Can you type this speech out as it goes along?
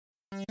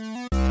Hey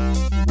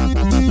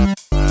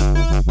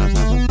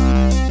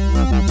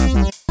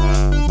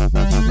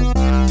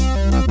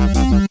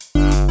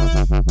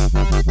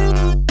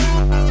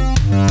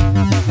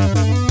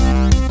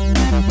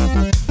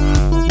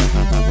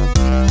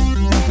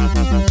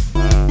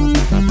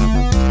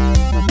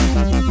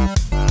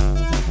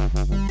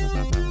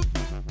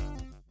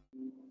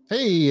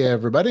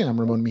everybody, I'm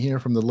Ramon Mejia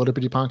from the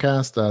LitRPG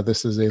podcast.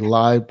 This is a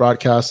live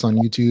broadcast on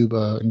YouTube,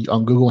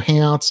 on Google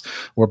Hangouts.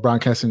 We're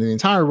broadcasting to the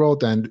entire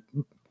world, and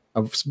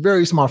a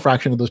very small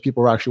fraction of those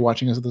people are actually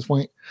watching us at this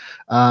point.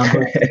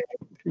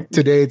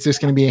 Today, it's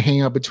just going to be a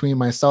hangout between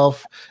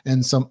myself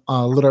and some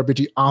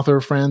LitRPG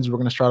author friends. We're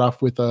going to start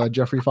off with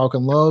Jeffrey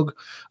Falcon Logue.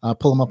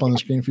 Pull him up on the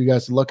screen for you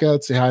guys to look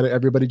at. Say hi to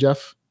everybody,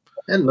 Jeff.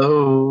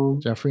 Hello,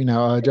 Jeffrey.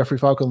 Now, Jeffrey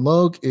Falcon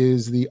Logue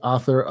is the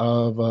author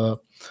of a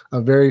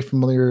very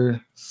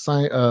familiar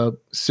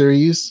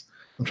series.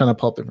 I'm trying to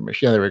pull up the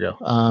information. Yeah, there we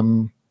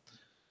go.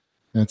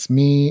 That's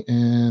me,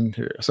 and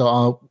here.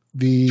 So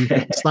the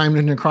Slime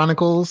Ninja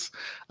Chronicles.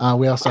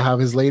 We also have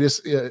his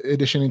latest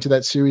addition into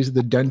that series,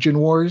 the Dungeon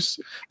Wars.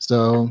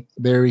 So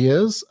there he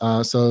is.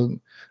 So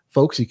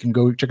folks, you can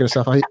go check out his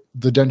stuff.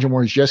 The Dungeon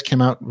Wars just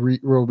came out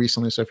real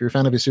recently, so if you're a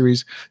fan of his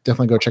series,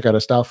 definitely go check out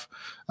his stuff.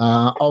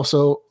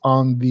 Also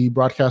on the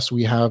broadcast,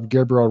 we have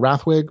Gabriel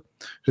Wrathweg,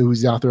 who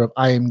is the author of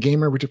I Am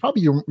Gamer, which is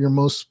probably your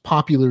most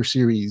popular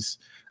series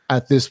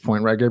at this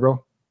point, right,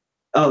 Gabriel?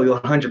 Oh,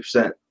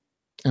 100%.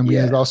 And we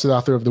have also the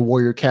author of The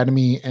Warrior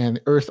Academy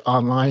and Earth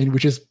Online,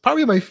 which is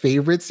probably my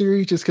favorite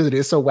series just because it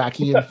is so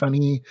wacky and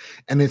funny.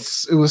 And it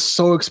was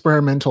so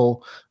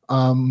experimental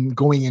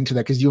going into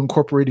that because you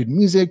incorporated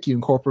music, you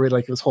incorporated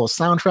like this whole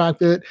soundtrack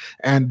bit,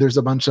 and there's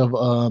a bunch of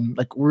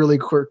like really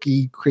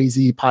quirky,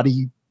 crazy,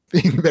 potty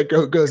thing that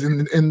goes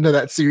into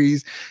that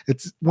series.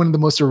 It's one of the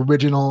most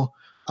original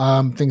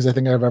things I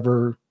think I've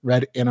ever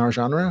read in our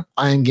genre.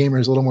 I Am Gamer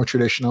is a little more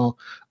traditional.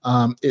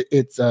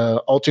 It's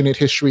alternate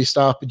history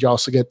stuff, but you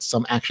also get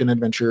some action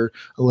adventure,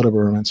 a little bit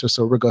of romance.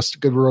 So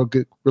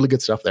really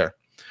good stuff there.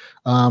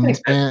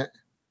 Thanks, and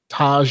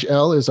Taj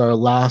L is our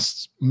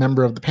last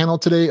member of the panel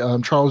today.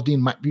 Charles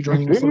Dean might be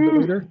joining us a little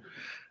bit later.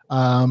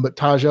 But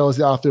Taj L is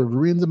the author of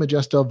Ruins of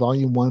Majesta,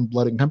 Volume 1,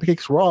 Blood and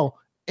Cupcakes. We're all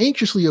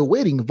anxiously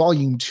awaiting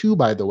Volume 2,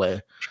 by the way.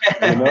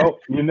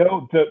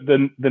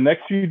 The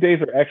next few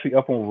days are actually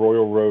up on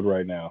Royal Road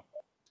right now.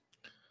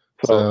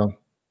 So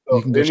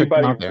you can go check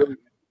them out there.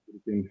 You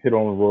can hit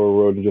on Royal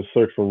Road and just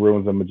search for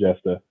Ruins of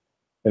Majesta,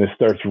 and it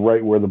starts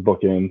right where the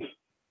book ends.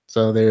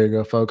 So there you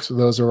go, folks.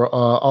 Those are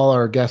all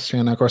our guests here.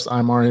 And of course,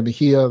 I'm Ramon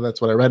Mejia. That's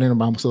what I read in. I'm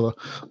also the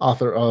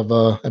author of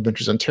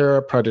Adventures in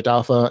Terra, Project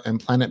Alpha, and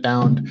Planet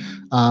Bound.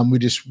 We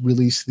just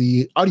released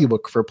the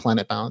audiobook for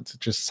Planet Bound. It's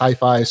just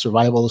sci-fi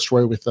survival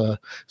story with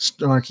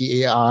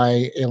snarky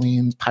AI,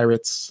 aliens,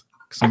 pirates,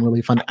 some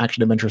really fun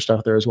action adventure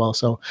stuff there as well.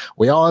 So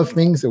we all have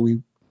things that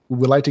we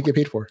would like to get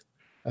paid for.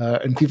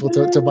 And people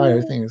to buy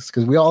our things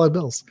because we all have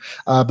bills.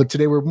 But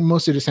today we're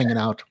mostly just hanging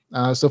out.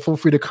 So feel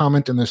free to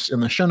comment in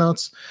the show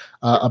notes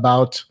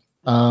about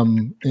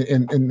in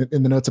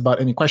the notes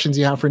about any questions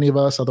you have for any of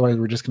us. Otherwise,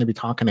 we're just going to be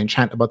talking and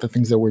chat about the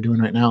things that we're doing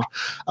right now.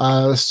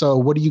 So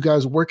what are you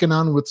guys working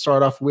on? Let's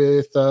start off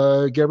with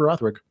Gabriel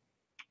Wrathweg.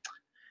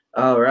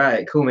 All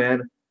right, cool,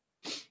 man.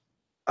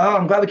 Oh,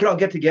 I'm glad we could all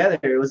get together.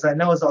 I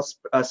know it was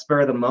all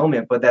spur of the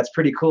moment, but that's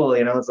pretty cool.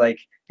 You know, it's like,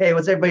 hey,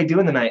 what's everybody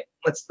doing tonight?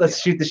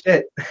 Let's shoot the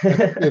shit.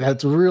 Yeah,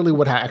 that's really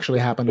what actually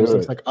happened. It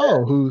was like,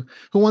 oh, who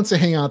wants to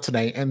hang out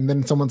tonight? And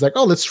then someone's like,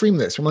 oh, let's stream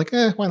this. I'm like,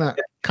 why not?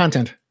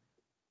 Content.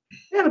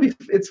 Yeah,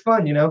 it's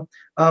fun, you know.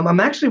 I'm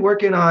actually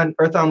working on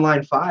Earth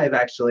Online 5,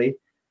 actually.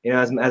 You know,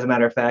 as a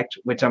matter of fact,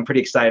 which I'm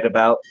pretty excited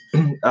about.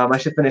 I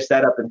should finish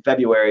that up in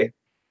February.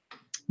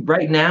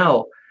 Right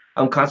now,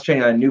 I'm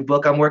concentrating on a new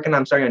book I'm working on.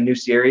 I'm starting a new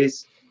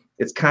series.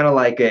 It's kind of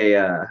like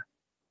it's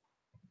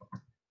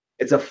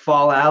a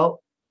Fallout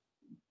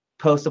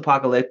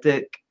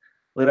post-apocalyptic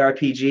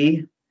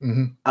LitRPG.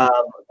 Mm-hmm.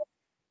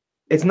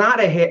 It's not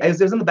it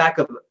was in the back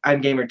of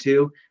I'm Gamer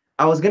 2.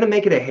 I was going to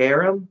make it a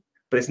harem,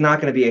 but it's not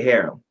going to be a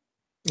harem.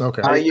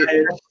 Okay.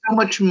 There's so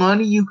much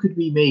money you could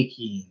be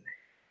making.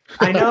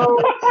 I know,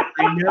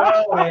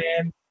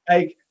 man.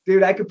 Like,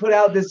 dude, I could put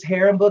out this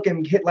harem book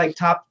and hit like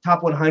top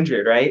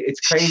 100, right? It's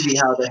crazy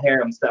how the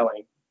harem's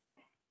selling.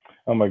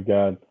 Oh my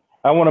God.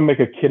 I want to make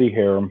a kitty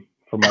harem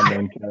for my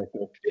main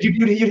character.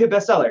 You'd hit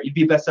bestseller. You'd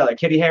be bestseller.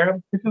 Kitty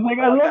harem. It's like,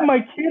 I love my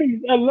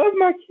kitties. I love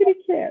my kitty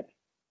cat.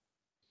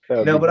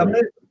 No, but I'm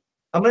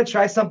gonna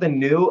try something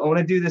new. I want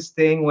to do this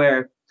thing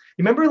where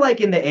you remember,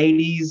 like in the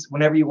 80s,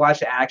 whenever you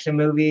watch an action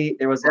movie,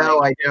 there was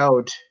no, I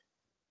don't.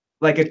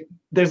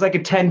 There's like a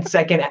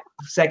 10-second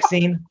sex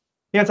scene. You know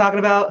what I'm talking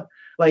about?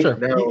 Like, sure.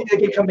 You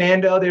get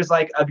Commando. There's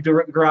like a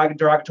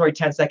derogatory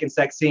 10-second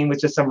sex scene with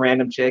just some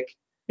random chick.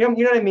 You know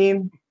what I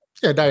mean?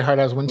 Yeah, Die Hard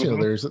has one too.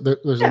 Mm-hmm. There's a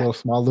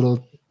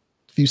little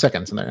few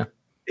seconds in there.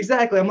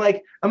 Exactly. I'm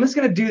like, I'm just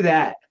gonna do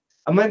that.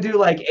 I'm gonna do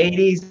like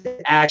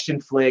 80s action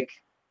flick.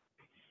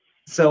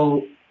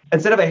 So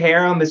instead of a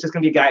harem, it's just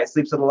gonna be a guy that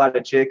sleeps with a lot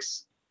of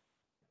chicks.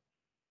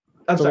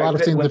 A lot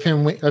of scenes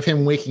of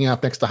him waking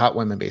up next to hot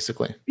women,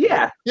 basically.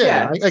 Yeah.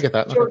 I get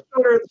that.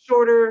 Shorter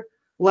shorter,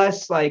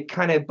 less like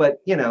kind of,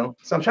 but you know.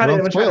 So I'm trying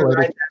Don't to. spoil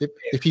it.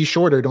 If he's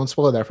shorter, don't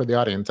spoil that for the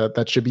audience.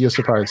 That should be a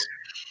surprise.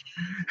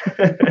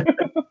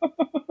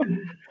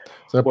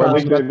 So well, at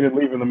least they didn't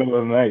leave in the middle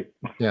of the night.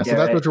 Yeah, so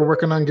that's what you're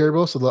working on,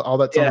 Gabriel. So all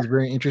that sounds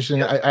very interesting.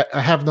 Yeah.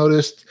 I have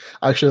noticed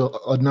actually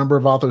a number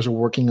of authors are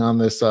working on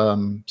this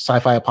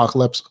sci-fi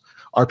apocalypse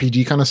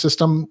RPG kind of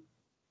system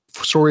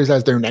stories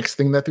as their next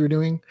thing that they're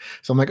doing.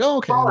 So I'm like, oh,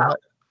 okay.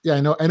 Yeah,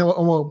 I know.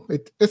 Well,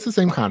 it's the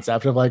same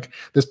concept of like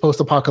this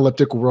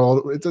post-apocalyptic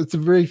world. It's a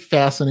very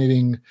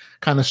fascinating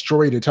kind of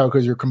story to tell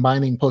because you're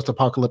combining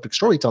post-apocalyptic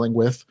storytelling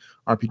with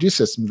RPG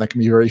systems that can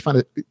be very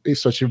fun,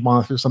 especially if you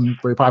want to do something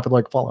very popular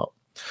like Fallout.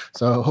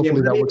 So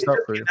hopefully that works out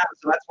for you.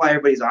 So that's why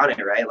everybody's on it,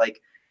 right? Like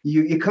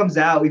it comes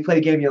out, we play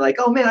a game, you're like,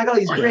 oh man, I got all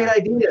these great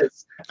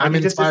ideas. I'm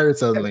inspired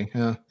suddenly.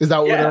 Yeah, is that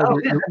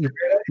what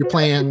you're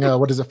playing?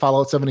 What is it?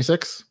 Fallout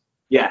 76?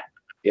 Yeah.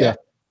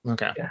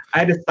 Okay. Yeah. I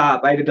had to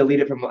stop. I had to delete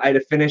it I had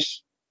to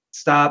finish,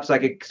 stop, so I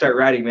could start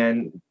writing.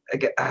 Man, I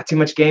get too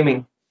much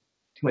gaming.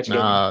 There you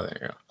go.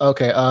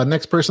 Okay.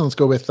 Next person, let's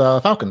go with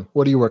Falcon.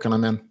 What are you working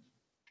on,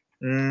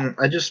 man?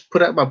 I just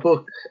put out my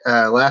book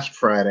last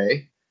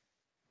Friday.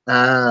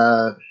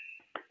 Congrats!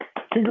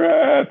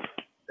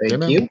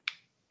 Thank you.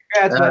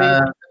 Congrats,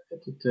 buddy.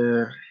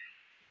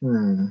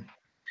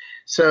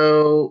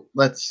 So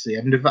let's see.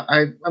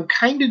 I'm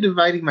kind of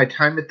dividing my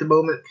time at the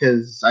moment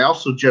because I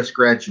also just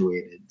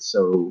graduated.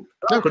 So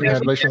putting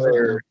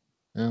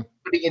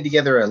in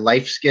together a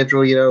life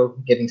schedule,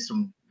 getting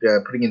some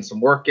putting in some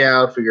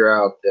workout, figure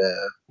out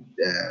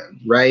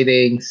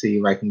writing, see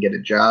if I can get a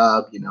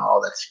job,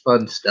 all that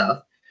fun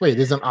stuff. Wait,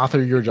 is an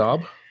author your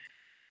job?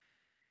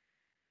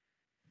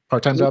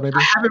 Part-time job, maybe?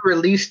 I haven't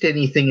released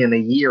anything in a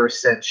year,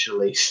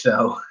 essentially.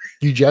 So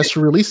you just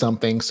released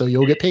something, so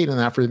you'll get paid in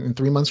that in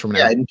 3 months from now.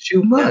 Yeah, in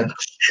 2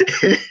 months.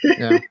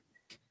 Yeah.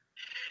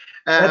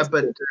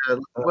 But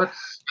I'm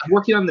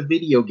working on the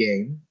video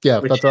game. Yeah,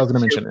 that's what I was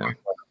going to mention.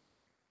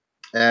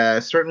 Yeah.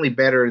 Certainly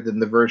better than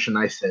the version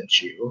I sent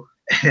you.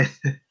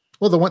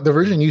 Well, the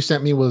version you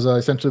sent me was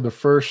essentially the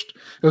first.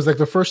 It was like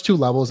the first 2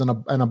 levels in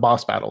a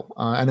boss battle,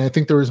 and I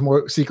think there was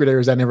more secret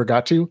areas I never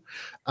got to.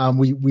 I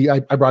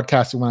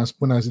broadcasted when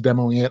I was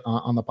demoing it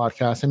on the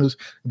podcast, and it was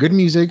good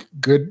music,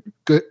 good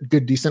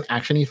decent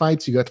actiony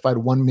fights. You got to fight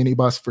one mini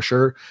boss for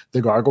sure, the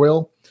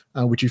Gargoyle,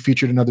 which you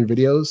featured in other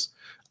videos,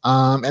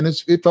 and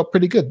it felt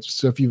pretty good.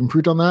 So if you've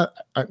improved on that,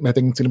 I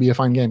think it's going to be a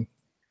fine game.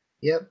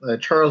 Yep,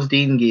 Charles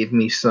Dean gave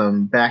me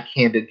some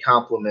backhanded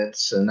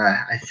compliments, and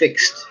I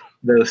fixed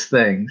those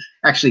things.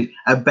 Actually,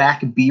 a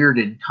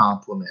back-bearded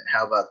compliment.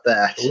 How about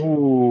that?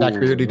 Ooh,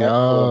 back-bearded.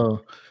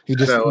 Oh, he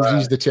just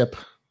used the tip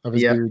of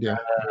his beard. Yeah.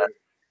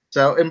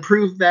 So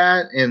improved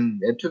that, and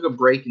it took a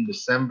break in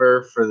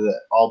December for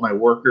all my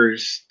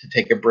workers to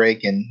take a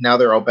break, and now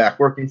they're all back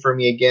working for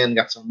me again.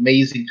 Got some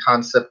amazing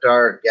concept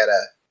art. Got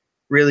a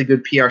really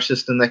good PR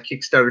system. That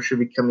Kickstarter should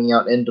be coming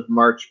out end of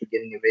March,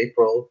 beginning of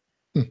April.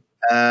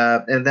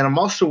 And then I'm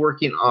also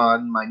working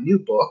on my new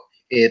book.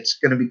 It's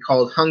going to be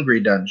called Hungry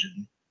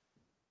Dungeon.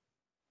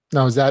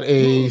 Now, is that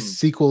a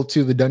sequel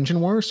to the Dungeon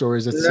Wars, or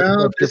is it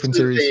a different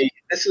series?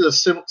 This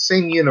is a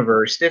same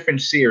universe, different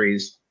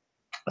series.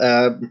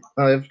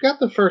 I've got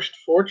the first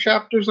 4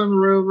 chapters on the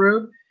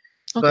railroad,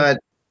 but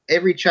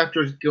every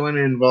chapter is going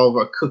to involve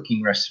a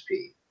cooking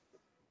recipe.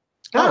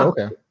 Oh,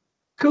 okay.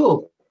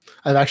 Cool.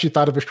 I've actually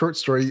thought of a short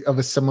story of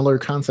a similar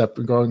concept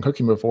regarding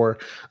cooking before.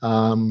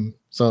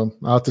 So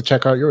I'll have to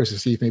check out yours to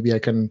see if maybe I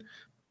can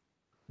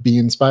be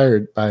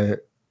inspired by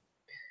it.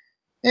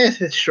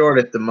 It's short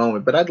at the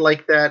moment, but I'd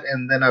like that.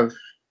 And then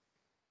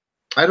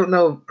I don't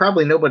know,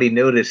 probably nobody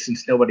noticed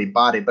since nobody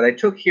bought it, but I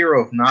took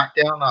Hero of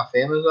Knockdown off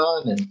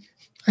Amazon, and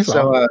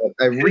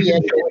I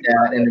re-edited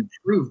that and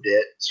improved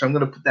it. So I'm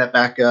going to put that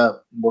back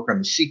up, work on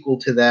the sequel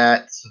to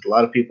that. A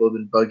lot of people have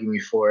been bugging me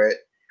for it.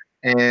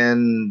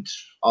 And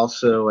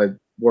also I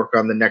work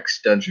on the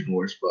next Dungeon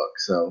Wars book.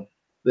 So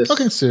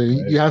so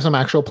you have some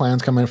actual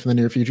plans coming for the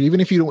near future, even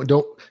if you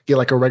don't get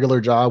like a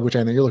regular job, which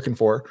I know you're looking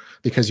for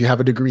because you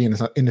have a degree in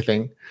a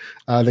thing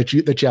that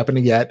you happen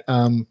to get.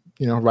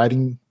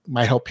 Writing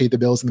might help pay the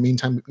bills in the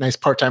meantime. Nice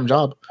part-time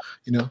job,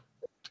 As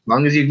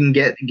long as you can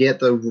get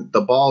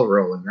the ball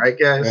rolling, right,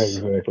 guys?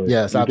 Exactly.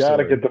 Yes, you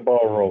gotta get the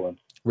ball rolling.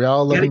 We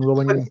all loving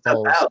rolling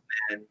balls. Out,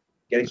 man.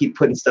 You gotta keep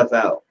putting stuff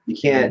out. You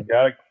can't.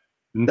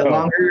 The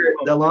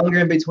longer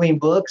in between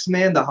books,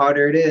 man, the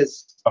harder it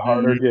is. The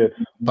harder it gets.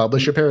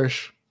 Publish or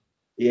perish.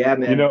 Yeah,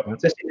 man.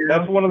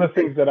 That's one of the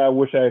things that I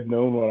wish I had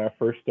known when I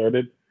first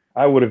started.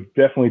 I would have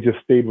definitely just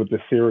stayed with the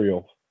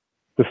serials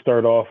to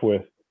start off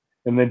with,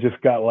 and then just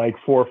got like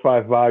 4 or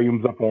 5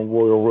 volumes up on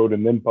Royal Road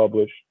and then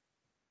published.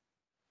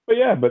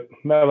 But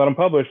now that I'm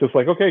published, it's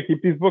like, okay,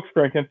 keep these books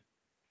cranking.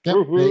 Yep.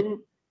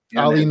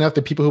 Oddly enough,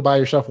 the people who buy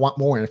your stuff want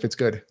more if it's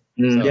good.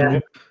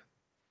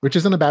 Which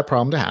isn't a bad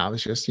problem to have.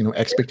 It's just,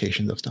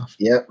 expectations of stuff.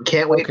 Yeah.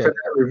 Can't wait for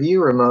that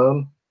review,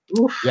 Ramon.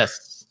 Oof.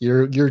 Yes.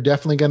 You're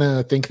definitely going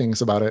to think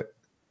things about it.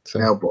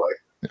 So, oh, boy.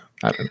 Yeah,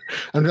 I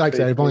don't know. Like I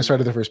said, I've only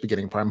started the first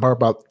beginning part. I'm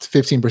about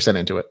 15%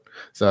 into it.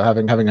 So I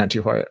haven't gone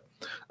too far yet.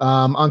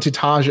 On to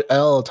Taj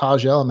L.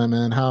 Taj L, my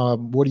man.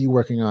 What are you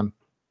working on?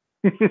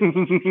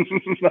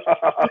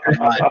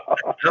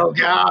 Oh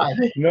God.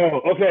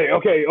 No.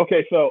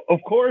 Okay. So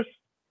of course,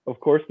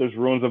 there's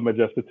Ruins of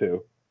Majesta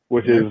 2,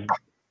 which has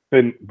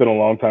been a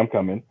long time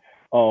coming.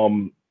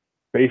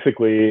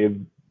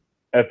 Basically,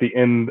 at the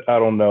end, I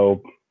don't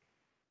know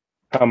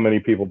how many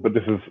people, but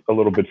this is a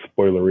little bit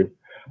spoilery.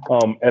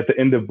 At the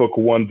end of book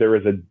 1, there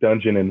is a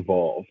dungeon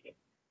involved.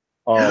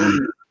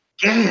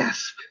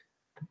 Gasp.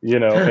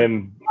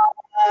 And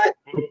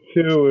book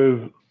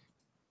 2 is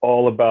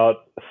all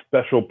about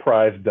special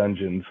prize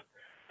dungeons.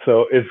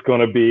 So it's going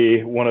to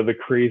be one of the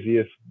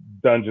craziest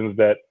dungeons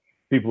that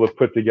people have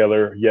put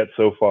together yet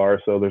so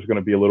far. So there's going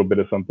to be a little bit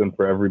of something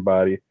for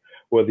everybody,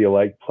 whether you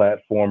like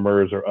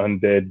platformers or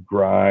undead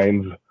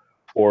grinds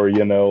or,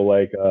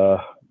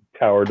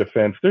 tower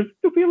defense.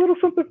 There'll be a little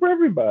something for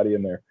everybody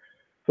in there.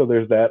 So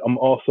there's that. I'm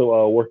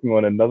also working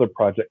on another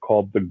project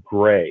called The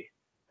Gray.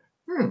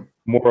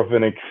 More of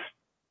an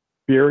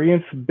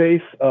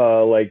experience-based,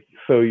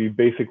 so you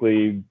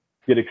basically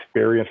get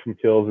experience from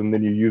kills, and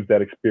then you use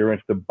that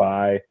experience to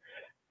buy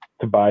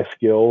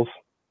skills.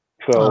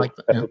 So as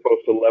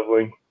opposed to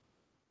leveling,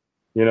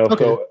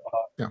 Okay.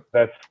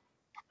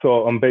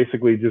 So I'm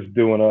basically just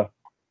doing a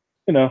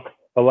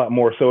lot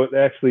more. So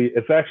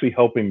it's actually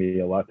helping me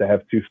a lot to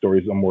have 2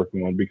 stories I'm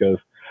working on, because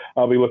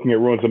I'll be looking at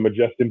Ruins of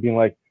Majesta and being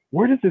like,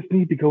 where does this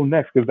need to go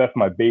next? Because that's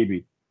my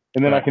baby.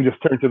 And then I can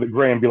just turn to The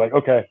Gray and be like,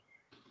 okay,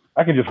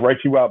 I can just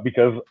write you out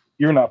because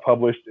you're not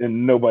published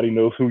and nobody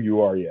knows who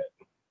you are yet.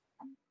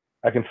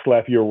 I can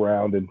slap you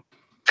around and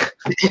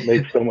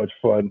make so much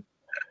fun.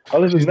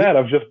 Other than that,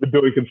 I've just been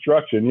doing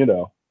construction,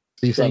 So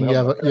you're saying you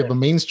have a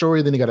main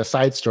story, then you got a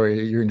side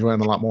story you're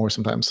enjoying a lot more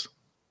sometimes.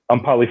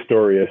 I'm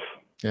polystorious.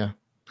 Yeah.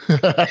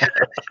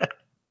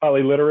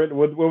 Polyliterate?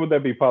 What would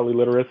that be?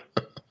 Polyliterate?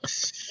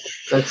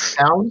 That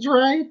sounds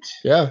right.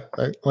 Yeah,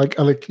 I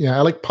like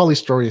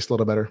polystorious a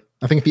little better.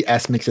 I think the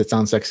S makes it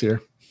sound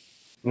sexier.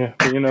 Yeah,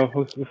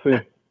 let's see.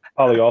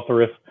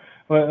 Polyauthorous.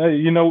 Well,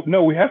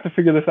 no, we have to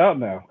figure this out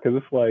now, because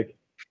it's like,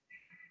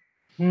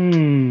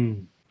 because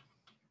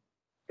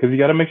you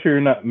got to make sure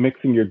you're not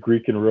mixing your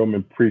Greek and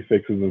Roman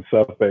prefixes and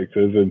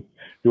suffixes and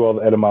do all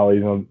the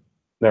etymologies.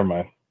 Never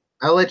mind.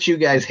 I'll let you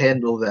guys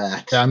handle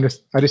that. Yeah,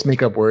 I just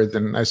make up words,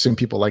 and I assume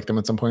people like them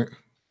at some point.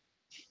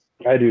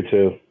 I do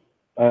too.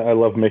 I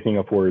love making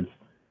up words,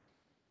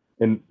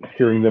 and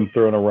hearing them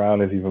thrown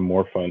around is even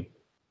more fun.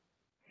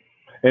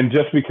 And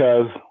just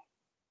because,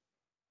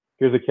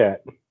 here's a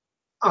cat.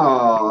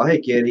 Oh,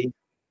 hey, kitty.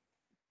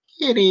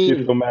 Kitty.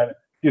 She's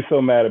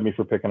so mad at me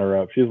for picking her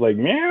up. She's like,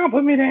 meow,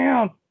 put me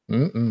down.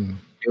 Mm-mm.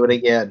 Do it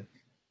again.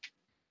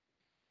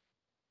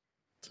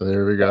 So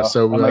there we go.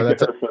 So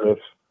that's for this.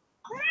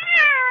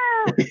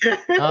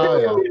 Oh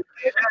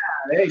yeah.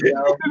 There you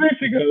go. There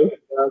she goes.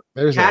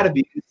 There's cat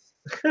abuse.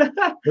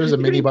 There's a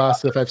mini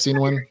boss if I've seen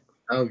one.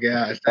 Oh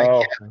gosh.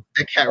 That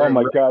cat oh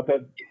my god,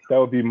 that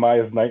would be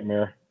Maya's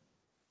nightmare.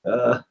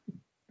 But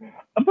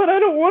I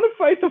don't want to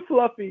fight the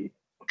Fluffy.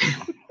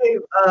 Hey,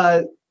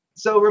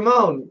 so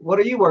Ramon, what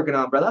are you working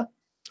on, brother?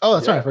 Oh,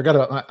 that's right. I forgot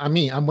about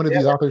I'm one of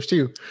these authors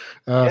too.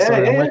 I'm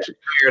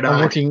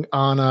working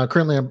on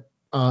currently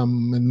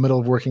I'm in the middle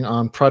of working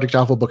on Project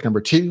Alpha book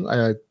number 2.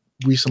 I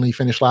recently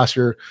finished last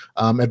year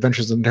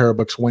Adventures in Terra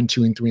books 1,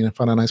 2, and 3, and I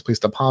found a nice place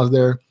to pause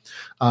there.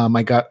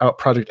 I got out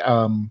Project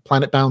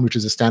Planet Bound, which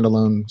is a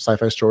standalone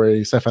sci-fi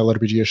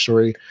LitRPG-ish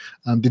story.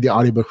 Did the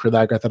audiobook for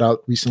that. Got that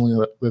out recently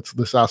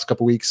this last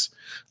couple weeks.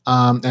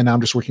 And now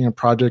I'm just working on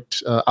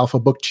Project Alpha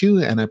book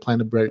 2, and I plan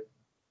to break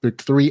book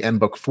 3 and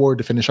book 4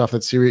 to finish off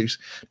that series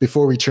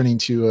before returning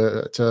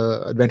to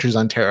Adventures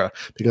on Terra,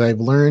 because I've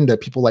learned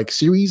that people like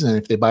series, and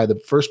if they buy the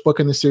first book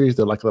in the series,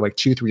 they're like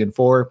 2, 3, and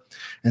 4,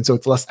 and so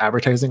it's less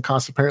advertising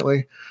costs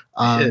apparently.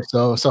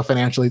 So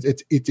financially,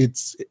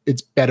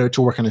 it's better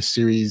to work on a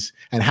series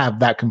and have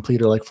that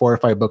completed 4 or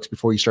 5 books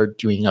before you start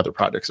doing other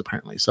projects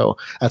apparently. So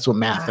that's what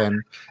math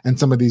and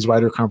some of these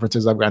writer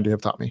conferences I've gone to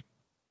have taught me.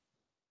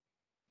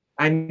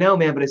 I know,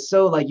 man, but it's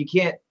so you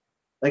can't.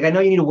 I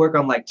know you need to work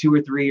on 2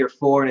 or 3 or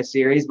 4 in a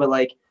series,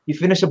 but you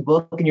finish a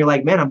book and you're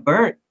like, man, I'm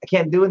burnt. I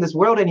can't do in this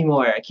world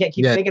anymore. I can't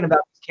keep thinking about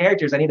these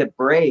characters. I need a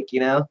break,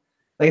 it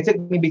took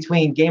me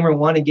between Gamer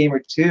 1 and Gamer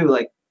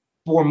 2,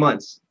 4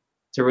 months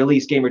to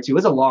release Gamer 2. It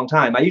was a long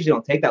time. I usually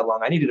don't take that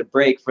long. I needed a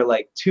break for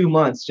 2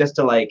 months just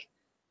to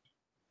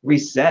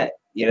reset,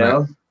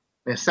 Right.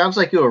 It sounds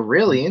like you were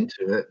really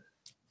into it.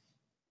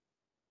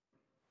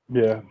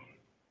 Yeah.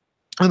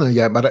 I don't know,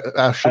 yeah, but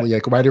actually,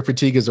 writer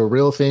fatigue is a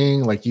real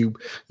thing.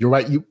 You're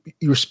right.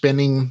 You're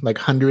spending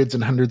hundreds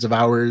and hundreds of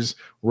hours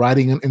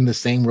writing in the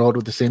same world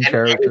with the same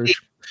characters,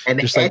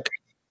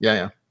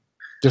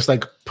 just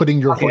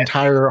putting your whole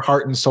entire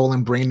heart and soul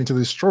and brain into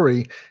this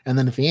story. And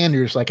then at the end,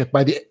 you're just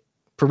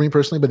for me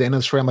personally, by the end of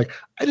the story, I'm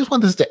I just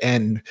want this to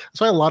end.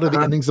 That's why a lot of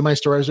the endings of my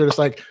stories are just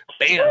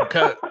bam,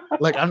 cut.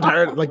 I'm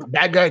tired.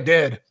 Bad guy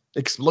dead,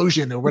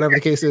 explosion, or whatever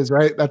the case is.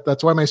 Right.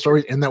 That's why my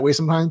stories end that way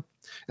sometimes.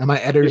 And my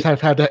editors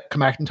have had to come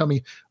back and tell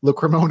me,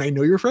 look, Ramon, I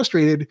know you're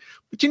frustrated,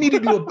 but you need to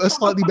do a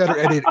slightly better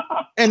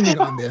ending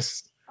on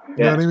this.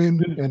 You know what I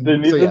mean?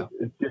 And so, yeah.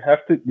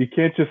 You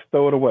can't just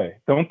throw it away.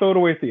 Don't throw it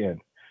away at the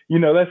end. You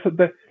know, that's what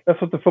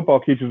the football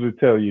teachers would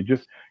tell you.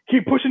 Just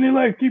keep pushing your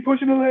legs, keep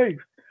pushing the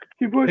legs,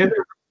 keep pushing.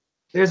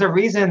 There's a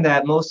reason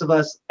that most of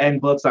us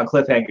end books on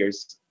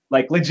cliffhangers.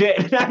 Like,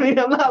 legit. I mean,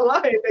 I'm not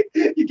lying.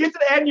 Like, you get to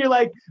the end, you're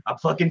like, I'm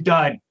fucking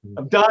done.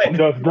 I'm done. I'm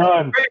just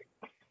done.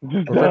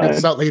 Just done.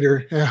 It's out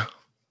later. Yeah.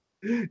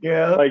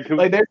 Yeah. Like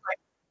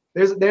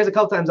there's a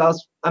couple times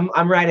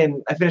I'm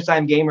writing. I finished I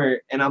Am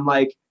Gamer, and I'm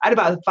like, I had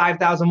about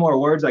 5,000 more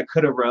words I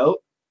could have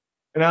wrote,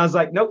 and I was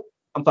like, nope,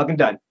 I'm fucking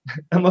done.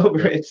 I'm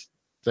over it.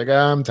 It's like,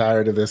 I'm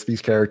tired of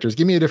these characters.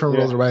 Give me a different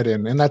role to write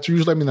in. And that's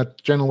usually,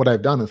 that's generally what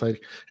I've done. It's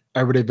like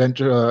I read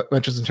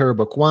Adventures in Terror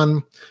book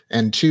 1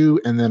 and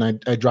 2, and then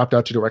I dropped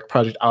out to direct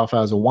Project Alpha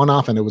as a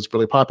one-off, and it was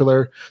really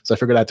popular. So I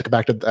figured I had to come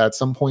back to that at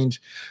some point.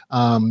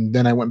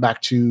 Then I went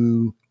back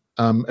to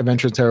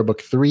Adventures in Terror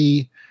book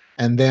 3,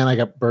 and then I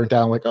got burnt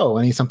out. Like,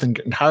 I need something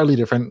entirely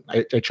different.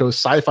 I chose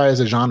sci-fi as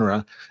a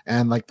genre,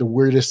 and like the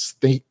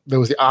weirdest thing that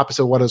was the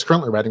opposite of what I was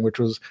currently writing, which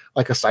was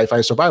like a sci-fi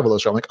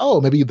survivalist. I'm like,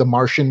 maybe The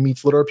Martian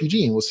meets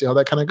LitRPG, and we'll see how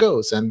that kind of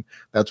goes. And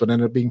that's what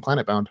ended up being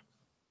Planet Bound.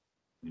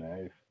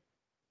 Nice.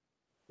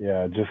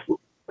 Yeah,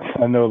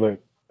 I know that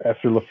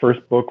after the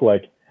first book,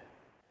 like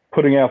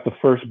putting out the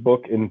first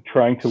book and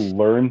trying to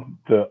learn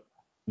the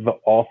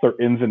author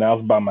ins and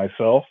outs by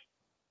myself.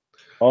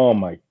 Oh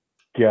my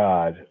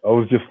God. I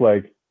was just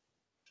like,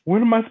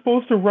 when am I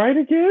supposed to write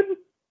again?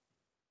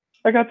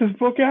 I got this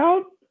book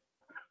out.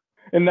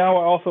 And now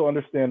I also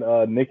understand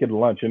Naked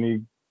Lunch.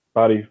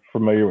 Anybody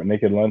familiar with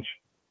Naked Lunch?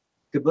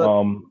 Good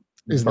book.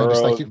 Isn't that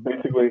just like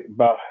basically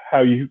about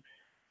how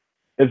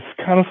it's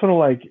kind of sort of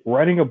like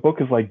writing a book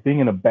is like being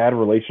in a bad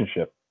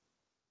relationship.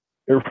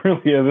 It really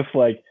is. It's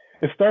like,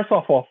 it starts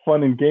off all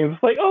fun and games.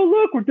 It's like, oh,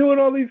 look, we're doing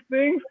all these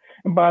things.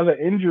 And by the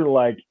end, you're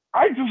like,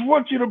 I just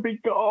want you to be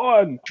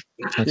gone.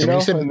 Okay,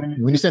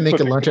 when you said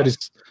Naked Lunch,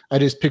 I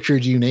just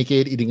pictured you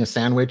naked eating a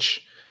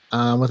sandwich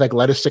with like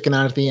lettuce sticking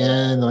out at the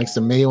end, and like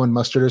some mayo and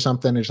mustard or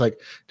something. It's like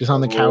just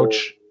on the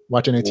couch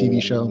watching a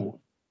TV show.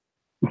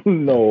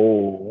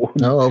 No.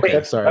 No,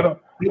 okay, sorry. I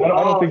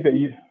don't think that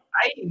you.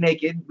 I eat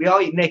naked. We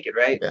all eat naked,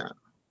 right? Yeah.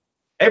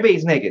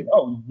 Everybody's naked.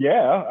 Oh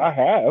yeah, I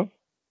have.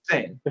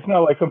 Same. It's not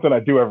like something I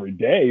do every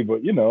day,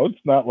 but it's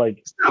not like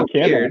it's not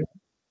weird.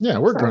 Yeah,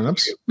 we're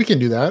grown-ups. We can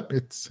do that.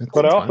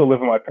 But I also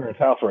live in my parents'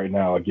 house right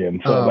now again,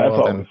 so that's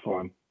always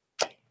fun.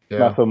 Yeah.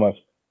 Not so much.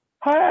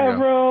 Hi,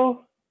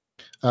 Avril.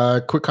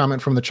 Quick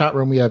comment from the chat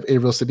room. We have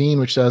Avril Sabine,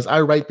 which says, I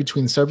write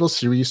between several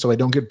series so I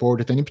don't get bored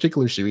with any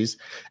particular series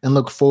and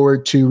look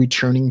forward to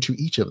returning to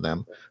each of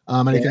them.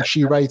 And I think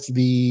she writes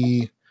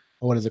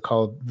what is it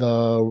called?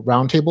 The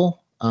Round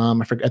Table. I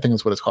think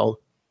that's what it's called.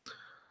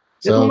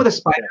 The one with a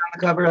spider on the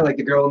cover, like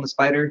the girl and the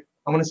spider,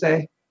 I want to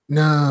say.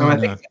 No. I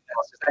think it's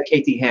that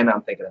KT Hannah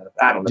I'm thinking of.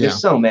 I don't know. There's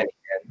so many,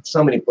 man.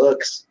 So many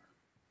books.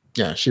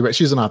 Yeah,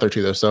 she's an author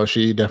too, though, so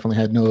she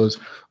definitely knows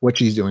what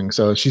she's doing.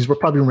 So she's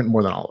probably written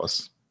more than all of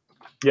us.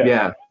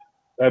 Yeah.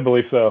 I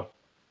believe so.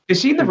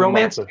 Is she in the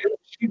romance?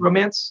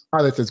 Romance?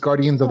 It's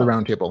Guardians of the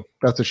Round Table.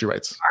 That's what she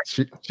writes.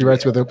 She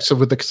writes with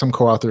some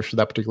co-authors for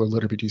that particular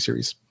LitRPG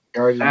series.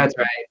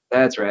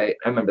 That's right.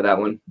 I remember that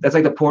one. That's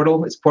like the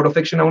Portal. It's Portal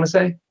fiction, I want to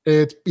say.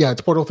 It's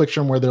Portal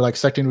fiction where they're like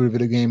sucked into a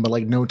video game, but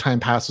like no time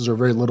passes or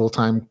very little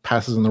time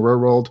passes in the real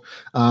world.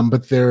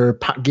 But their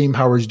game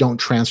powers don't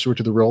transfer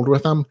to the world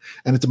with them,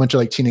 and it's a bunch of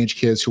like teenage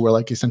kids who are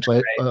like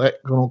essentially like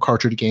a little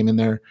cartridge game in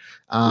there.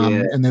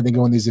 And then they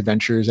go on these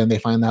adventures, and they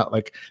find out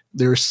like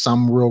there's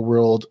some real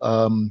world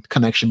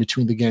connection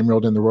between the game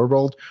world and the real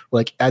world.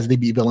 Like as they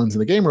beat villains in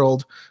the game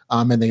world,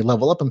 and they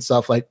level up and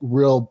stuff, like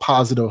real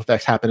positive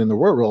effects happen in the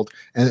real world.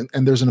 And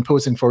there's an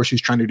opposing force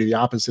who's trying to do the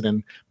opposite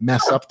and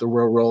mess up the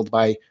real world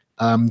by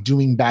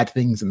doing bad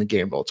things in the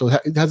game world. So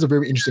it has a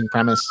very interesting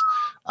premise.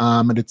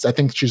 And I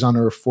think she's on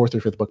her 4th or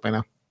 5th book by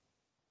now.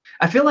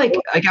 I feel like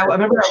I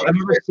remember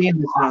seeing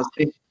this when I was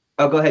big.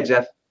 Oh, go ahead,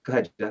 Jeff.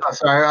 Oh,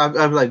 sorry,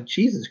 I'm like,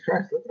 Jesus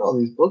Christ, look at all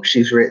these books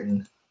she's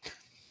written.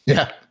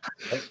 Yeah.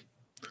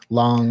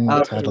 Long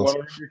titles.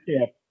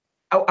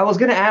 I was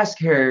going to ask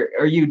her,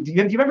 do you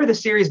remember the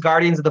series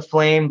Guardians of the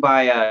Flame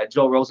by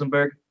Joel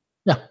Rosenberg?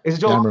 Yeah. Is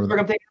it Joel Rosenberg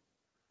I'm thinking?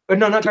 Or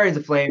no, not Guardians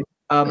of the Flame.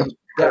 The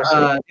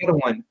other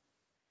one.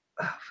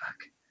 Oh, fuck.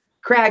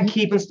 Crag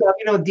Keep and stuff.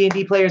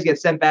 D&D players get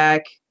sent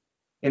back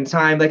in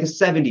time, like a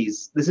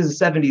 70s. This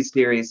is a 70s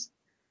series.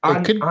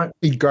 It could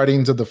be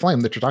Guardians of the Flame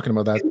that you're talking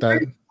about.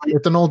 That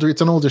it's an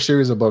older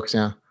series of books,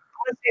 yeah. I want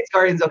to say it's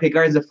Guardians of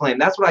the Flame.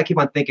 That's what I keep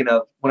on thinking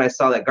of when I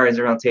saw that Guardians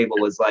of the Round Table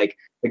was like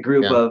the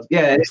group of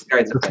it is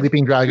Guardians of the Flame.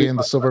 Sleeping Dragon,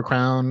 the Silver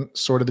Crown,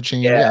 Sword of the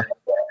Chain. Yeah.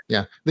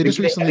 They just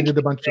recently did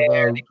a bunch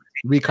of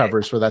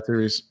recovers for that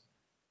series.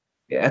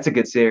 Yeah, that's a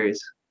good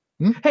series.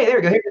 Hey, there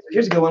we go.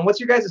 Here's a good one. What's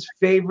your guys'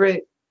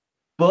 favorite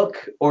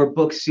book or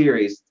book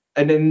series?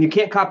 And then you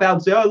can't cop out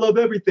and say, I love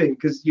everything,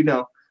 because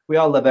we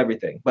all love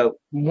everything. But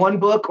one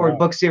book or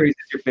book series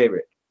is your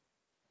favorite?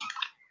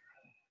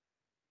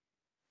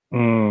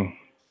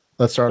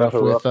 Let's start off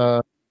with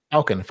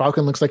Falcon.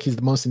 Falcon looks like he's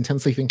the most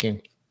intensely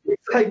thinking.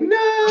 It's like,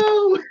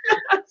 no!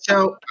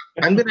 So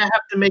I'm gonna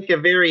have to make a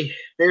very,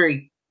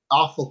 very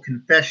awful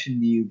confession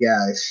to you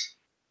guys.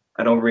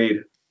 I don't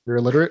read. You're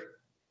illiterate?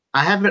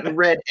 I haven't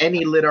read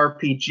any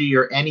LitRPG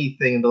or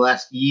anything in the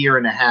last year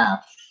and a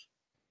half.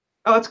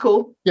 Oh, that's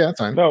cool. Yeah, that's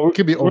fine. No, It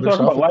could be we're older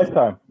talking stuff. about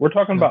Lifetime. We're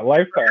talking about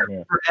Lifetime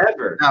here.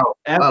 Forever. Oh,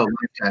 Ever. oh,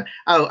 my God.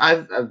 Oh,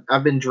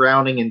 I've been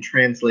drowning in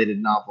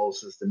translated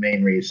novels is the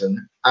main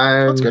reason.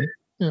 That's good.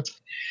 Yeah.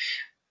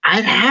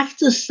 I'd have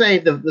to say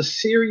the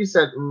series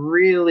that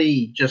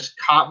really just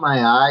caught my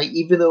eye,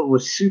 even though it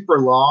was super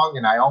long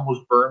and I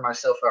almost burned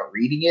myself out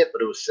reading it,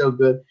 but it was so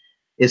good,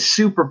 is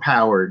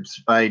Superpowered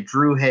by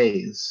Drew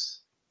Hayes.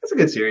 That's a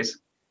good series.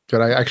 Good.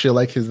 I actually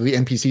like the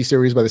NPC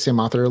series by the same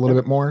author a little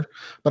bit more,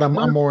 but I'm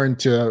more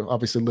into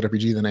obviously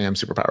LitRPG than I am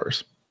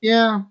Superpowers.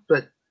 Yeah,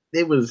 but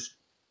it was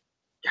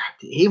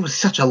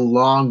such a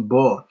long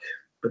book,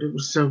 but it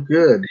was so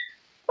good.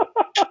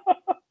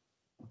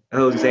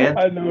 Oh, Xanth?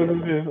 I know what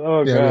it is.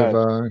 Oh, Yeah,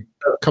 God. we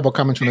have a couple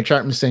comments from the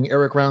chat room saying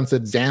Eric Round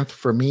said Xanth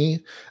for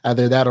me.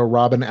 Either that or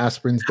Robin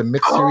Asprin's The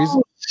Myth series.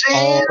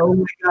 Oh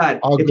my God.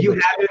 all If good you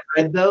books. haven't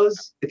read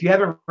those, if you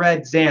haven't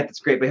read Xanth, it's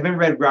great. But if you haven't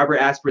read Robert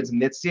Asprin's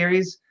Myth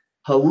series,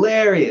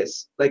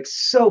 hilarious. Like,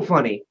 so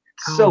funny.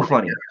 So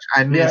funny.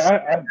 I missed.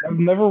 Yeah, I've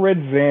never read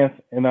Xanth,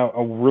 and I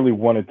really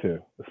wanted to.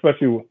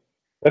 Especially,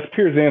 that's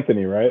Piers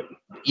Anthony, right?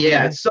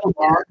 Yeah, it's so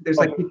long. There's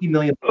like 50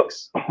 million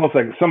books. I was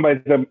like,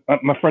 somebody's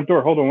at my front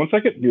door. Hold on 1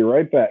 second. Be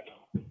right back.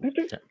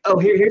 Oh,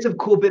 here's a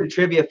cool bit of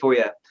trivia for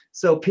you.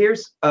 So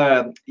Piers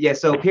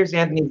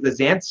Anthony's The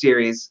Xanth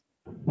series.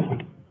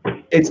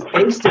 It's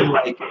based in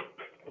like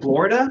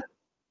Florida,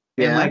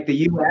 in like the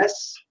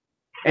U.S.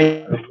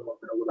 and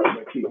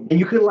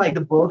you can like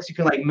the books. You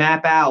can like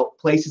map out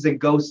places and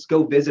go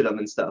visit them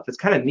and stuff. It's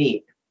kind of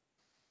neat.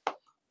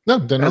 No,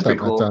 didn't know That's that. pretty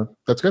cool.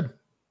 That's good.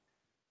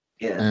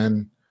 Yeah.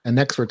 And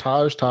next for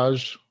Taj.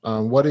 Taj,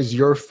 what is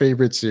your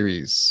favorite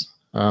series?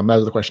 That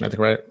was the question, I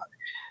think, right?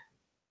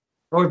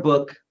 Or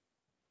book.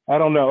 I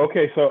don't know.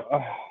 Okay, so,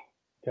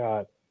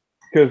 God.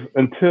 Because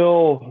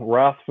until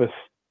Rothfuss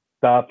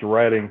stopped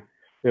writing,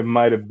 it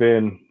might have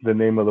been The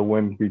Name of the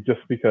Wind,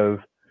 just because,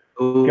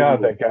 Ooh.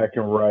 God, that guy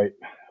can write.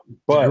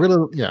 But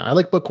I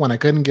like book 1. I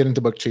couldn't get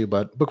into book 2,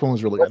 but book 1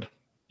 was really good.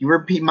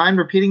 You mind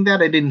repeating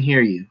that? I didn't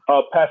hear you.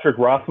 Patrick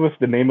Rothfuss,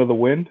 The Name of the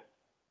Wind.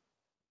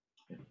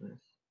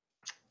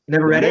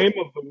 Never read it?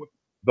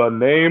 The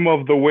Name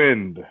of the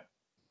Wind.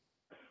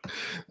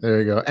 There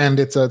you go. And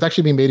it's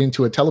actually being made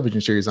into a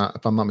television series,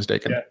 if I'm not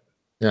mistaken.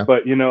 Yeah.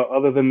 But,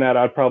 other than that,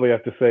 I'd probably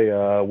have to say,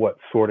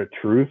 Sword of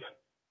Truth.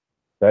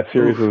 That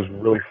series was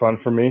really fun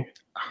for me.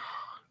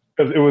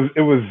 Because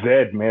it was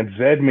Zed, man.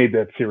 Zed made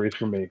that series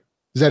for me.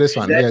 Zed is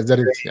fun. Zed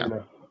is, yeah.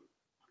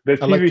 The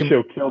TV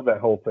show killed that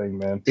whole thing,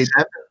 man.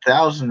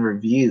 7,000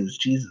 reviews.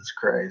 Jesus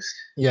Christ.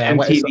 Yeah.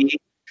 MTV.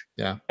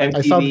 Yeah.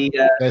 MTV,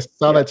 I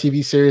saw that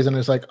TV series and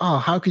it's like, oh,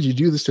 how could you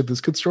do this to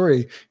this good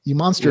story? You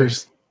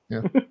monsters.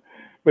 Yeah.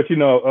 But,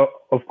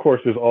 of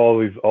course, there's all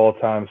these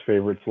all-time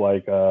favorites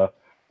like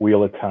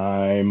Wheel of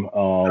Time.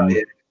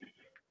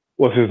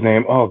 What's his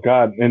name? Oh,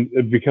 God. And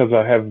because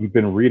I haven't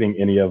been reading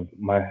any of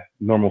my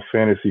normal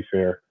fantasy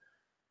fare,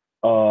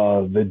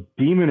 the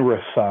Demon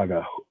Rush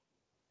saga.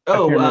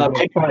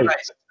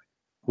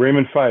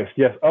 Raymond Feist.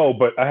 Yes. Oh,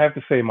 but I have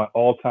to say my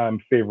all-time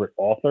favorite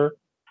author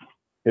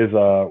is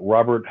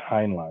Robert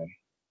Heinlein.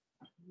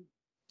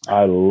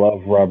 I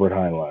love Robert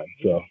Heinlein.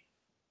 So.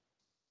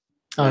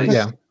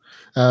 Yeah.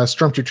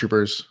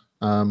 Stormtroopers.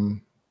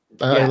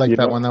 I like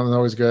that one. That one's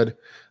always good.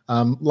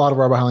 A lot of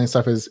Robert Heinlein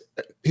stuff is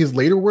his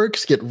later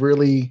works get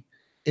really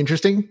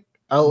interesting.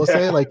 I will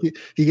say, like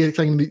he gets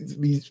like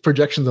these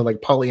projections of like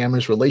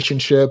polyamorous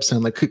relationships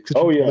and like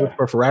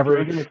for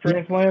forever.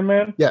 Transland,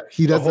 man. Yeah,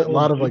 he does a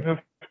lot of like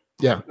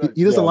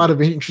he does a lot of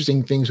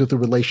interesting things with the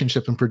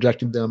relationship and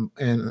projecting them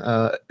and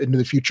into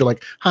the future,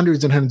 like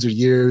hundreds and hundreds of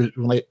years.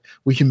 Like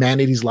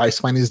humanity's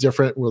lifespan is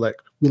different. We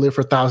live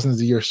for thousands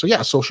of years. So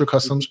yeah, social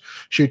customs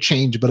should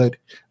change. But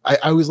I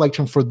always liked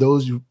him for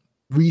those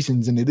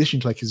reasons, in addition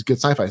to like his good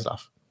sci-fi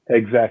stuff.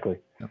 Exactly.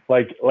 Yeah.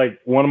 Like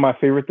one of my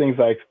favorite things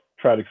I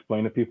try to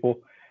explain to people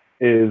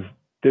is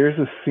there's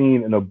a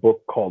scene in a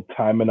book called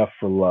Time Enough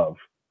for Love.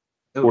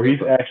 Where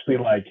he's actually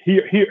like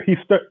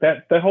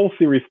that whole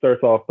series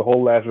starts off, the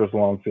whole Lazarus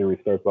Long series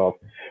starts off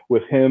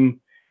with him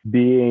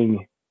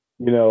being,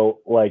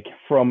 like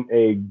from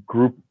a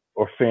group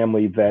or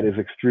family that is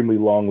extremely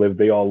long lived.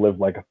 They all live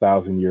like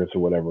 1,000 years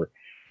or whatever.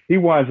 He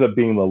winds up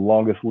being the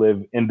longest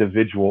lived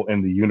individual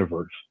in the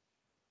universe.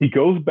 He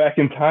goes back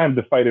in time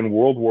to fight in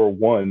World War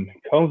I,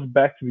 comes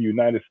back to the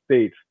United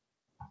States,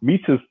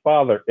 meets his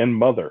father and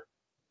mother.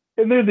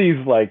 And there are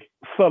these like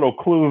subtle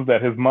clues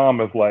that his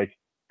mom is like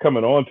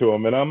coming on to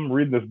him. And I'm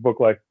reading this book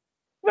like,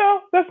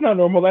 no, that's not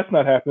normal. That's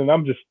not happening.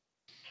 I'm just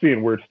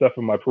seeing weird stuff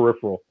in my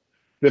peripheral.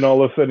 Then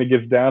all of a sudden it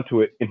gets down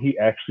to it and he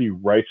actually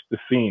writes the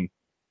scene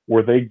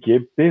where they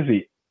get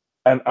busy.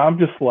 And I'm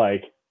just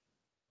like.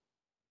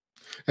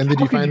 And did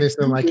you find this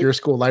in like your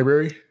school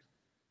library?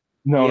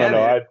 No.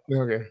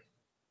 Okay.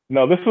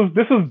 No, this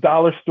was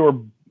dollar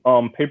store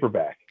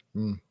paperback.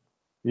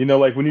 You know,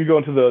 like when you go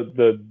into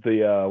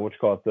the what you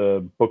call it,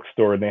 the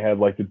bookstore, and they have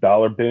like the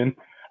dollar bin,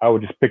 I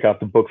would just pick out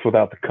the books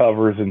without the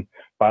covers and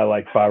buy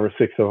like 5 or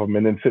 6 of them,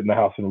 and then sit in the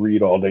house and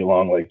read all day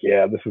long. Like,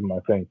 yeah, this is my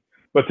thing.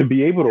 But to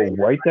be able to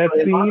write that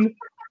scene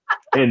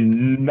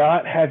and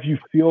not have you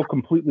feel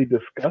completely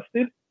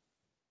disgusted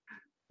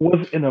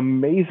was an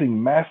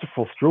amazing,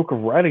 masterful stroke of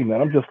writing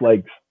that I'm just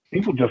like,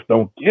 people just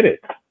don't get it.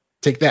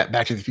 Take that,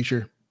 Back to the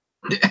Future.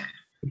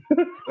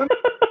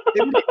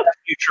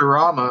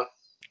 Futurama.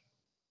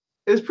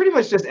 It was pretty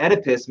much just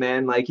Oedipus,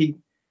 man.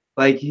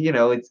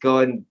 It's go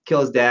and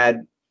kill his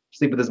dad,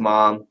 sleep with his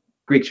mom,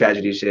 Greek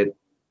tragedy shit.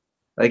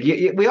 Like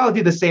we all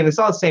do the same. It's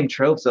all the same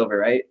tropes over,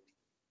 right?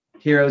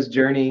 Hero's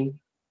journey,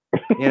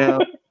 we all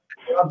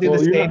do the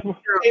same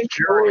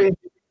story,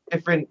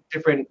 different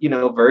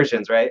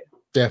versions, right?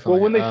 Definitely.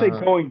 Well, when they say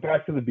going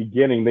back to the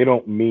beginning, they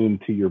don't mean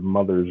to your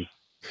mother's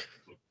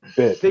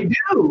bit. They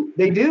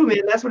do,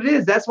 man. That's what it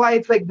is. That's why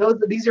it's like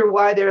these are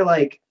why they're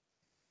like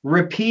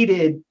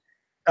repeated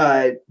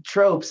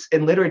tropes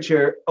in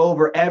literature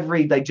over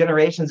every like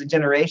generations and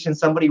generations.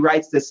 Somebody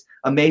writes this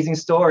amazing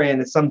story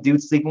and it's some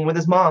dude sleeping with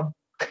his mom.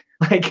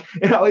 Like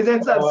it always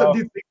ends up some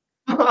dude sleeping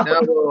with his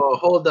mom. No,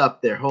 hold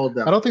up.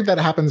 I don't think that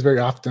happens very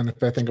often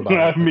if I think about it.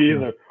 Not me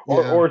either.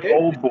 Or it's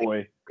Old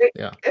Boy.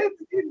 Yeah.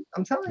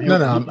 I'm telling you.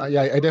 No, I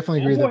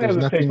definitely agree that there's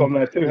nothing. Take on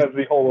that too. Has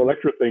the whole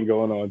Electra thing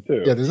going on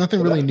too. Yeah, there's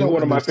nothing really new.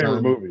 One of my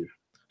favorite movies.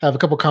 I have a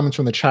couple comments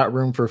from the chat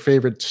room for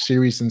favorite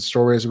series and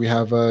stories. We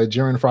have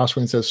Jaren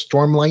Frostwind says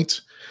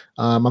Stormlight.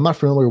 I'm not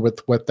familiar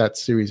with what that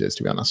series is,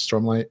 to be honest.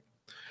 Stormlight.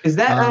 Is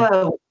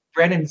that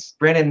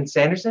Brandon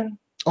Sanderson?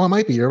 Oh, it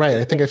might be. You're right.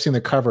 I think I've seen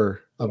the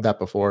cover of that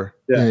before.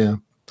 Yeah.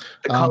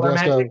 The color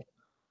magic.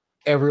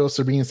 Gabriel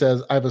Sabine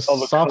says, I have a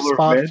soft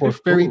spot for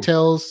fairy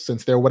tales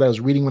since they're what I was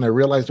reading when I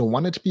realized I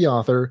wanted to be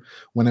author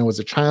when I was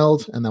a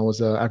child. And that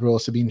was Gabriel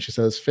Sabine. She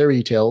says,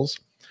 fairy tales.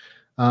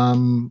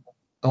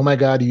 Oh my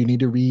God, you need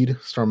to read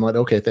Stormlight.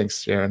 Okay,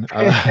 thanks, Sharon.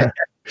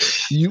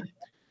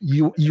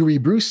 Yuri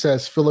Bruce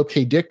says, Philip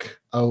K. Dick,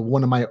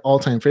 one of my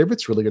all-time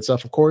favorites. Really good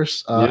stuff, of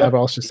course. Ever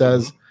also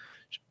says,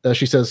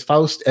 she says,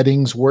 Faust,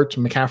 Eddings, Wirt,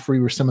 McCaffrey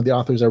were some of the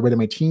authors I read in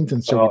my teens.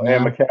 And so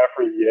and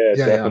McCaffrey,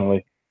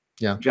 definitely.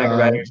 Yeah. Jack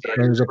Ryder.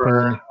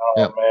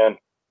 Man.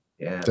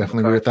 Yeah. Definitely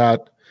agree with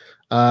that.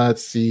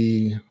 Let's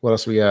see. What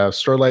else we have?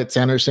 Starlight,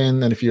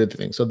 Sanderson, and a few other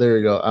things. So there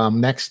you go.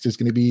 Next is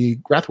going to be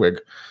Wrathweg.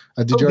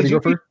 Did you already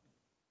go for?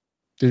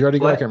 Did you already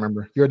go? I can't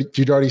remember. Did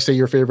you already say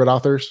your favorite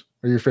authors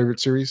or your favorite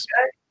series?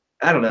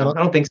 I don't know. I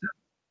don't think so.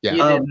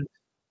 Yeah.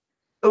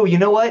 Oh, you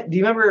know what? Do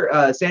you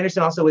remember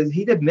Sanderson also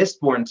he did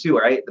Mistborn too,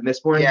 right? The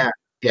Mistborn. Yeah.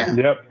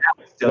 Yep.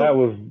 That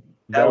was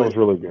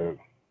really good.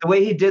 The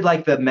way he did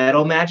like the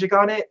metal magic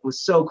on it was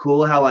so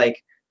cool. How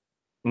like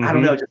I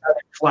don't know, just how they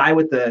fly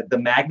with the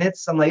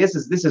magnets. I'm like, this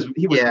is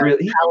he was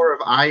really power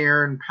of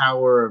iron,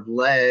 power of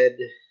lead.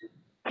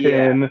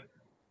 Tin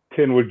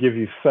would give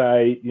you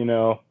sight,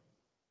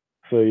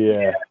 So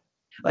yeah.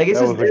 Like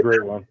that was a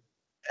great one.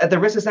 At the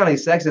risk of sounding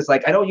sexist,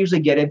 like I don't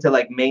usually get into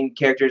like main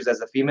characters as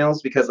the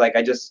females because like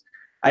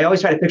I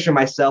always try to picture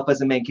myself as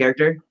a main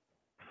character.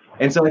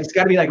 And so it's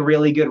got to be like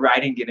really good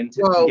writing get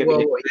into.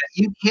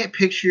 You can't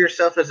picture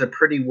yourself as a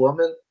pretty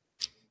woman.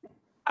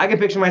 I can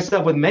picture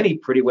myself with many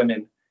pretty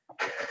women.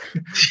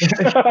 It's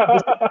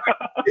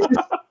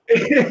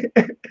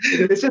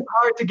just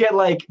hard to get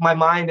like my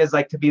mind is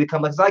like to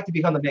become like I like to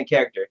become the main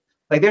character.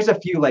 Like there's a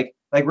few like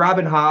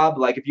Robin Hobb.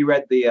 Like if you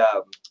read the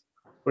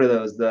what are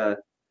those the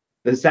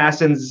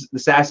Assassins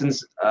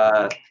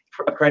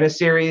Apprentice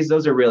series,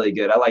 those are really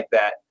good. I like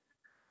that.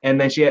 And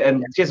then she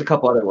has a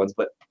couple other ones,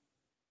 but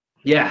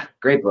yeah,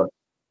 great book.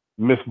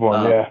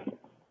 Mistborn,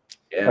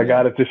 yeah, I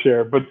got it to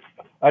share, but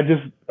I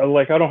just I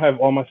don't have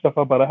all my stuff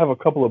up, but I have a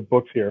couple of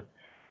books here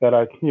that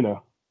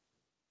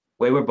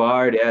Wayward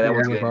Bard, yeah, that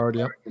one's good. Bard,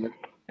 yeah.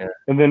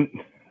 And then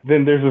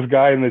there's this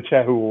guy in the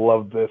chat who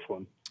loved this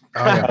one.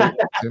 Oh, yeah.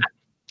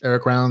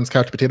 Eric Round's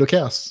Couch Potato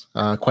Chaos.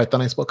 Quite the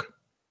nice book.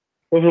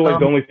 Those are like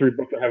the only 3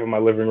 books I have in my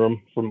living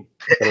room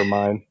that are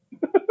mine.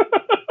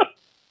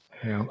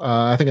 Yeah,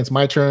 I think it's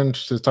my turn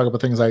to talk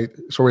about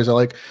stories I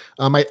like.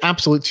 My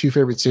absolute 2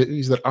 favorite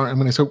series that aren't. I'm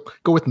going to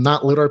go with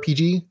not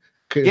LitRPG.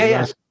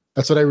 Yeah.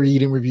 That's what I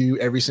read and review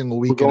every single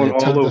week. And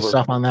tons of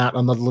stuff on that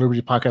on the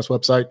LitRPG podcast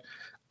website.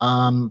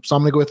 So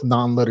I'm going to go with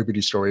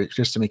non-LitRPG story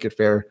just to make it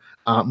fair.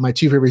 My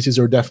 2 favorite series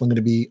are definitely going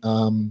to be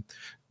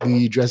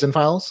the Dresden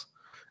Files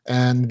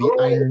and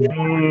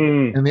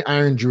the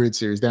Iron Druid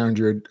series. The Iron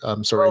Druid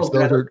stories.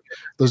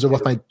 Those are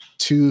both my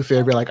 2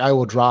 favorite. Like I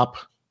will drop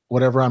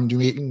whatever I'm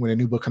doing when a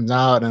new book comes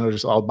out, and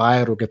I'll buy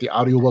it or get the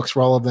audiobooks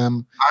for all of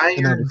them.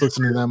 And I'll just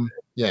listen to them.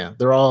 Yeah,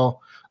 they're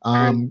all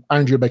Iron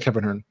Druid by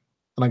Kevin Hearn.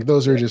 And like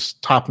those are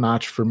just top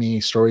notch for me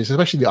stories,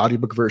 especially the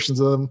audiobook versions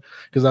of them,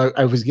 because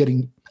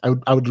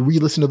I would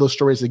re-listen to those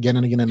stories again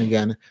and again and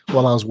again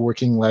while I was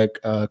working like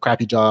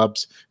crappy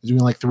jobs,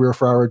 doing like 3 or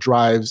 4 hour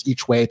drives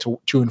each way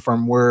to and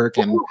from work,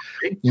 and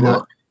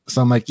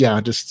so I'm like,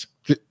 just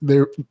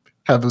they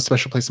have a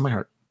special place in my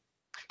heart.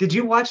 Did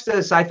you watch the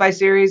sci-fi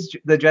series,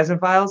 the Dresden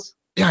Files?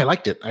 Yeah, I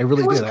liked it. I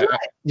really did.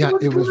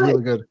 It was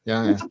really good.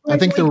 Yeah. I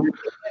think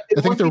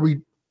I think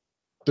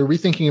they're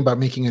rethinking about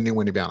making a new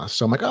one, to be honest.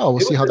 So I'm like, oh,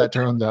 we'll see how that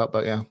turns out.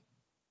 But yeah.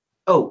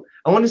 Oh,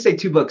 I want to say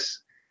 2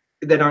 books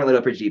that aren't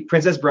LitRPG: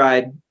 Princess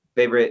Bride,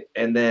 favorite,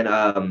 and then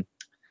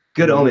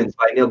Good Omens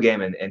by Neil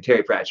Gaiman and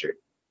Terry Pratchett.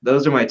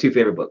 Those are my 2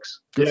 favorite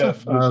books. Good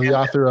stuff. The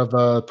author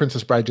of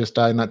Princess Bride just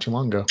died not too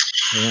long ago.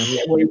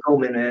 Yeah, William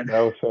Coleman, man.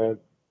 That was sad.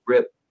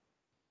 Rip.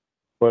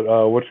 But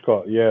what's it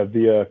called? Yeah,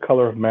 the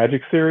Color of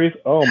Magic series.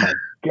 Oh my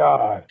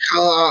god.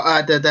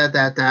 I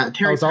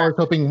was always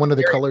hoping one of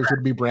the colors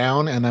would be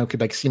brown, and I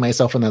could like see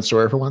myself in that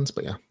story for once.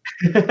 But yeah.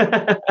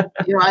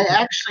 I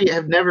actually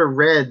have never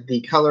read the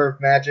Color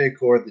of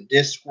Magic or the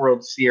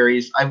Discworld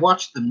series. I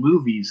watched the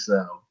movies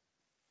though.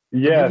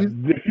 Yeah,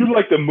 if you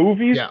like the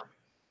movies, yeah,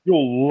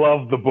 you'll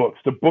love the books.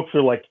 The books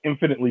are like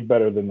infinitely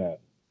better than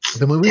that.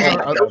 The movies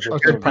are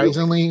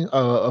surprisingly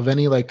of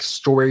any like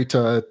story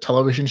to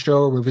television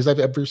show or movies I've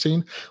ever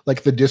seen.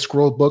 Like the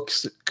Discworld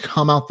books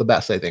come out the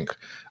best, I think,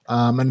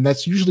 and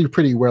that's usually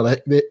pretty where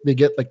like they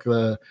get like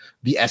the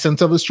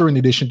essence of the story in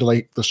addition to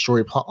like the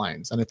story plot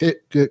lines, and if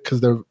it because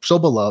they're so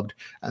beloved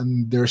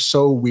and they're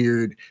so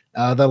weird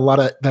that a lot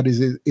of that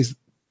is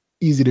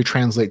easy to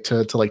translate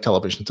to like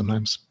television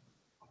sometimes.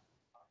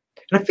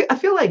 And I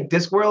feel like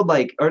Discworld,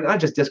 like, or not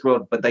just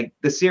Discworld, but like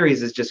the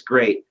series is just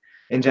great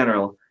in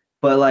general.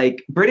 But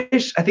like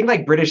British, I think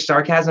like British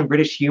sarcasm,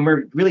 British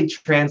humor really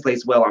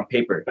translates well on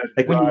paper.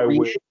 Like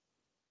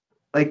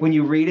when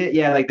you read it,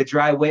 yeah, like the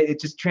dry wit, it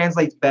just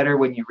translates better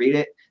when you read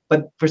it.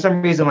 But for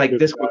some reason, like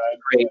this one's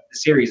great. The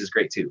series is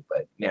great too.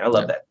 But man, I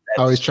love that.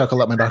 I always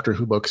chuckle at my Doctor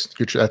Who books.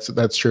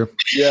 That's true.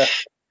 Yeah.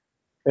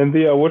 And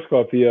the what's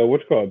called?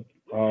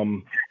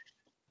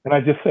 And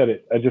I just said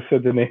it. I just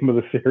said the name of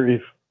the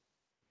series.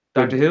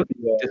 Doctor Who?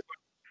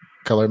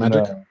 Color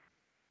Magic?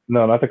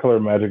 No, not the Color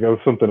of Magic. It was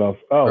something else.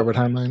 Oh, Robert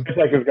Heinlein.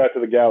 Hitchhiker's Guide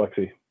to the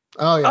Galaxy.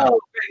 Oh, yeah. Oh,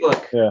 great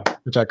look. Yeah.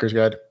 Hitchhiker's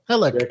Guide. Hey,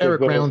 look,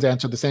 Eric Rounds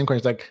answered the same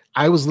question. Like,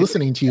 I was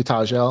listening to you,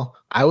 Tajel.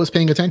 I was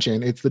paying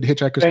attention. It's the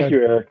Hitchhiker's Guide. Thank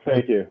you, Eric.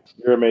 Thank you.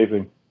 You're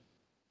amazing.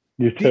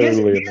 You're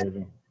totally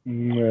amazing.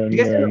 You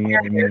guys know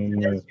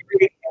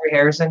Harry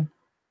Harrison?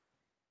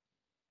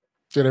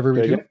 Did I ever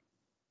read you?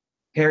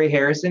 Harry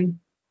Harrison?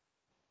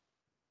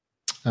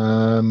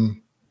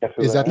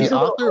 Is that the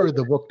author or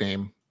the book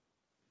name?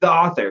 The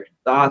author.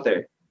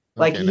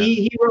 Like okay,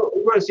 he wrote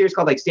a series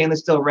called like Stainless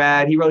Steel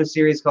Rad. He wrote a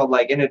series called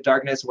like Into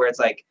Darkness, where it's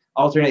like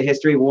alternate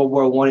history, World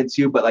War I and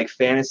II, but like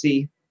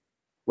fantasy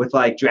with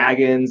like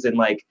dragons and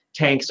like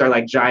tanks are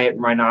like giant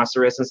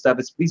rhinoceros and stuff.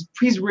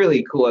 He's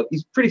really cool.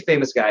 He's a pretty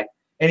famous guy.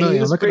 And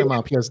I'm looking him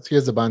up. He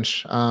has a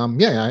bunch.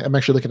 Yeah, I'm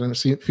actually looking at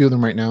a few of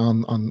them right now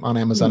on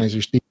Amazon as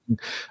you're speaking.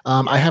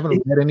 I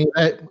haven't read any of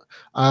that.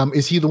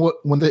 Is he the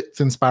one that's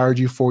inspired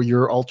you for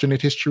your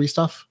alternate history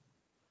stuff?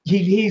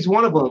 He's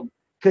one of them.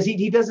 Because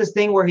he does this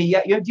thing where do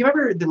you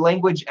remember the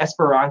language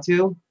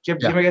Esperanto? Do you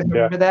guys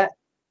remember that?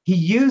 He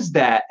used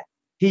that.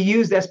 He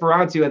used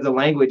Esperanto as a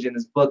language in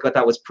this book. I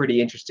thought was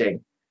pretty interesting.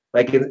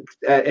 Like in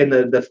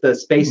the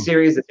space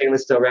series, the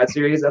Stainless Steel Rad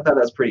series, I thought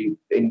that was pretty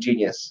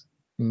ingenious.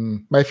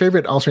 My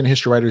favorite alternate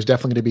history writer is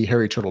definitely going to be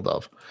Harry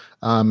Turtledove.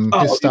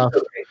 His stuff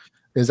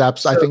is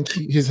absolutely. I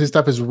think his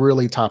stuff is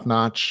really top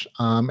notch.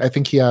 I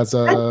think he has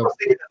a.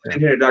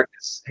 Into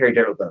Darkness, Harry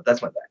Turtledove.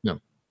 That's my bad. No,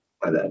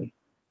 my bad.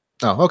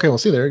 Oh, okay. Well,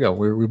 see, there you go.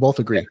 We both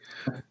agree.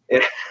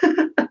 Yeah.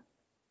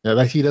 Yeah,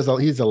 like he does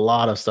a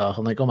lot of stuff.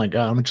 I'm like, oh my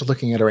god, I'm just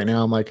looking at it right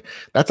now. I'm like,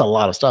 that's a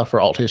lot of stuff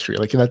for alt history.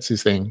 Like that's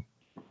his thing.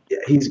 Yeah,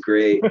 he's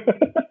great.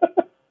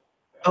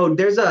 Oh,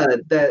 there's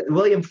that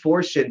William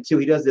Forstchen too.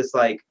 He does this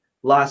like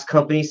Lost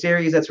Company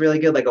series that's really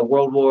good, like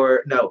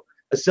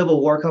a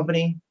Civil War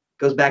company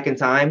goes back in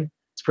time.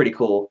 It's pretty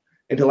cool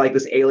into like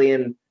this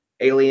alien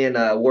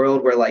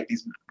world where like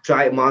these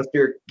giant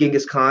monster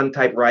Genghis Khan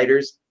type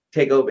riders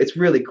take over. It's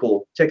really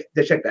cool. Check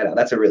that out.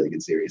 That's a really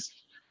good series.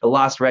 The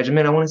Lost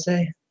Regiment, I want to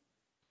say.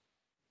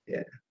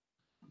 Yeah.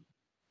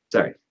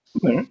 Sorry.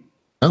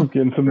 I'm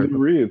getting some new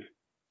reads.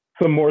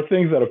 Some more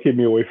things that'll keep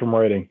me away from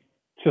writing.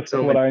 Just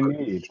what I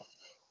need.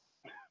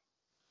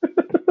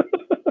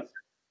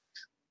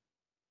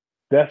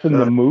 Death in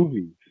the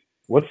movies.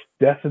 What's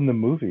Death in the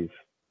movies?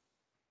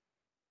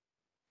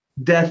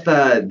 Death,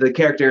 the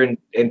character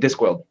in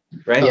Discworld,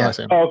 right? Yeah.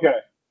 Oh, okay.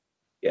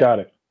 Yeah. Got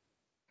it.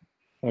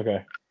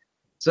 Okay.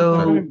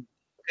 So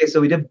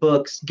we did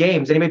books,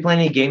 games. Anybody playing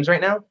any games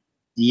right now?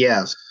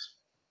 Yes.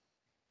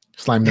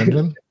 Slime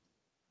Dungeon?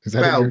 Is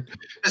that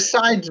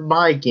besides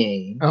my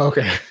game. Oh,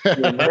 okay.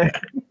 I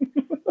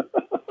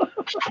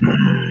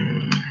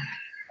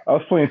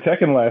was playing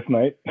Tekken last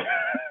night.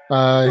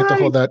 You have to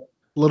hold that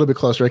a little bit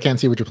closer. I can't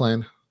see what you're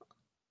playing.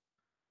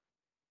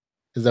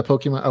 Is that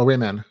Pokemon? Oh,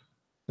 Rayman.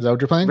 Is that what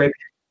you're playing?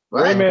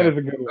 Rayman is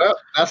a good one. Oh,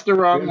 that's the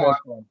wrong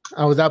one.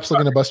 I was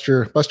absolutely going to bust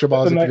your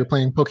balls if you're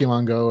playing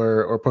Pokemon Go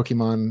or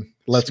Pokemon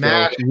Let's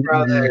Smash Go.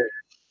 Brother.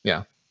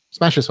 Yeah.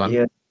 Smash this one.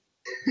 Yeah,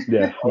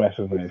 Smash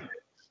is nice.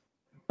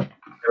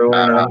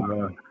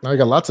 I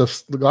got lots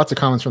of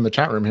comments from the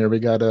chat room here. We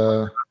got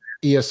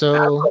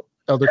ESO,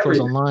 Elder Scrolls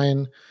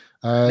Online,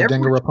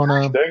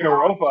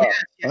 Danganronpa, All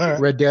right.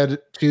 Red Dead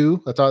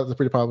 2. I thought it was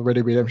pretty popular. Red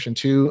Dead Redemption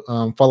 2,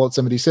 Fallout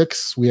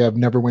 76. We have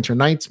Neverwinter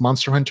Nights,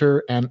 Monster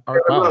Hunter, and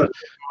Ark. Wow,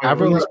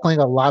 Avril is playing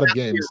a lot of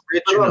games.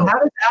 How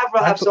does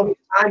Avril have so much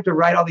time to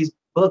write all these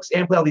books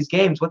and play all these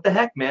games? What the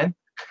heck, man?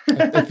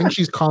 I think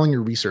she's calling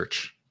your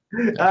research.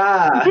 Which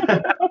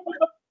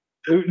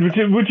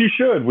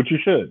you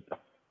should.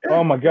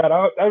 Oh my God!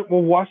 I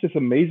will watch this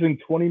amazing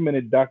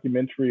 20-minute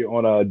documentary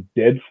on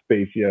Dead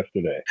Space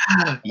yesterday.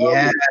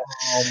 Yeah.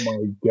 Oh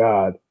my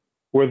God!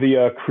 Where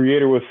the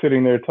creator was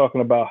sitting there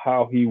talking about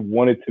how he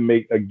wanted to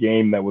make a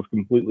game that was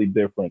completely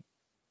different.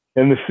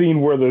 And the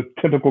scene where the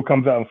tentacle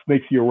comes out and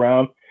snakes you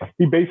around,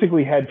 he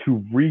basically had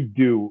to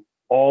redo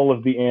all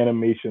of the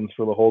animations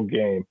for the whole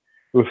game.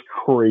 It was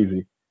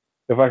crazy.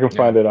 If I can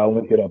find it, I'll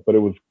link it up. But it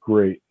was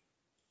great.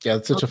 Yeah,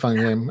 it's such a fun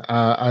game.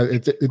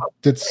 It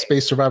did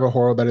space survival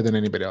horror better than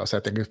anybody else, I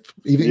think.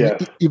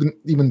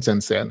 Even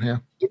since then, yeah.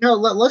 You know,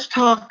 let's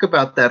talk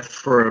about that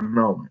for a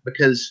moment,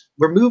 because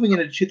we're moving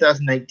into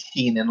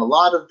 2019, and a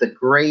lot of the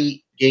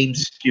great game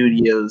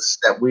studios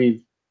that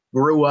we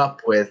grew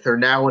up with are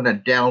now in a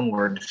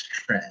downward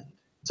trend.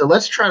 So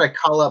let's try to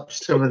call up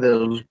some of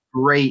those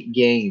great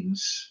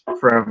games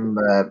from,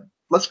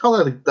 let's call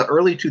it the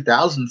early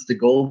 2000s, the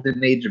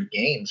golden age of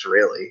games,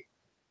 really.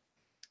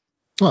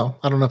 Well,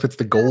 I don't know if it's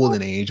the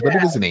golden age, but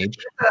it is an age.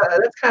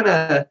 That's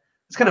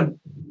kind of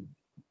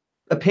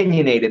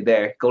opinionated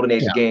there. Golden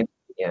age of games.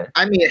 Yeah.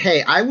 I mean,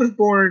 hey, I was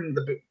born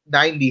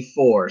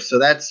 '94, so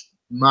that's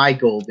my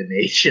golden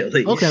age at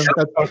least. Okay,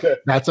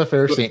 that's a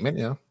fair statement.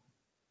 Yeah.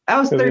 I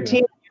was 13 when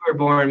you were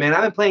born, man.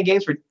 I've been playing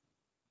games for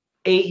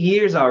 8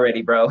 years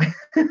already, bro.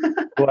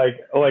 like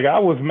I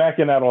was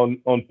macking out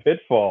on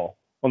Pitfall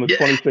on the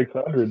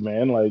 2600,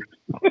 man. Like,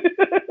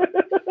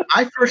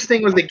 my first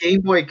thing was the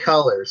Game Boy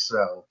Color,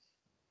 so.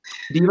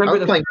 Do you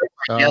remember playing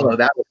yellow?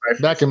 That was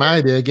my back in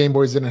my day. Game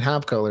Boys didn't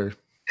have color.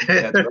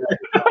 That's right.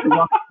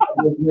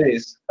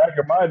 Back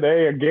in my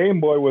day, a Game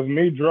Boy was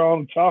me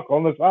drawing chalk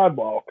on the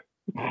sidewalk.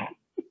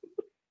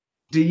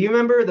 Do you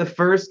remember the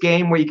first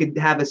game where you could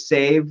have a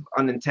save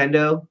on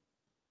Nintendo?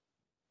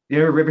 You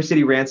remember River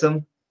City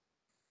Ransom?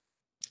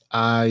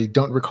 I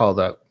don't recall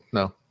that.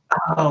 No.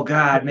 Oh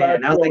God,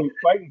 man! That was like a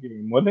fighting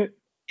game, wasn't it?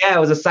 Yeah, it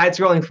was a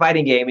side-scrolling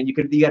fighting game, and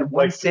you had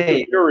one like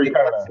save.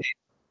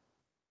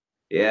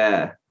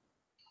 Yeah.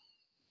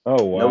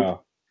 Oh wow.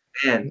 Nope.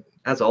 Man,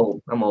 that's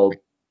old. I'm old.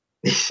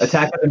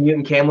 Attack of the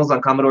Mutant Camels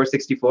on Commodore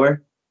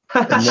 64.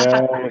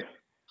 No.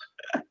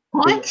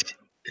 What?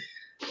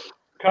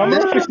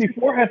 Commodore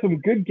 64 had some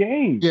good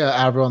games. Yeah,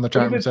 Avril on the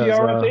chart says.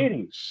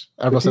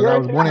 Avril says I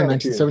was born in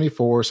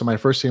 1974, so my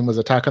first game was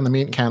Attack on the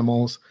Mutant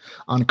Camels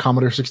on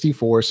Commodore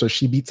 64. So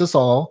she beats us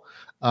all.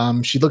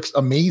 She looks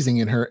amazing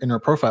in her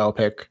profile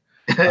pic.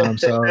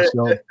 So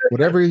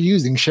whatever you're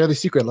using, share the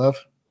secret, love.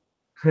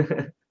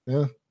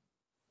 Yeah.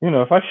 You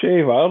know, if I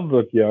shave, I'll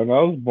look young.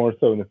 I was born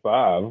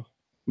 75.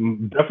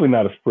 Definitely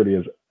not as pretty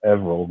as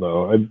Avril,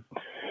 though.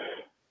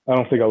 I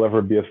don't think I'll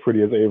ever be as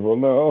pretty as Avril.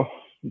 No,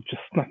 it's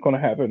just not going to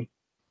happen.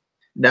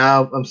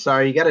 No, I'm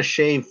sorry. You got to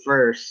shave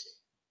first.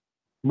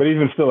 But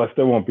even still, I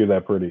still won't be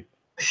that pretty.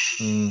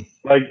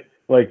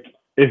 Like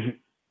if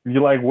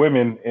you like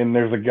women and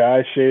there's a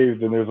guy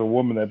shaved and there's a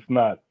woman that's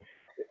not,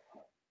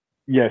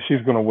 yeah,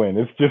 she's going to win.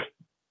 It's just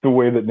the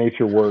way that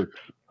nature works,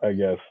 I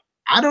guess.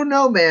 I don't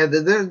know, man.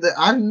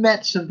 I've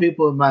met some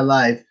people in my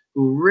life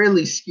who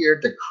really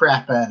scared the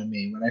crap out of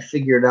me when I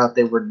figured out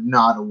they were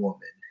not a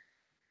woman.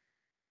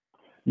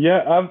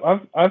 Yeah,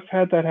 I've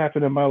had that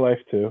happen in my life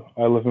too.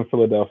 I live in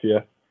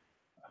Philadelphia.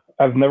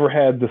 I've never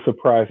had the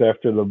surprise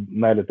after the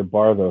night at the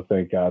bar, though,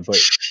 thank God. But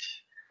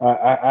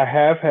I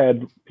have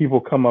had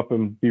people come up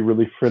and be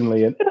really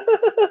friendly and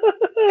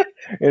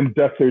and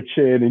duck their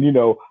chin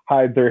and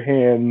hide their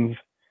hands,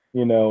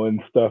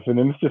 and stuff. And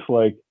then it's just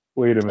like,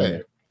 wait a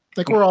minute.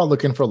 Like we're all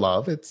looking for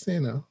love. It's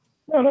No,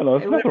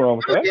 there's nothing wrong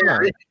with that. Yeah,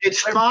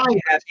 it's fine.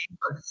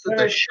 It's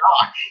a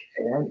shock.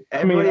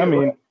 I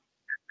mean,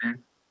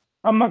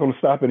 I'm not going to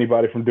stop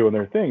anybody from doing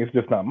their thing. It's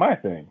just not my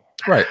thing.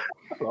 Right.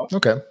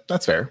 Okay,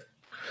 that's fair.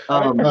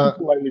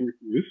 Politely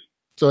refuse.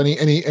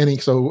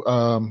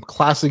 So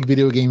classic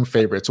video game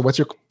favorite. So what's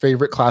your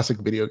favorite classic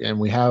video game?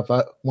 We have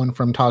one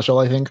from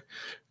Tajal, I think.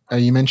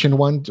 You mentioned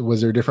one.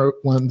 Was there different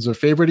ones a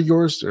favorite of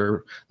yours,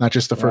 or not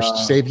just the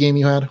first save game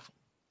you had?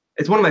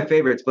 It's one of my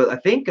favorites, but I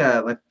think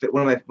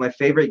one of my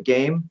favorite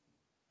game,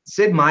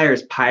 Sid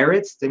Meier's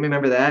Pirates. Do you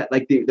remember that?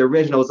 Like the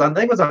original was on,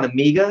 I think it was on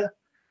Amiga.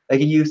 Like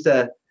you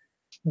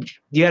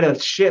had a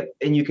ship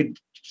and you could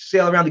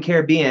sail around the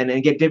Caribbean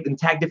and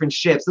tag different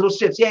ships, little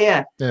ships.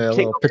 Yeah,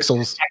 little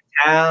pixels.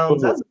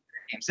 Towns. That's a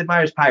great game. Sid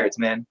Meier's Pirates,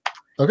 man.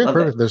 Okay, love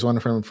perfect. That. There's one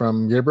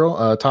from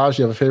Gabriel. Taj,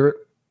 you have a favorite?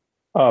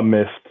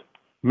 Mist.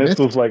 Mist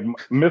was like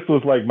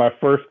my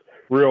first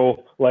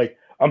real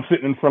I'm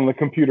sitting in front of the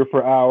computer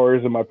for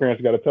hours, and my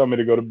parents got to tell me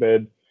to go to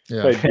bed.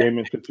 Yeah. I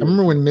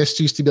remember when Myst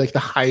used to be like the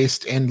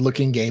highest end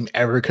looking game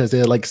ever because they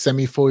had like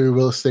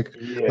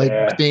semi-photorealistic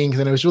like things,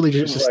 and it was really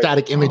just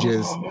static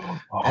images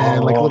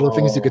and like little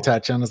things you could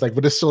touch on. It's like,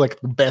 but it's still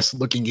like the best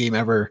looking game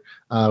ever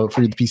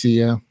for the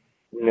PC.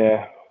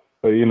 Yeah.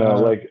 But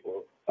like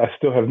I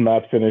still have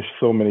not finished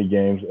so many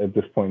games at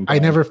this point in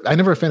time. I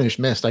never finished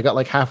Myst. I got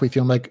like halfway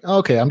through. I'm like,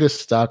 okay, I'm just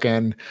stuck,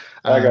 and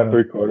I got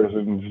 3/4,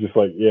 and it's just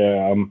like,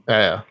 yeah.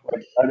 I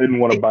didn't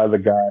want to buy the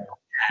guide.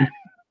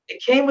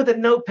 It came with a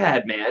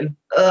notepad, man.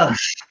 Ugh.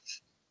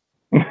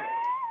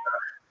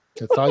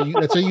 That's all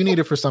you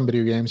needed for some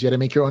video games. You had to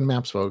make your own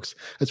maps, folks.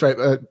 That's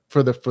right.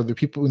 For the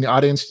people in the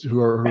audience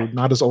who are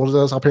not as old as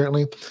us,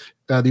 apparently,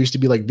 there used to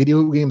be like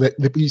video games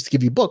that used to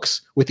give you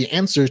books with the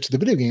answers to the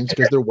video games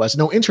because there was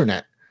no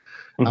internet.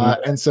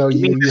 And so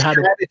you had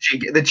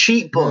the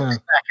cheat books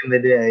back in the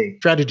day.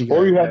 Strategy,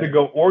 or you had to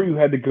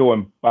go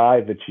and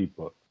buy the cheat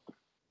book.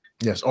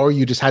 Yes, or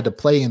you just had to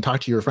play and talk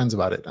to your friends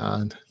about it.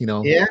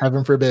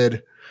 Heaven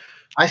forbid.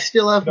 I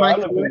still have my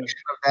collection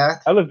of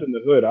that. I lived in the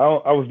hood.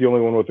 I was the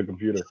only one with a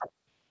computer.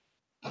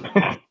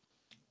 I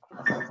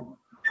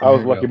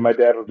was lucky. My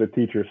dad was a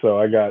teacher, so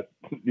I got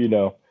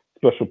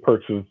special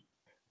perks of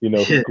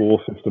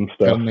school system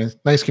stuff.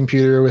 Nice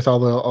computer with all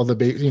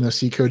the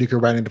C code you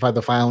could write and define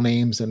the file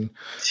names, and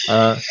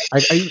I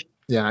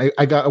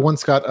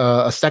once got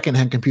a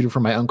secondhand computer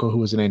from my uncle who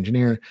was an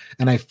engineer,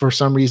 and for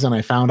some reason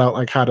I found out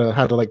like how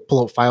to like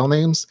pull up file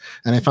names,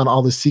 and I found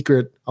all the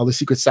secret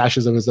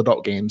stashes of his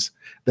adult games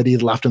that he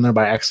had left in there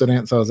by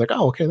accident. So I was like,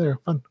 oh, okay, they're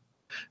fun.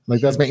 Like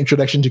that's my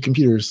introduction to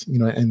computers,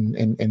 and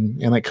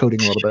like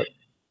coding a little bit.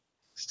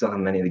 Still have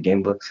many of the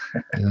game books.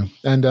 Yeah.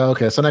 And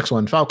okay, so next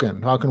one,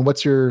 Falcon. Falcon,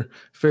 what's your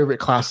favorite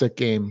classic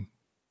game?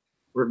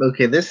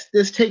 Okay,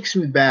 this takes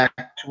me back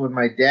to when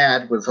my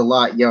dad was a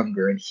lot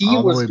younger, and he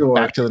was doing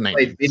back to the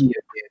 90s. Video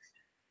games.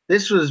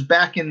 This was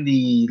back in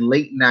the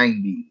late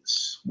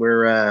 90s,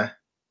 where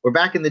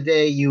back in the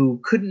day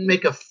you couldn't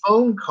make a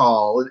phone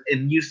call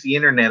and use the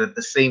internet at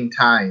the same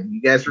time.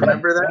 You guys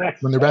remember that?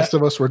 When the rest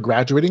of us were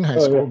graduating high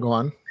school, go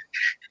on.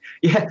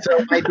 Yeah,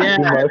 so my dad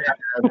had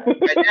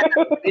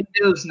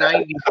Windows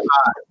 95.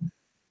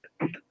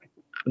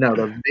 No,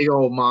 those big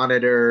old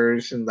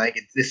monitors, and like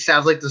this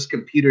sounds like this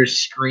computer's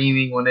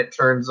screaming when it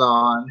turns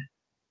on.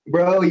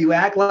 Bro, you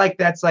act like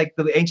that's like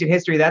the ancient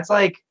history. That's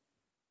like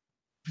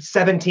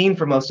 17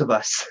 for most of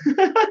us.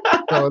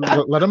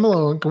 Let him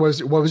alone.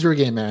 What was your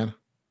game, man?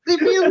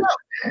 Leave me alone,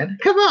 man.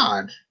 Come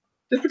on.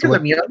 Just because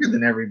I'm younger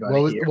than everybody.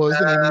 What was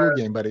the name of your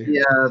game, buddy?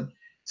 Yeah.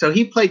 So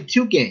he played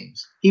 2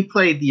 games. He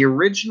played the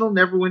original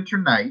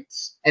Neverwinter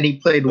Nights, and he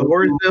played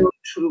Warzone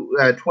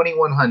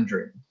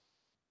 2100.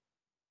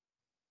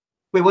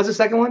 Wait, what's the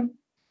second one?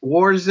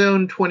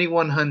 Warzone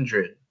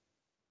 2100.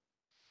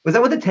 Was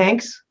that with the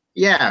tanks?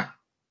 Yeah.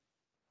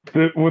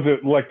 Was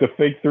it like the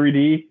fake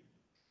 3D?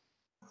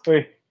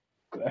 Wait,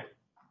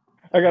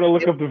 I gotta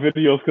look up the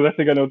videos because I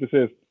think I know what this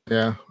is.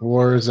 Yeah,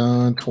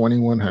 Warzone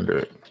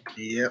 2100.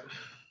 Yep.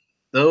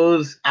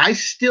 Those, I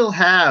still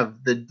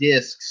have the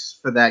discs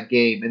for that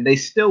game, and they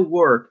still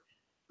work,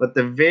 but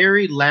the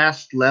very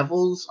last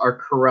levels are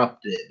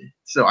corrupted.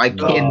 So I've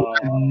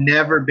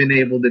never been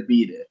able to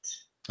beat it.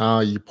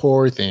 Oh, you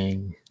poor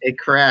thing. It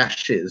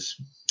crashes.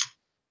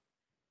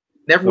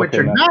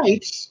 Neverwinter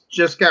Nights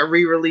just got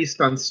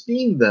re-released on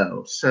Steam,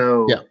 though.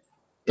 So yeah,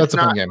 that's a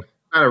fun game.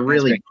 Not a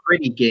really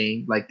pretty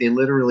game. Like, they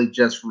literally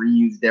just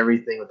reused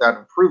everything without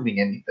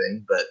improving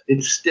anything, but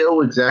it's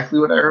still exactly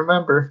what I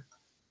remember.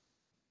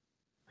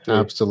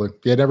 Absolutely.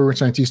 Yeah,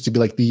 Neverwinter Nights used to be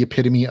like the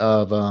epitome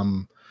of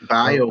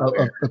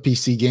BioWare. Of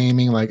PC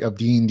gaming, like of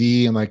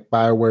D&D and like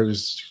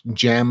BioWare's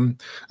gem.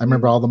 I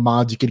remember all the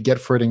mods you could get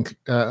for it and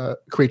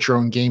create your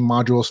own game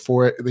modules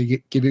for it.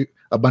 They give you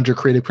a bunch of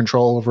creative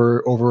control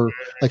over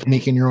like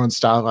making your own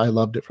stuff. I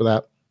loved it for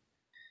that.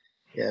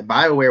 Yeah,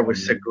 BioWare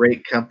was a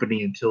great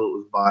company until it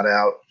was bought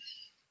out.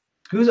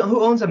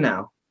 Who owns them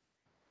now?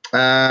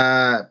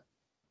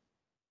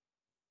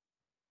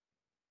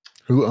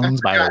 Who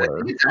owns BioWare? I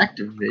think it's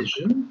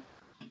Activision.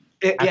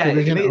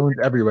 Activision owns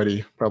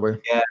everybody,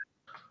 probably. Yeah.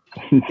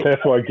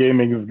 That's why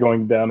gaming is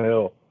going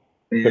downhill.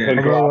 Yeah.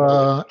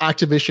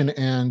 Activision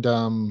and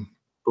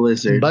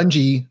Blizzard, and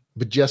Bungie,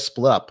 but just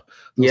split up.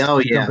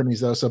 Those companies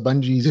though. So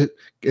Bungie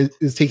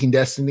is taking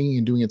Destiny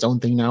and doing its own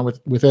thing now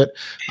with it.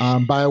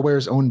 BioWare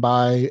is owned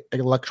by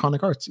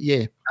Electronic Arts.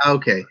 Yeah.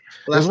 Okay.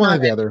 Well, there's one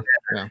or the other.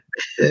 Yeah.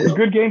 The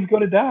good game's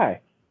going to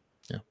die.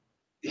 Yeah.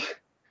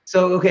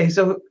 So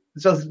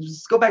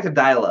let's go back to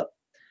dial-up.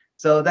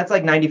 So that's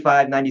like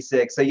 95,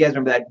 96. So you guys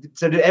remember that.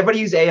 So did everybody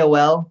use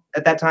AOL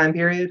at that time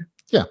period?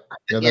 Yeah.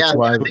 That's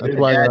why.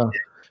 That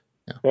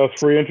was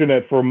free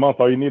internet for a month.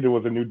 All you needed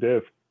was a new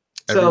disc.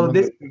 So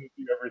every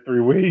 3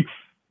 weeks.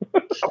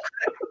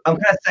 I'm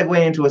kind of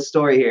segueing into a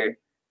story here.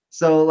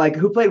 So like,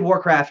 who played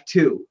Warcraft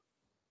 2?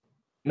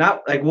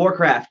 Not like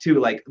Warcraft 2.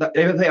 Like,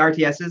 ever play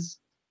RTSs?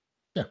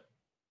 Yeah.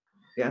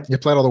 Yeah. You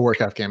played all the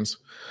Warcraft games.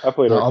 I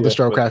played all the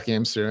StarCraft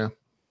games too. Yeah.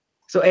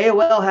 So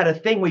AOL had a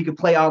thing where you could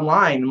play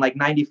online in like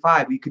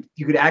 95. You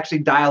could actually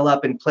dial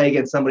up and play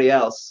against somebody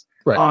else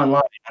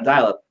online on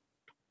dial-up.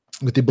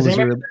 With the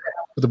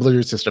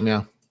Blizzard system,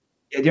 yeah.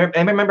 Do you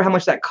remember how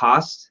much that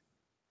cost?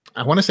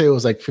 I want to say it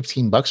was like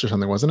 $15 or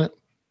something, wasn't it?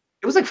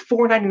 It was like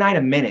 $4.99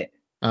 a minute.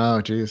 Oh,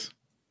 geez.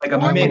 Like a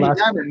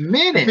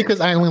minute.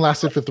 Because I only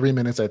lasted for 3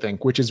 minutes, I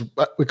think, which is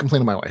we complain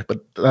to my wife,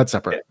 but that's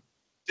separate.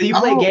 So you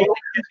play a game,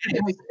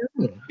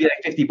 it'd be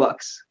like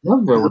 $50.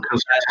 Love Roller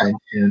Coaster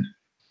Tycoon.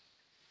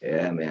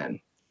 Yeah, man.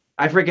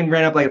 I freaking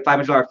ran up like a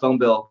 $500 phone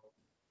bill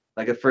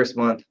like the first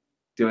month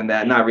doing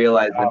that, not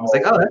realizing. I was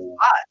like, oh, that's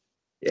hot.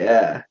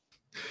 Yeah.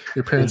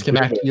 Your parents came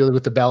back to you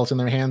with the ballot in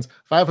their hands.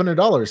 $500.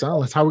 Huh?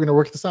 That's how we're going to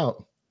work this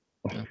out.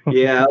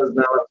 Yeah, I was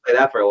not going to play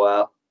that for a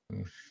while.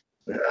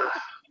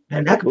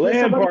 And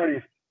LAN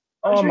parties.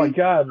 Oh my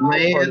God.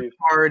 LAN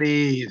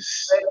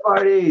parties.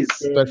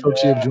 But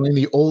folks, you have joined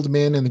the Old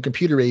Man in the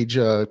Computer Age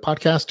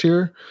podcast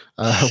here.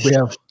 We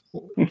have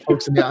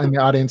folks in the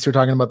audience who are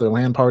talking about their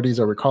LAN parties.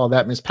 I recall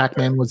that Miss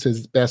Pac-Man was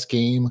his best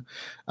game.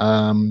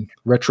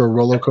 Retro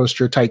Roller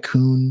Coaster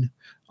Tycoon.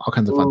 All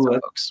kinds of fun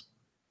stuff, folks.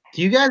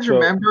 Do you guys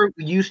remember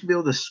we used to be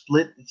able to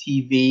split the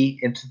TV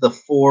into the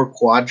 4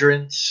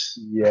 quadrants?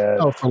 Yeah.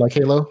 Oh, for like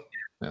Halo?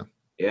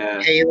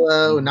 Yeah.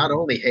 Halo, not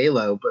only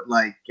Halo, but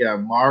like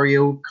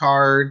Mario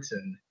Kart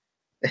and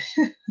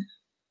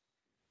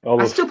all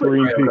those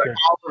screen features.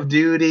 Call of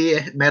Duty,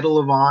 Medal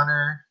of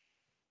Honor.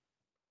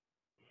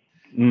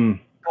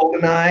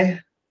 GoldenEye.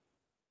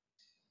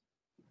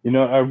 You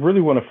know, I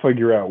really want to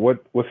figure out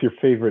what's your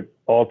favorite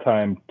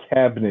all-time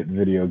cabinet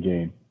video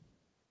game.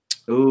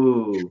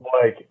 Ooh.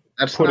 Like,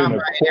 that's not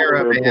my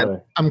era,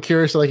 man. I'm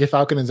curious, like, if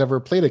Falcon has ever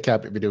played a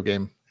cabinet video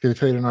game. If he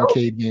played an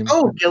arcade game.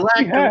 Oh,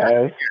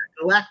 Galactica.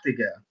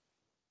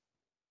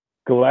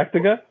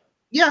 Galactica?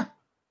 Yeah.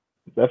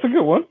 That's a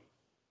good one.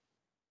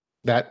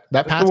 That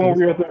That's passes. the one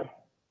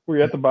where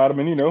you're at the bottom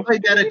and, you know.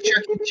 Played that at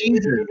Chuck E.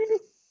 Cheese's.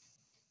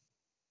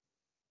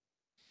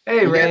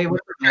 Hey, Ray.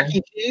 Chuck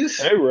E.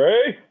 Cheese? Hey,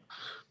 Ray.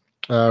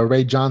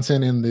 Ray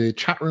Johnson in the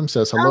chat room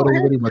says hello to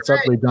everybody. What's up?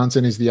 Ray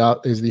Johnson is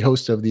the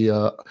host of the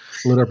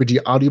LitRPG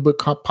audiobook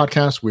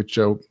podcast, which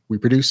I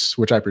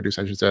produce,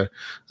 I should say.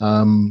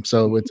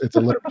 So it's a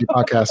LitRPG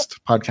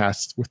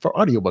podcast for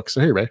audiobooks.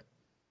 So hey, Ray.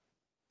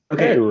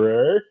 Okay. Hey,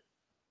 Ray.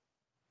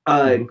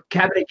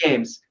 Cabinet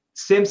games: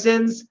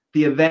 Simpsons,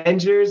 The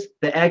Avengers,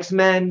 The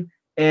X-Men,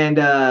 and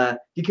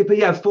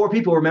you have 4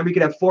 people. Remember, you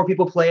could have 4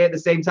 people play at the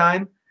same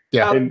time.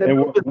 Yeah. And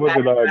what was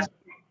it?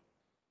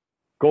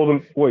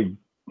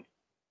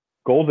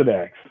 Golden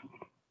Axe.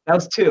 That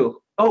was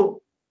 2.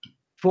 Oh,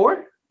 4?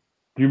 Do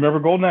you remember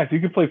Golden Axe? You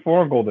could play 4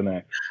 on Golden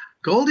Axe.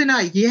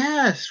 GoldenEye,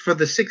 yes, for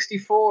the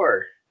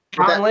 64.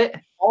 Gauntlet.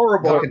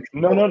 Horrible.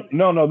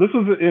 No. This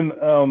was in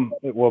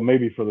well,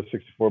 maybe for the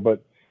 64,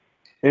 but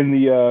in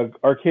the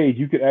arcade,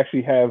 you could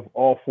actually have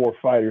all 4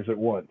 fighters at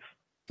once.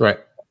 Right.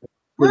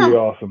 Pretty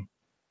awesome.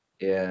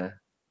 Yeah.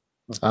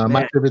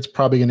 My favorite's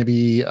probably going to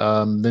be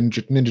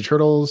Ninja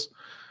Turtles.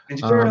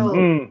 Ninja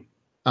Turtles.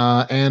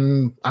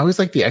 And I always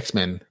like the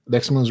X-Men. The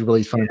X-Men was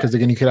really fun because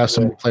again, you could have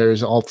some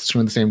players all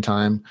stream at the same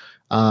time.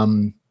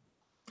 I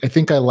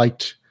think I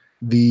liked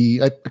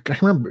I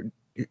can't remember.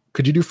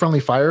 Could you do friendly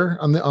fire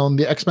on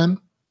the X-Men?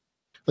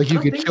 Like you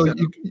could kill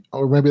you,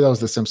 or maybe that was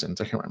the Simpsons.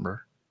 I can't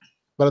remember.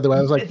 But otherwise,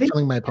 I was like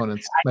killing my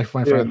opponents, my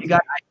friends. You got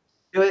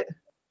to do it.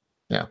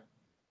 Yeah.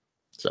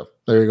 So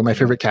there you go. My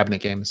favorite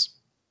cabinet games.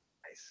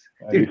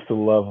 I used to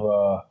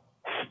love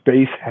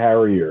Space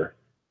Harrier.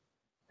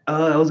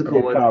 Oh, that was a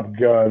cool one. Top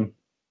Gun.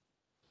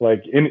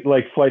 Like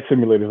flight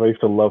simulators. I used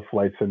to love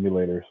flight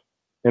simulators.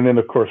 And then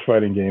of course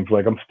fighting games.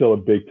 Like I'm still a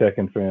big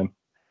Tekken fan.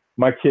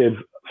 My kids,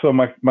 so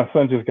my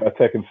son just got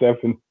Tekken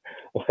 7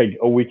 like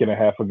a week and a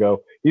half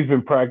ago. He's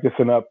been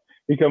practicing up.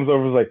 He comes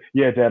over and is like,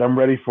 yeah, Dad, I'm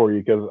ready for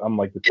you because I'm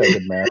like the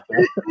Tekken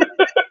master.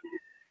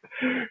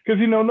 Because,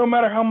 you know, no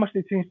matter how much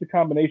they change the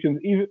combinations,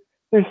 even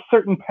there's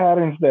certain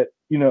patterns that,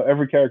 you know,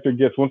 every character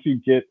gets. Once you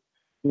get,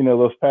 you know,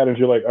 those patterns,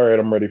 you're like, all right,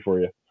 I'm ready for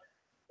you.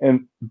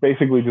 And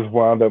basically just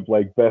wound up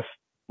like best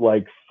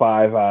like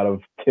 5 out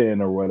of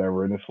 10 or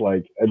whatever. And it's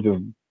like, I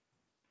just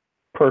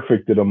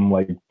perfected him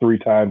like 3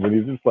 times. And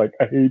he's just like,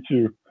 I hate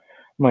you.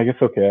 I'm like,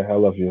 it's okay. I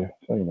love you.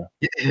 So, you know,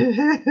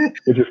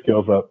 it just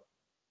kills up.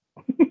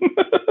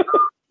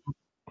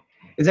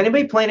 Is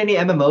anybody playing any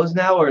MMOs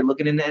now or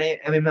looking into any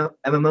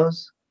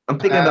MMOs? I'm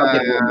thinking about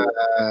getting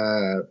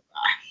one.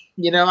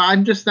 You know,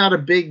 I'm just not a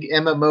big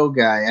MMO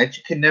guy. I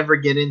could never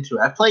get into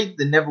it. I played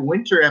the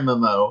Neverwinter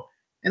MMO,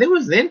 and it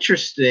was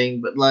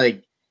interesting, but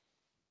like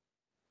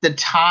the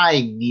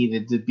time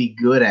needed to be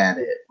good at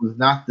it was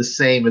not the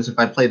same as if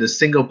I played a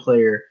single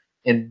player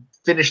and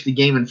finish the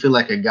game and feel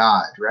like a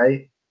god,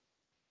 right?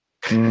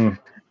 You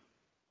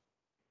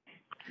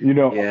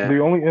know, the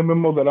only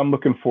MMO that I'm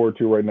looking forward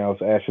to right now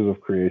is Ashes of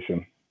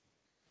Creation.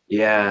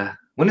 Yeah.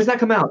 When does that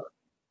come out?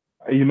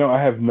 You know,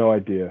 I have no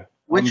idea.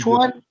 Which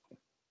one?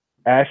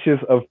 Ashes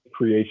of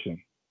Creation.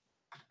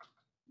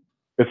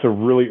 It's a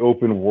really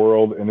open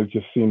world, and it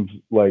just seems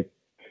like...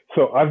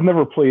 So I've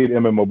never played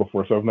MMO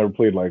before, so I've never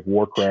played like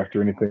Warcraft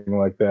or anything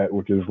like that,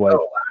 which is like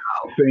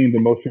insane to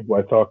most people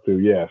I talk to.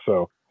 Yeah,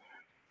 so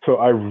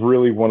I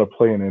really want to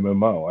play an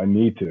MMO. I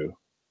need to.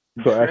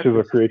 So Ashes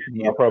of Creation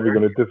is probably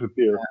going to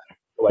disappear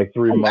for like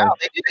 3 months. Wow,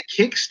 they did a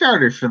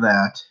Kickstarter for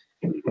that.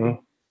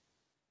 Mm-hmm.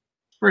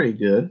 Pretty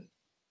good.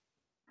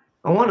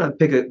 I want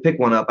to pick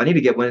one up. I need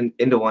to get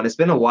into one. It's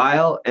been a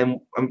while, and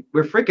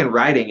we're freaking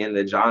writing in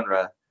the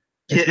genre.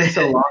 It's been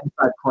so long since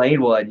I played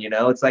one, you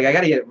know? It's like, I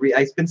got to get,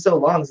 it's been so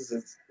long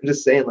since I'm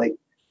just saying, like,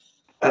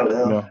 I don't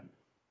know. No.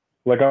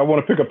 Like, I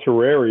want to pick up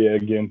Terraria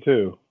again,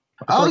 too.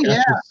 Oh,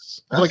 yeah.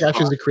 I feel like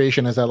Ashes of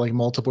Creation has had like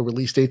multiple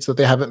release dates that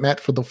they haven't met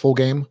for the full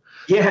game.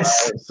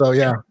 Yes. So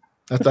yeah,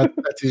 that's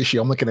the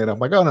issue. I'm looking at it. I'm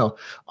like, oh no,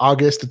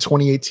 August of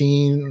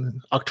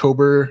 2018,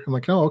 October. I'm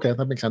like, oh okay,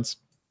 that makes sense.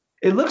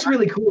 It looks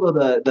really cool.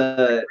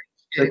 The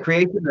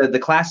creation, the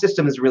class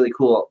system is really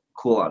cool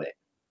on it.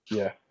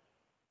 Yeah.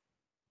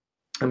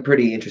 I'm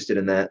pretty interested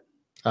in that.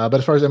 But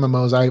as far as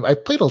MMOs, I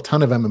played a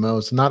ton of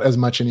MMOs, not as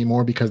much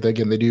anymore because they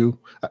do,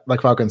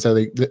 like Falcon said,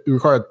 they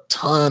require a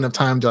ton of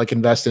time to like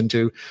invest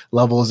into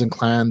levels and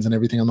clans and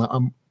everything.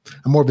 I'm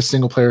more of a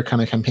single player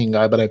kind of campaign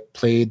guy, but I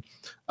played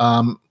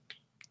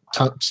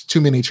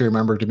too many to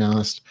remember, to be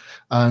honest.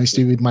 I used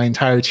to, my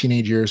entire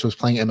teenage years was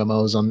playing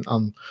MMOs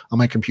on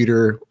my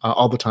computer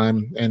all the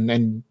time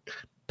and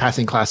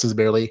passing classes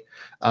barely.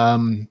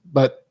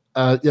 But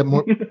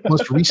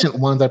most recent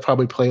ones I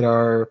probably played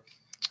are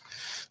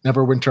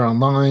Neverwinter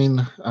Online.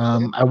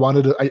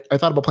 I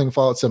thought about playing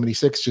Fallout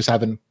 76, just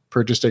haven't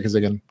purchased it because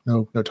again,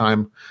 no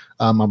time.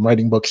 I'm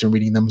writing books and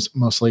reading them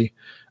mostly.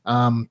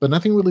 But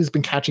nothing really has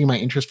been catching my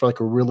interest for like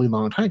a really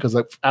long time because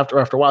like after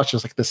a while, it's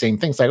just like the same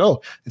thing. It's like,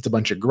 oh, it's a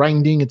bunch of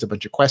grinding, it's a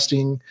bunch of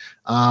questing,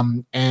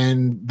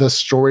 and the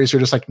stories are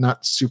just like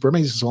not super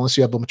amazing. So unless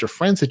you have a bunch of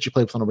friends that you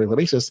play with on a regular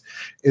basis,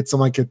 I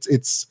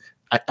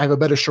have a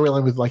better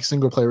storyline with like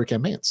single player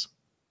campaigns.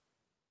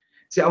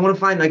 See, I want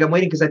to find, like, I'm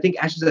waiting because I think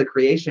Ashes of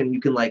Creation,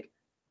 you can like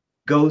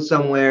go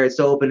somewhere, it's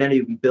so open-ended,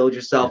 you can build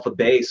yourself a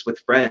base with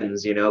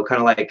friends, you know, kind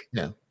of like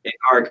an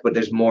arc, but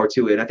there's more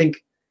to it. I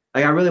think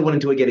like I really wanted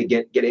to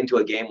get into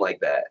a game like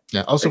that.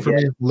 Yeah. Also for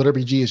me,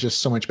 LitRPG is just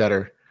so much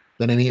better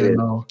than any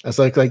MMO. It's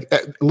like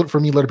for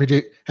me,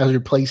 LitRPG has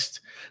replaced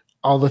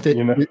all the things.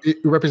 You know? It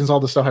represents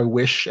all the stuff I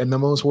wish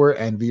MMOs were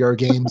and VR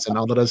games and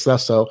all that other stuff.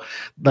 So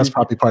that's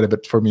probably part of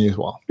it for me as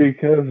well.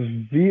 Because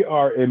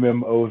VR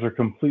MMOs are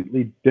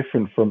completely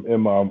different from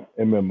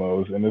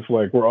MMOs, and it's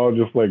like we're all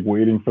just like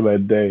waiting for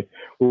that day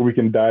where we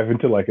can dive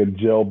into like a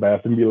gel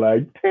bath and be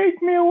like, "Take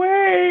me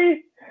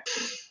away."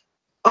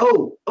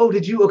 Oh,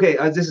 did you? Okay,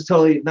 this is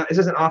totally not. This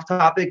isn't off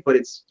topic, but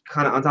it's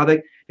kind of on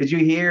topic. Did you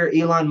hear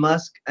Elon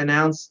Musk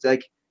announced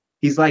like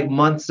he's like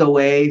months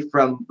away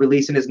from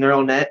releasing his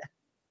neural net?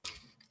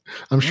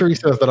 I'm sure he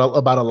says that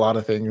about a lot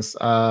of things,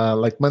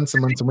 like months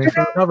and months away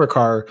from the hover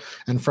car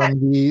and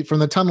from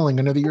the tunneling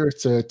under the earth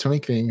to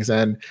make things.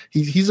 And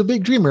he's a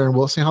big dreamer, and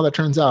we'll see how that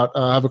turns out.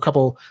 I have a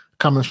couple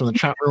comments from the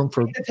chat room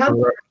for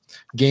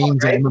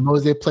games and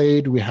MMOs they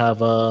played. We have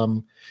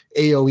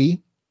AOE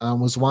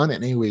was one,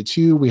 and AOE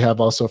 2. We have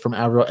also from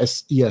Avril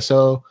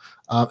ESO,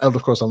 Elder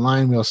Scrolls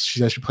Online. She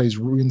says she plays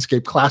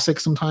RuneScape Classic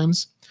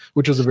sometimes,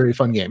 which was a very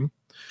fun game.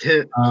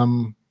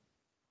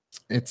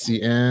 It's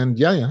the end.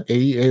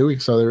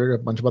 AOE. So there are a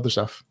bunch of other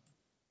stuff.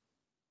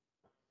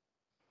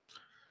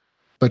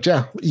 But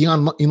yeah,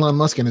 Elon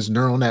Musk and his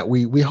neural net.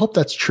 We hope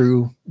that's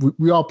true.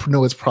 We all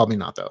know it's probably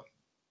not though.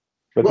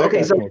 But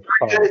okay, so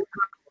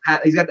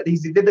he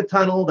did the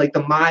tunnel, like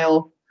the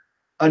mile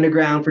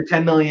underground for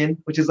 10 million,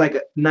 which is like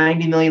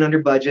 90 million under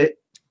budget.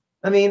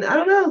 I mean, I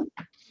don't know.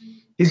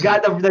 He's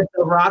got the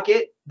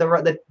rocket,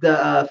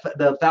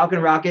 the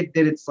Falcon rocket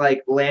did its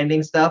like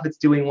landing stuff. It's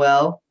doing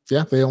well.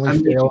 Yeah, they only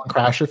fail and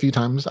crash a few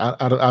times out.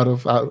 You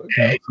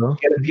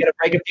gotta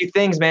break a few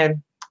things,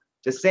 man.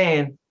 Just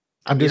saying.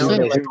 I'm just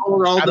saying, like,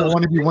 I don't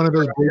want to be one of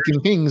those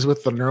breaking things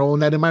with the neural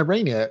net in my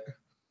brain yet.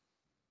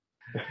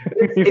 Well,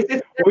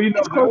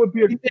 that would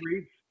be a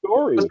great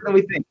story. What do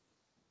we think?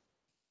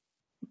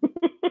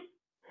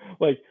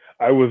 Like,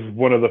 I was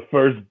one of the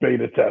first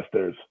beta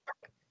testers.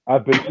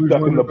 I've been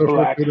stuck in the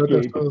black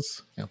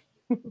space. Yeah.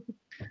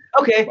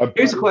 Okay,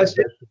 here's a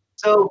question.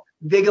 So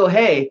they go,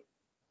 hey,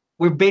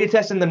 we're beta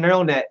testing the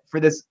neural net for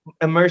this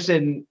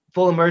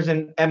full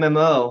immersion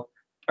MMO.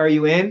 Are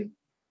you in?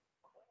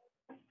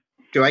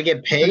 Do I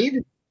get paid?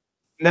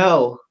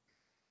 No.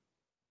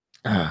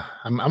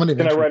 I'm gonna.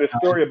 Can I write a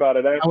story about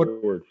it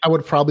afterwards? I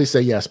would probably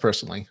say yes.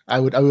 Personally, I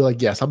would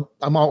like yes.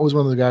 I'm always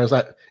one of the guys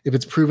that if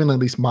it's proven at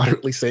least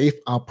moderately safe,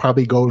 I'll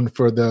probably go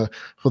for the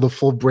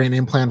full brain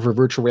implant for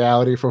virtual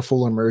reality for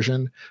full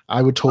immersion.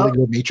 I would totally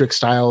go Matrix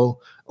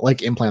style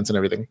like implants and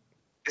everything.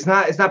 It's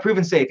not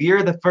proven safe.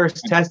 You're the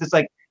first test. It's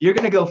like you're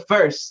gonna go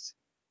first.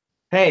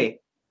 Hey,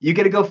 you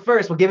gotta go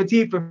first. We'll give it to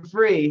you for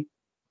free.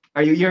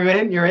 You're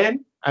in? You're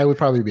in? I would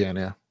probably be in.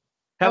 Yeah.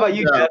 How about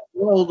you, Jeff?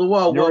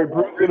 Whoa.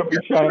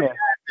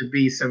 To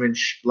be some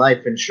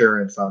life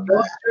insurance on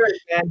that. Insurance,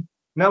 man.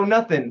 No,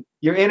 nothing.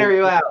 You're in or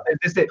you're out.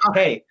 It's just it.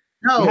 Hey.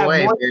 No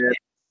way, man.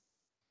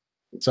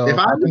 So if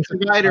I'm a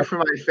provider for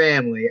my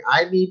family,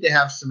 I need to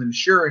have some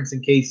insurance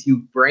in case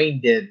you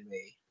brain dead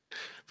me.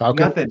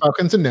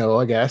 Falcon's a no,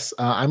 I guess.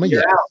 I'm a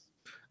yes.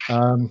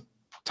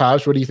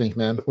 Taj, what do you think,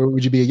 man?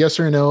 Would you be a yes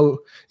or a no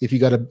if you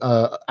got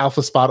a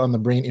alpha spot on the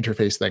brain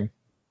interface thing?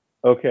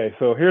 Okay,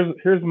 so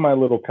here's my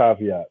little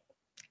caveat.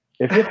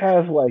 If it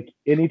has like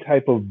any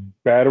type of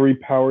battery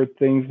powered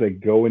things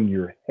that go in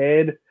your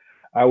head,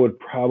 I would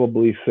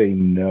probably say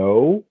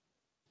no.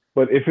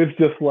 But if it's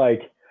just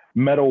like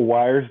metal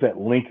wires that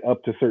link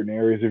up to certain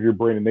areas of your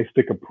brain, and they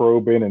stick a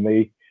probe in and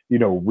they,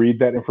 read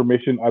that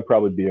information, I'd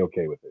probably be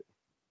okay with it.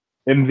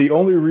 And the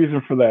only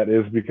reason for that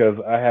is because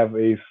I have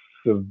a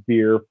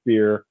severe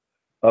fear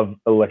of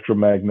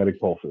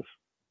electromagnetic pulses.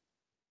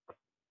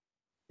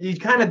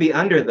 You'd kind of be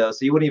under though,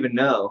 so you wouldn't even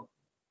know.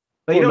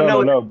 But you don't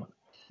know. No.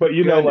 But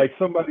like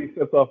somebody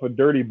sets off a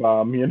dirty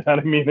bomb, you know what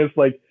I mean? It's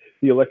like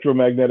the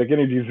electromagnetic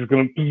energy is just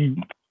going to,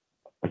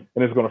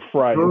 and it's going to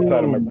fry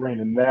inside of my brain.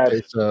 And that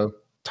is so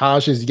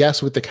Taj is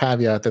yes with the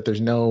caveat that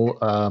there's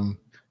no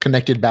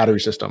connected battery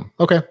system.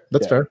 Okay,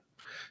 that's fair.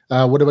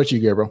 What about you,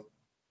 Gabriel?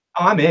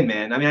 Oh, I'm in,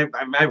 man. I mean,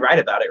 I write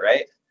about it,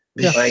 right?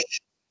 Yeah. Like,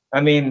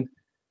 I mean,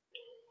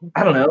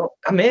 I don't know.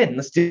 I'm in.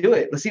 Let's do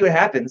it. Let's see what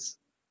happens.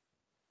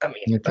 I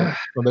mean, okay.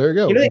 Well, there you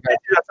go. You know, they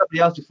did something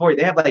else before.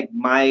 They have like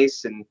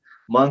mice and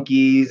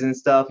monkeys and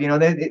stuff. You know,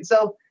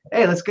 so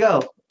hey, let's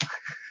go.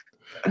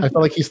 I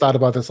feel like he's thought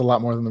about this a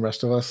lot more than the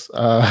rest of us.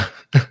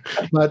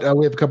 But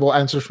we have a couple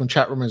answers from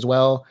chat room as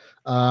well.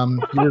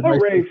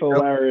 Ray's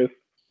hilarious.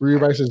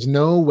 Ray says,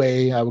 no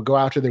way I would go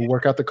after they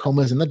work out the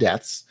comas and the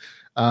deaths.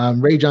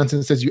 Ray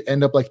Johnson says you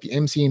end up like the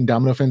MC in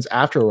Domino Finn's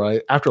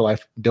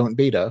Afterlife, don't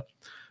beta.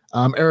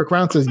 Eric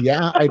Round says,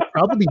 yeah, I'd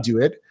probably do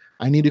it.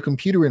 I need a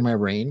computer in my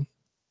brain.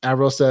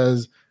 Avril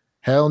says,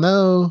 hell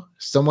no,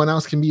 someone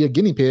else can be a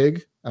guinea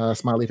pig,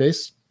 smiley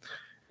face.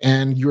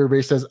 And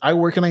Ray says, I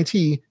work in IT.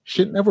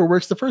 Shit never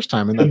works the first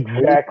time. And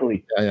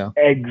exactly. Yeah.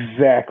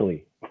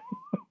 Exactly.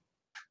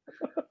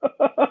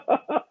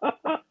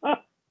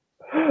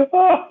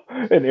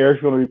 And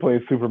Eric's going to be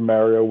playing Super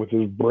Mario with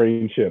his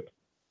brain chip.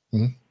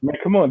 Mm-hmm. Man,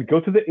 come on, go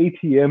to the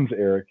ATMs,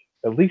 Eric.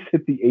 At least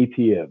hit the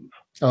ATMs.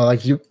 Oh,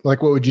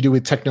 like what would you do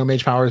with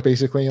Technomage powers?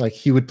 Basically, like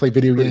he would play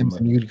video games,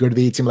 and you'd go to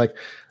the ATM like,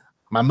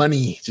 my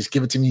money, just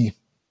give it to me.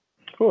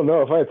 Well,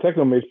 no, if I had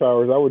Technomage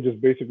powers, I would just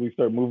basically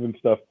start moving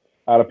stuff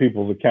out of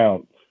people's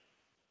accounts.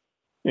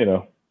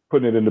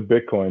 Putting it into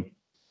Bitcoin.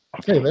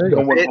 Hey, there you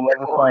go. No one will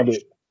ever find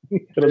it.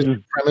 Just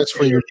premise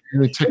for your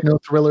techno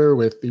thriller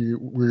where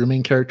your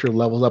main character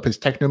levels up his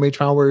Technomage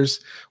powers.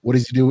 What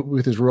does he do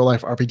with his real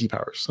life RPG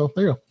powers? So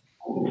there you go.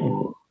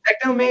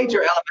 Technomage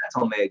or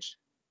elemental mage?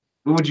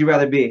 What would you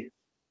rather be?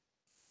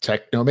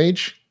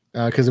 Technomage,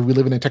 because we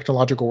live in a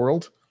technological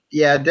world.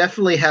 Yeah,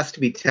 definitely has to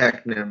be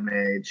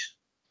Technomage.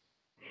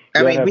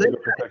 I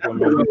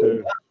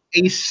mean,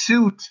 a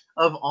suit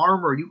of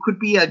armor. You could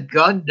be a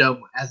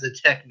Gundam as a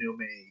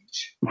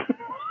Technomage.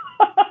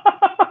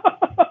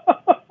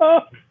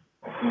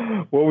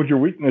 What would your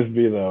weakness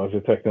be, though, as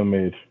a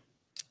Technomage?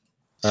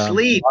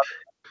 Sleep.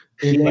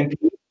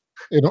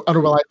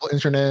 Unreliable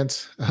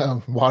internet,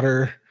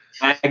 water.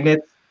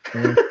 Magnets.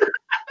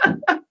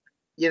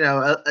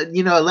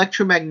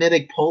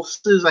 Electromagnetic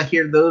pulses. I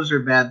hear those are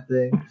bad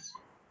things.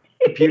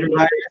 Computer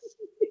virus.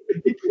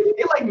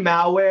 You like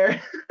malware.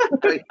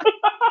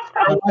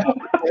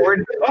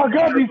 Oh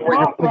God, these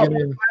pop-up.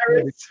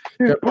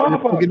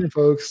 Get in,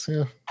 folks.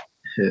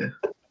 Yeah.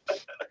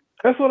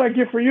 That's what I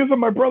get for using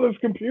my brother's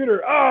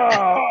computer.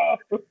 Ah.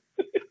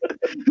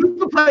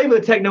 Who's playing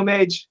with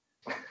Technomage?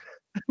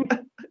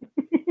 That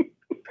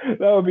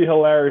would be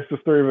hilarious. The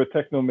story of a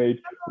Technomage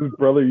whose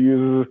brother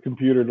uses his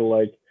computer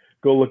to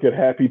go look at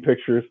happy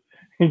pictures.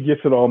 He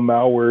gets it all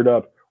malwared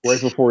up right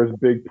before his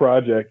big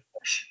project.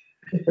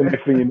 And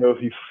next thing you know,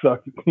 he's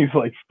stuck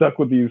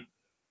with these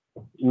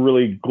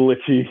really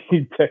glitchy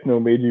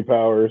Technomage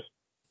powers.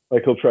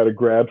 Like he'll try to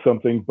grab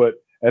something,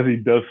 but as he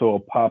does so, a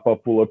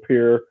pop-up will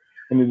appear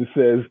and it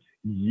says,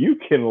 "You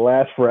can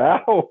last for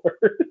hours."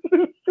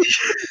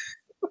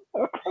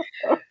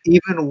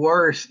 Even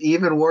worse.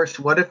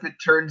 What if it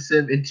turns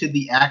him into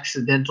the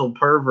accidental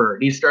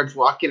pervert? He starts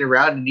walking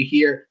around and you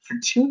hear, for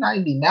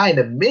 $2.99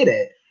 a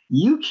minute,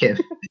 you can.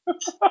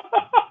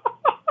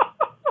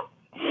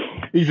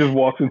 He just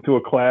walks into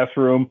a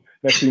classroom.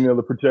 Next thing you know,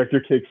 the projector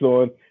kicks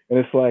on, and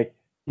it's like,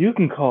 you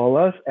can call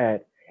us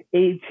at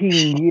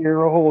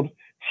 18-year-old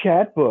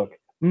chatbook.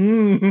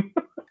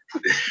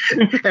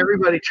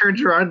 Everybody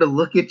turns around to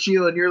look at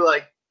you, and you're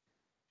like,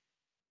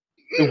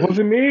 it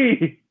wasn't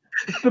me.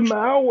 It's the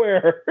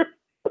malware.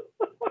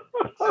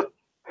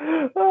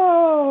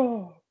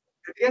 Oh.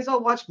 Have you guys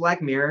all watched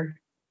Black Mirror?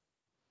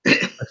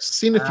 I've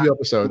seen a few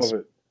episodes.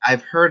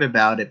 I've heard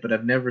about it, but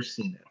I've never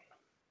seen it.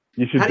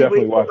 You should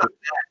definitely watch it.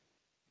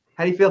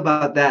 How do you feel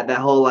about that? That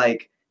whole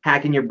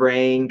hacking your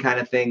brain kind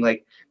of thing.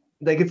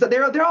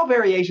 They're all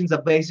variations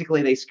of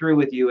basically they screw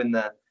with you in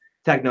the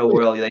techno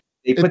world.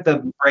 They put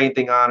the brain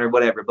thing on or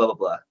whatever. Blah blah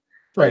blah.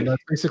 Right.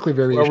 That's basically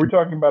variation. Are we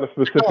talking about a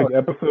specific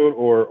episode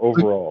or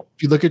overall?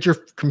 If you look at your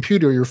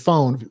computer, your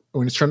phone,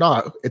 when it's turned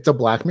off, it's a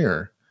Black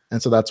Mirror.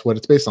 And so that's what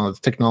it's based on. It's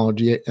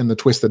technology and the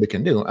twist that it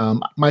can do.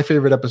 My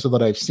favorite episode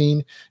that I've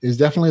seen is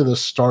definitely the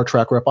Star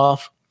Trek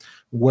ripoff,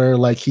 where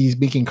he's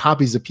making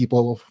copies of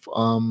people,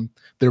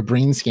 their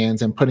brain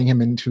scans and putting him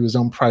into his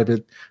own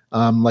private,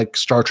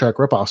 Star Trek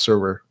ripoff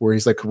server, where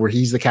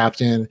he's the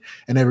captain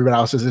and everybody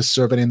else is his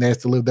servant and they have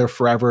to live there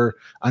forever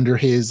under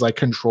his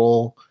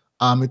control.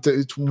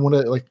 It's one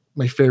of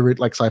my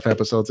favorite sci-fi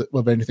episodes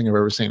of anything I've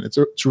ever seen.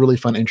 It's really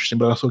fun, interesting,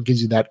 but also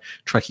gives you that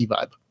Trekkie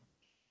vibe.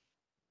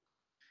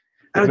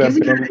 I don't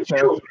give a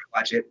show to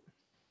watch it.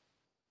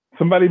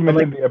 Somebody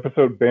mentioned the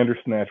episode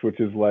Bandersnatch, which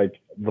is like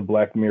the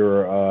Black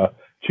Mirror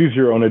choose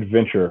your own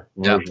adventure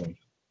version.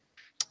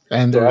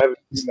 And so I haven't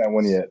seen that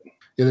one yet.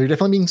 Yeah, they're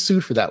definitely being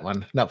sued for that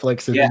one.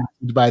 Netflix is being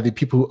sued by the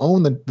people who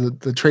own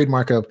the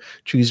trademark of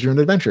choose your own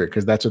adventure,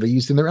 because that's what they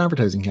used in their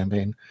advertising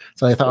campaign.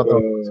 So I thought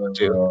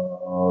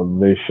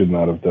they should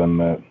not have done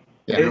that.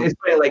 Yeah. It's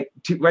funny, like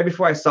right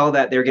before I saw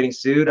that they were getting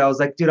sued, I was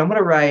like, dude, I'm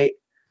gonna write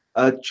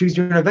a choose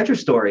your own adventure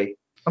story.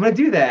 I'm gonna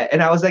do that.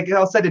 And I was like, I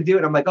was set to do it.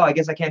 And I'm like, oh, I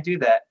guess I can't do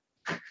that.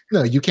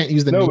 No, you can't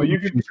use the name. But you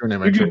can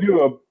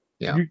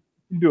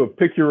do a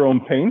pick your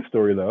own pain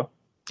story though.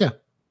 Yeah.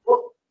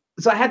 Well,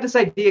 so I had this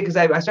idea because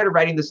I started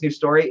writing this new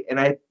story and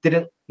I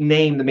didn't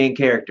name the main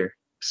character.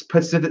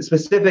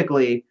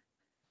 Specifically,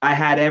 I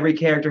had every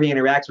character he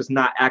interacts with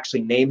not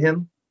actually name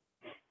him.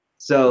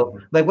 So,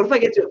 like, what if I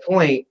get to a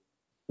point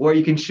where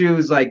you can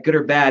choose like good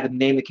or bad and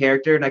name the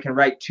character, and I can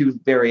write two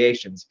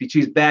variations. If you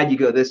choose bad, you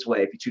go this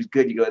way. If you choose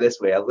good, you go this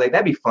way. I was like,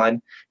 that'd be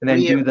fun. And then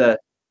do the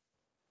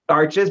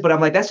arches, but I'm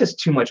like, that's just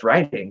too much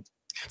writing.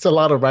 It's a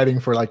lot of writing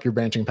for like your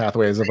branching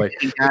pathways of like.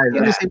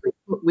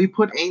 We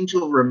put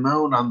Angel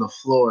Ramon on the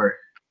floor.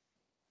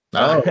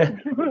 Oh.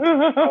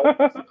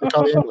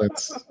 Call the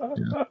ambulance.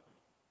 Yeah.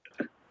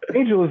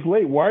 Angel is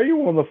late. Why are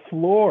you on the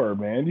floor,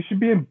 man? You should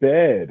be in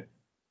bed.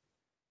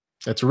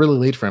 That's really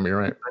late for me,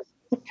 right?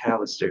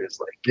 Callister is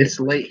like, it's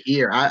late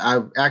here.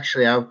 I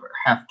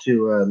have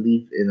to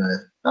leave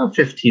in about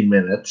 15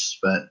 minutes.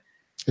 But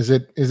is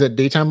it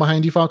daytime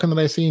behind you, Falcon, that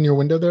I see in your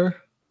window there?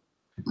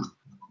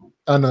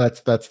 Oh no,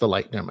 that's the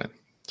light. Never mind.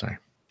 Sorry.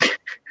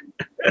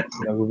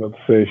 I was about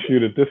to say,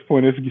 shoot. At this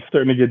point, it's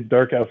starting to get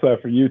dark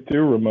outside for you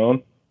too,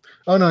 Ramon.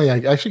 Oh no, yeah.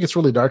 It actually gets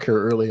really dark here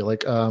early,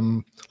 like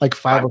 5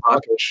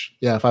 o'clock-ish.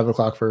 Yeah, 5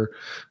 o'clock for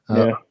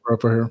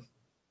here.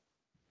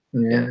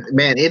 Yeah,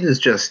 man, it is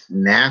just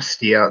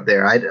nasty out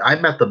there.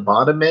 I'm at the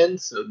bottom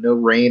end, so no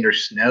rain or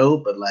snow,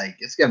 but like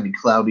it's gonna be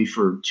cloudy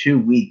for 2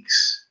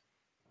 weeks.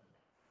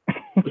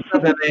 What's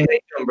up, man? How you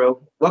doing,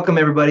 bro? Welcome,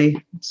 everybody.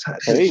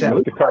 Hey,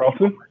 Mr.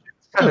 Carlson.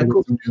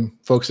 Cool.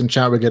 Folks in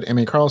chat, we get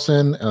Emmy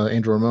Carlson,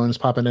 Andrew Ramon is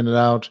popping in and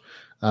out.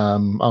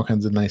 All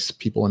kinds of nice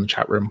people in the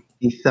chat room.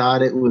 He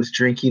thought it was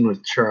drinking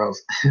with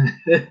Charles.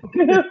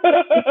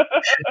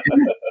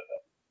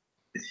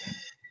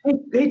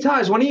 Hey,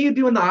 Taj, when are you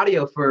doing the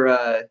audio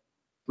for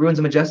Ruins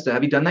of Majesta?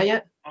 Have you done that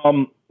yet?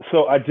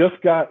 So I just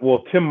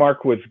Tim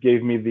Markowitz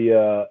gave me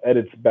the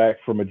edits back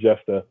for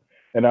Majesta,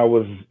 and I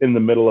was in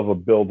the middle of a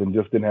build and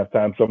just didn't have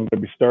time. So I'm going to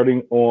be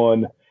starting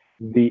on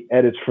the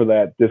edits for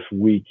that this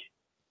week,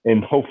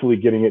 and hopefully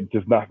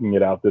just knocking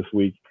it out this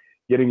week,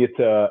 getting it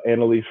to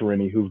Annalise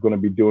Rennie, who's going to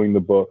be doing the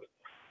book,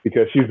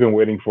 because she's been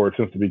waiting for it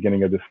since the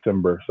beginning of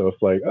December. So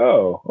it's like,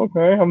 oh,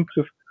 okay, I'm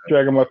just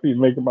dragging my feet,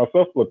 making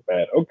myself look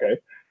bad. Okay.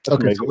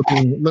 Okay, so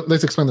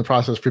let's explain the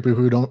process for people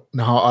who don't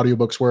know how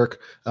audiobooks work.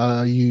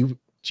 You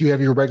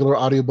have your regular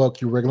audiobook,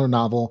 your regular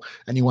novel,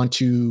 and you want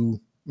to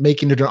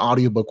make it into an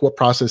audiobook. What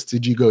process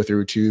did you go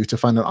through to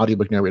find an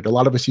audiobook narrator? A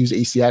lot of us use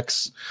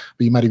ACX,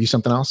 but you might have used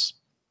something else.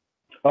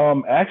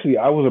 Actually,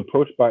 I was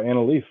approached by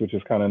Annalise, which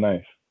is kind of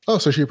nice. Oh,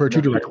 so she approached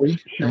you directly?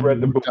 She read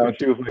the book and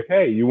she was like,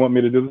 hey, you want me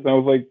to do this? And I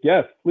was like,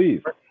 yes,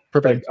 please.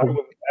 Perfect. Like, I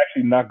was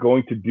actually not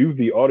going to do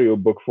the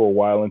audiobook for a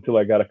while until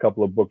I got a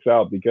couple of books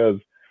out, because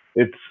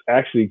it's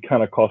actually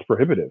kind of cost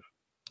prohibitive.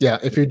 Yeah,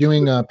 if you're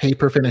doing a pay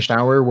per finished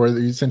hour, where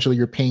essentially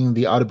you're paying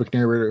the audiobook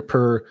narrator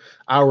per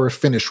hour of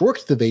finished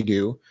work that they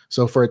do.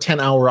 So for a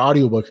 10-hour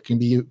audiobook, it can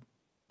be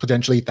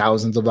potentially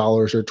thousands of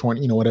dollars or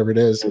 20, whatever it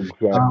is.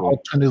 Exactly.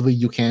 Alternatively,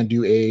 you can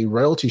do a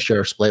royalty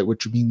share split,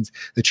 which means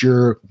that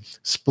you're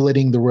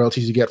splitting the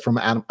royalties you get from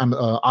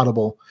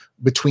Audible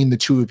between the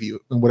two of you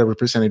and whatever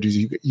percentages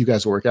you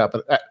guys work out.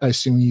 But I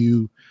assume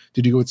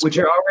did you go with? Which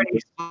you're already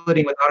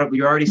splitting with Audible.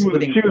 You're already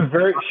splitting. She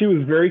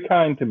was very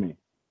kind to me.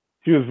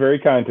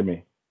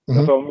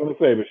 That's all I'm going to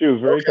say. But she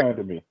was very kind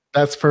to me.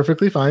 That's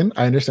perfectly fine.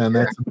 I understand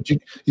that.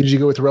 Did you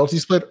go with royalty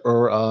split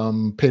or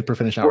paid per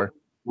finished hour?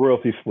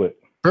 Royalty split.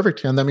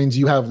 Perfect. And that means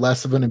you have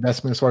less of an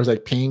investment as far as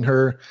like paying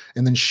her,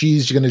 and then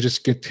she's going to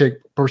just take a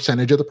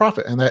percentage of the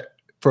profit. And that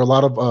for a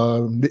lot of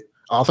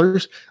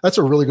authors, that's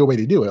a really good way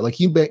to do it. Like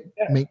you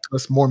make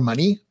less more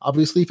money,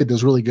 obviously, if it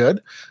does really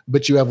good,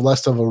 but you have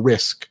less of a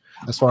risk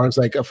as far as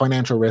like a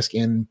financial risk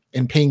in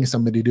paying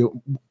somebody to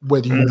do,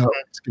 whether you know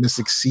it's going to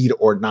succeed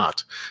or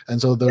not.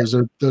 And so those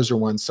are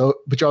ones. So,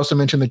 but you also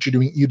mentioned that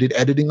you did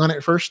editing on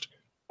it first.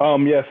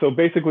 Yeah. So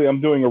basically,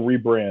 I'm doing a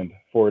rebrand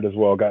for it as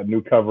well. Got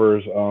new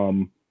covers.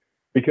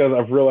 Because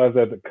I've realized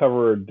that the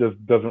cover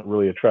just doesn't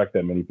really attract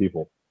that many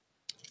people.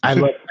 I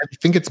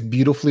think it's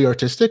beautifully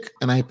artistic,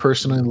 and I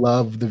personally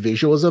love the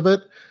visuals of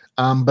it.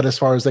 But as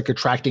far as like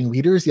attracting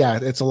readers, yeah,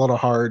 it's a little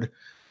hard.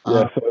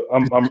 So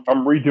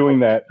I'm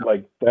redoing that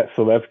like that,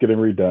 so that's getting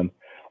redone.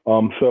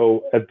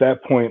 So at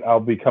that point,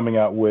 I'll be coming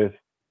out with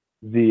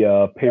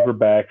the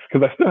paperbacks,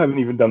 because I still haven't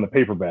even done the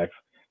paperbacks.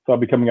 So I'll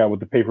be coming out with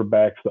the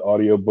paperbacks, the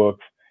audiobooks,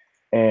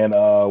 and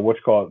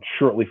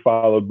shortly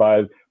followed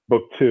by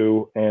book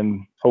 2,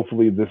 and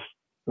hopefully this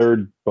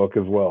third book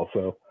as well.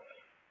 So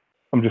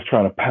I'm just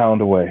trying to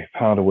pound away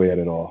at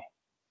it all.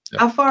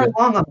 How far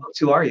along on book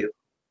 2 are you?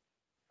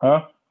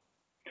 Huh?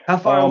 How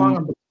far along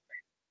on book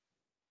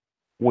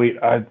 2? Wait,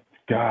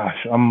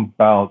 I'm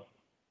about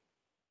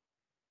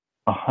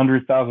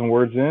 100,000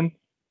 words in.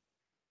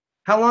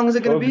 How long is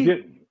it going to be?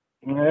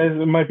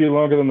 It might be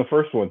longer than the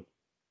first one.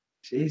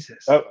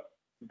 Jesus.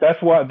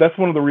 That's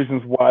one of the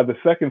reasons why the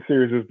second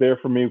series is there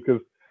for me,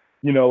 because,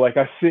 you know, like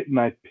I sit and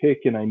I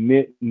pick and I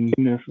knit, and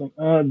you know, it's like,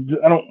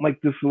 I don't like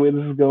this the way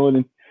this is going,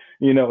 and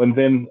you know, and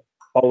then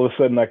all of a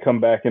sudden I come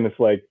back and it's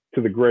like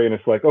to the gray, and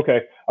it's like,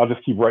 okay, I'll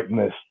just keep writing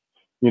this,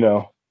 you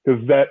know,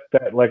 because that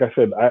like I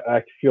said,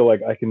 I feel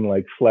like I can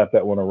like slap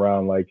that one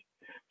around like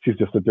she's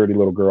just a dirty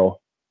little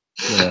girl,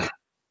 you know.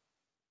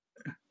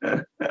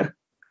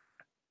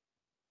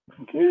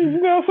 You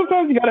know,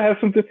 sometimes you gotta have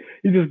something.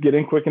 You just get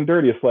in quick and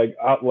dirty. It's like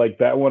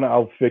that one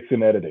I'll fix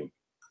in editing,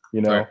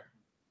 you know. Right.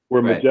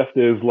 Where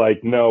Majesta is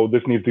like, no,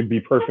 this needs to be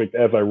perfect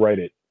as I write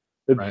it.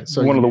 It's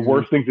one of the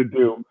worst things to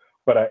do.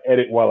 But I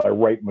edit while I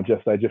write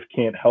Majesta. I just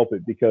can't help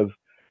it because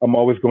I'm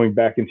always going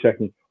back and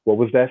checking what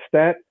was that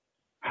stat?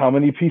 How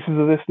many pieces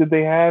of this did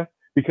they have?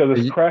 Because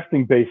it's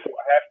crafting based, so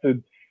I have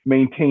to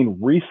maintain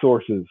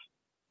resources.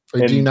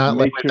 Do you not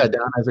like write that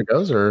down as it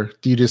goes, or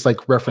do you just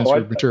like reference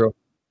your material?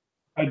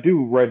 I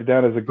do write it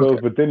down as it goes,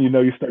 but then, you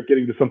know, you start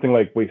getting to something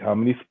like, wait, how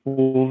many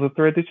spools of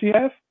thread did she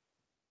have?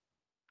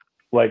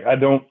 Like, I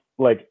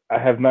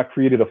have not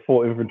created a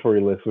full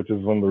inventory list, which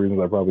is one of the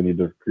reasons I probably need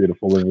to create a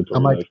full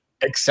inventory list.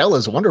 Excel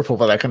is wonderful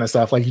for that kind of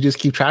stuff. Like, you just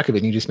keep track of it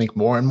and you just make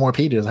more and more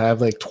pages. I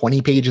have like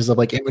 20 pages of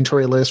like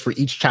inventory list for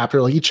each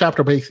chapter. Like each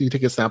chapter, basically you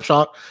take a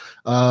snapshot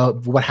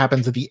of what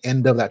happens at the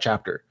end of that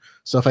chapter.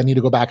 So if I need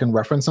to go back and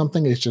reference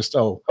something, it's just,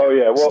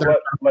 chapter,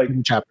 like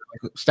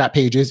stat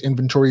pages,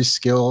 inventory,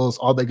 skills,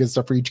 all that good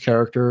stuff for each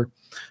character.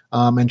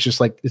 And it's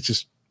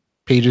just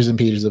pages and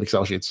pages of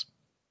Excel sheets.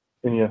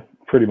 And yeah,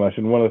 pretty much.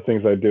 And one of the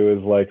things I do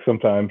is like,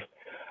 sometimes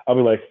I'll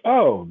be like,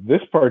 oh,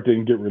 this part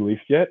didn't get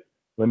released yet.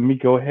 Let me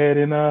go ahead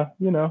and,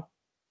 go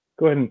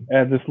ahead and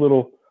add this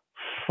little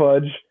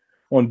fudge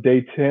on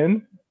day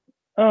 10.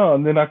 Oh,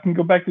 and then I can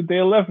go back to day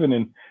 11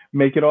 and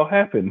make it all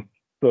happen.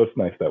 So it's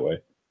nice that way.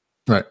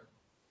 Right.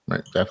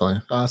 Right,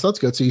 definitely. So that's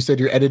good. So you said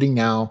you're editing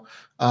now.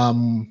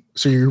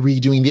 So you're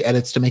redoing the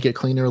edits to make it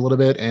cleaner a little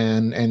bit,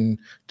 and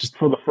just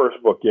for the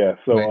first book, yeah.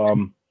 So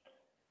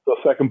the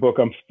second book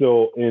I'm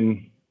still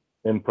in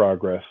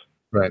progress.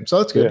 Right. So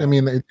that's good. Yeah. I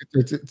mean,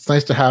 it's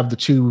nice to have the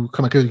two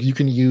come out, because you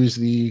can use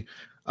the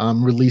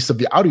release of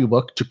the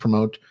audiobook to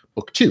promote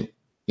book 2.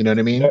 You know what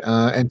I mean? Yep.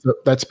 And so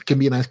that can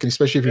be nice,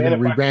 especially if you're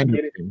going to rebrand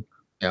it.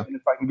 Yeah. And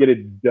if I can get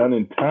it done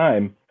in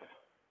time,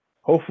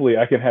 hopefully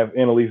I can have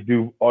Annalise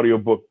do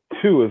audiobook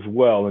 2 as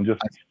well, and just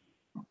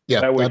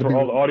that way for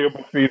all the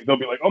audiobook feeds, they'll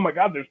be like, oh my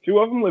God, there's 2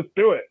 of them, let's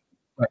do it.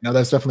 Right. Now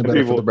that's definitely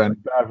better for the brand.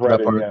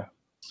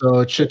 So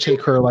it should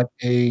take her like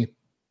a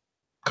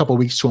couple of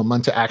weeks to a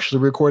month to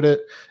actually record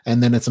it,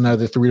 and then it's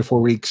another 3 to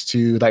 4 weeks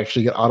to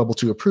actually get Audible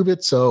to approve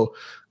it. So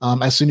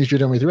as soon as you're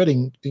done with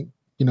writing, you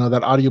know,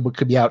 that audiobook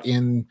could be out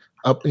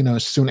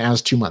as soon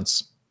as 2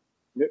 months.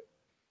 Yep.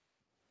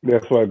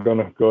 That's why I'm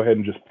gonna go ahead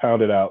and just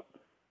pound it out.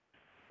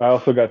 I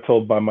also got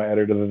told by my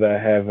editor that I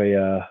have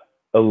a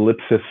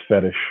ellipsis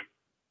fetish.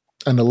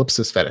 An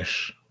ellipsis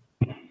fetish.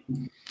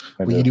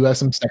 Well, you do have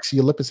some sexy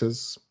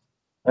ellipses.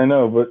 I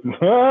know, but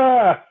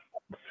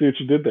see what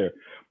you did there.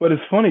 But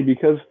it's funny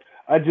because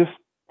I just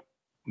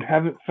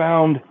haven't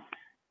found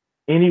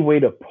any way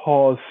to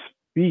pause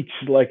speech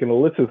like an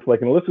ellipsis.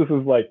 Like an ellipsis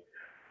is like,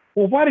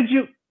 well, why did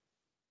you?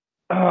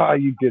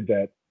 You did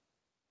that.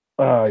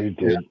 You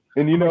did.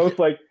 And you know, it's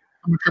like.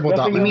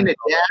 You mean a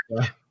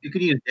dash? You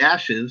could use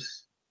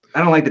dashes. I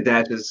don't like the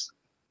dashes.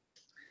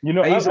 You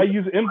know, I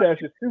use M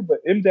dashes too, but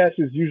M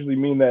dashes usually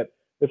mean that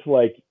it's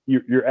like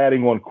you're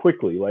adding one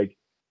quickly. Like,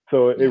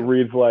 so it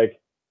reads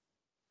like,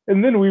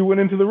 and then we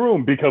went into the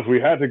room because we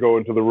had to go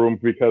into the room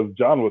because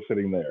John was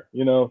sitting there,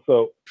 you know?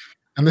 So.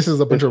 And this is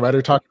a bunch of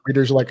writer talk.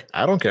 Readers are like,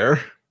 I don't care.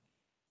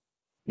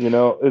 You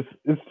know,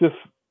 it's just,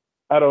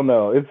 I don't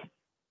know.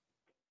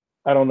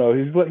 I don't know.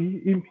 He's like,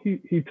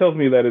 he tells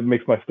me that it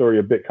makes my story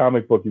a bit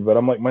comic booky, but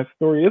I'm like, my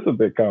story is a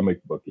bit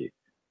comic booky.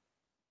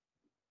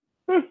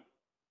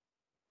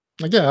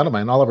 Like, yeah, I don't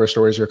mind. All of our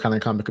stories are kind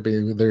of comic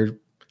booky. They're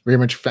very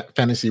much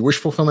fantasy wish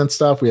fulfillment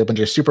stuff. We have a bunch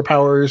of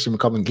superpowers, and we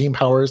call them game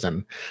powers.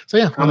 And so,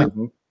 yeah.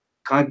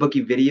 Comic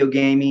booky, video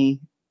gamey.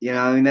 You know,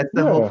 I mean, that's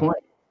the whole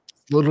point.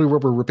 Literally where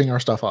we're ripping our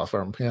stuff off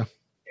from. Yeah.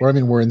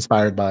 We're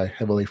inspired by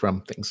heavily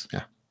from things.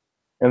 Yeah.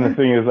 And the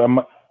thing is,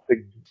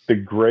 the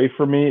gray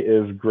for me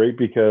is great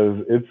because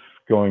it's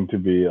going to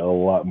be a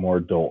lot more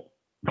adult,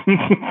 which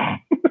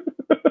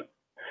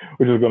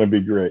is going to be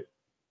great.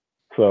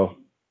 So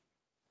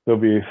there'll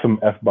be some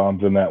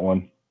F-bombs in that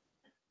one.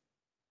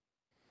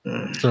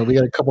 So we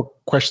got a couple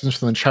questions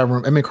from the chat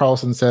room. Emmy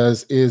Carlson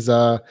says, is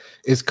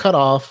cut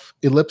off,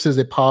 ellipse is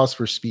a pause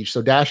for speech.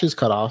 So dash is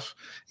cut off,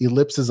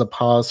 ellipse is a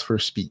pause for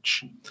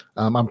speech.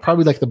 I'm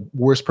probably like the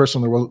worst person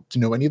in the world to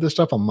know any of this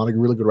stuff. I'm not a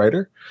really good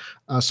writer.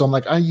 So I'm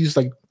like, I use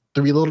like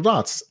 3 little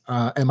dots,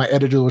 and my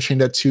editor will change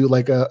that to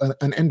like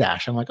an end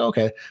dash. I'm like,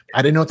 okay,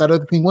 I didn't know what that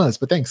other thing was,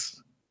 but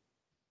thanks.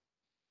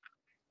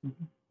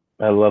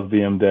 I love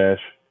the M dash.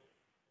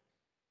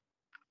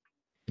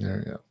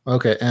 There we go.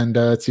 Okay, and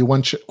let's see.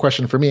 One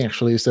question for me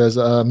actually says,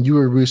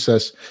 Uru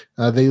says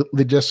they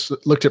just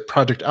looked at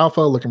Project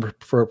Alpha, looking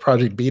for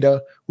Project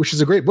Beta, which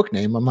is a great book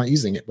name. I'm not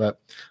using it, but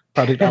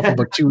Project Alpha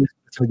Book 2 is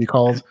going to be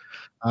called.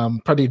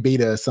 Project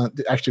Beta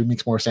actually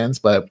makes more sense,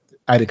 but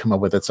I didn't come up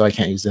with it, so I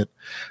can't use it.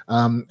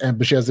 But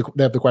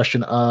they have the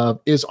question of,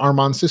 is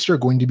Armand's sister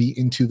going to be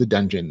into the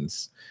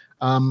dungeons?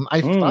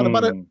 I thought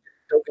about it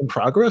in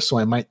progress, so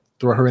I might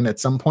throw her in at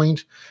some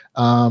point.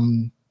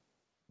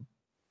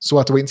 So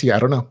we'll have to wait and see. I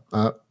don't know.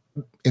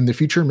 In the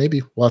future,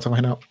 maybe we'll have to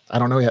find out. I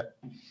don't know yet.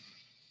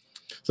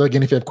 So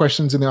again, if you have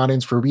questions in the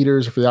audience for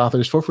readers or for the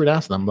authors, feel free to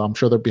ask them. I'm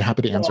sure they'll be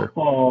happy to answer.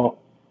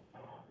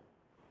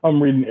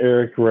 I'm reading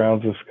Eric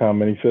Rounds'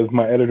 comment. He says,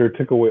 my editor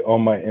took away all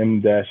my M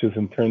dashes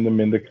and turned them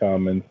into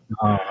comments.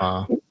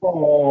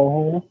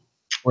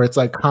 Where it's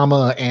like,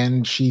 comma,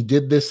 and she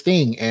did this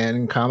thing,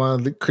 and comma,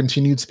 the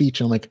continued speech.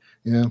 And I'm like,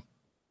 yeah.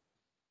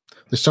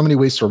 There's so many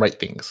ways to write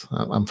things.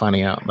 I'm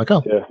finding out. I'm like,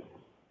 oh. Yeah.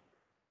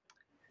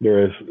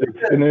 There is.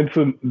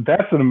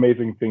 That's an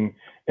amazing thing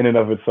in and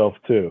of itself,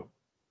 too.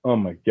 Oh,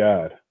 my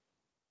God.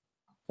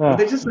 But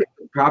there's just like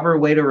the proper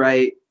way to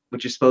write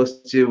what you're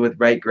supposed to with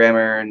right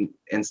grammar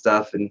and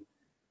stuff. And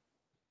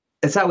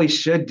that's how we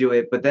should do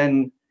it. But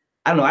then,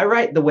 I don't know, I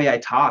write the way I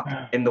talk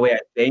and the way I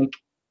think.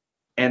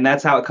 And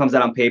that's how it comes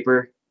out on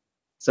paper.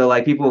 So,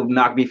 like, people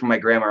knock me for my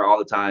grammar all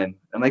the time.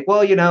 I'm like,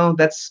 well,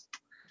 that's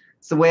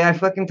the way I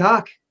fucking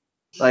talk.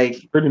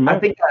 Like, pretty much. I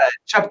think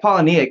Chuck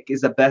Palahniuk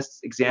is the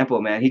best example,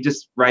 man. He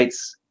just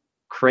writes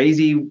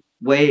crazy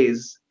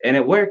ways, and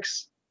it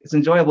works. It's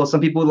enjoyable.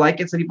 Some people like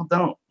it, some people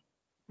don't.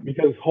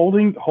 Because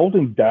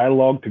holding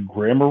dialogue to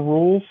grammar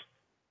rules,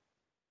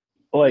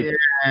 like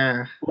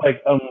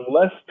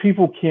unless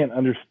people can't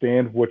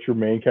understand what your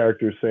main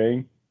character is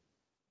saying,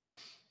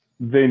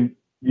 then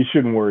you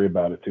shouldn't worry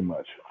about it too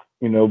much.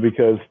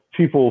 Because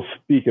people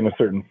speak in a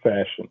certain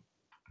fashion.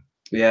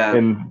 Yeah.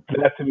 And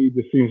that to me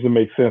just seems to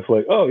make sense.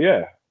 Like, oh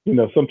yeah,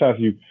 sometimes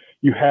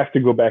you have to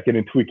go back in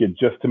and tweak it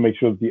just to make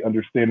sure that the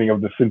understanding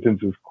of the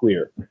sentence is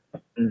clear.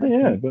 Mm-hmm.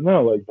 Yeah, but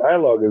no, like,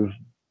 dialogue is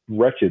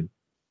wretched.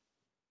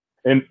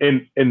 And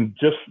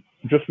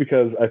just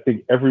because I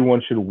think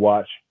everyone should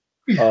watch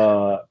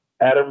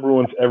Adam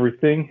Ruins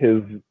Everything,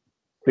 his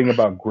thing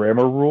about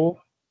grammar rules.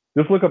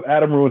 Just look up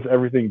Adam Ruins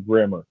Everything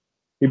grammar.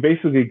 He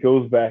basically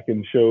goes back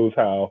and shows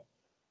how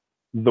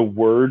the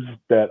words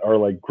that are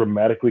like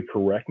grammatically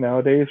correct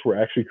nowadays were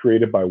actually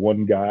created by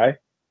one guy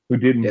who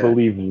didn't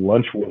believe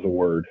lunch was a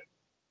word.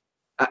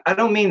 I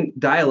don't mean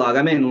dialogue.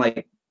 I mean,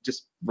 like,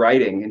 just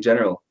writing in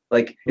general.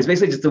 Like, it's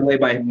basically just the way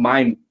my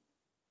mind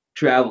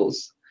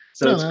travels.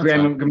 So it's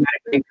grammatically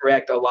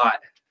incorrect a lot.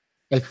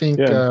 I think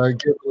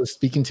Gabriel is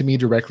speaking to me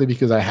directly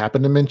because I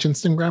happened to mention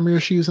some grammar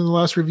issues in the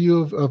last review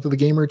of the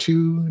game or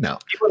two. No.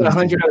 People and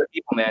 100 other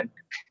people, man.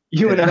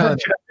 You and 100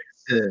 others.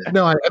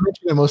 No, I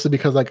mentioned it mostly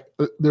because, like,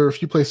 there are a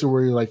few places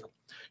where you're like,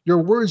 your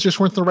words just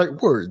weren't the right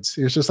words.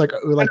 It's just like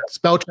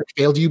spell check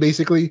failed you,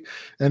 basically.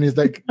 And he's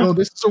like, oh,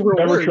 this is a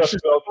real word. It's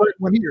just the right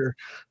one here.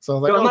 So I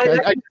was like,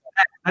 okay.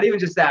 Not even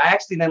just that. I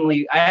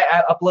accidentally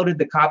I uploaded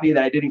the copy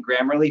that I did in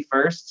Grammarly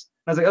first.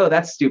 I was like, oh,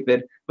 that's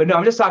stupid. But no,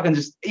 I'm just talking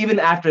just even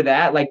after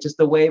that, like, just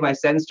the way my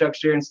sentence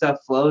structure and stuff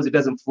flows, it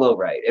doesn't flow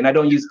right. And I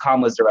don't use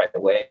commas the right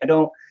way. I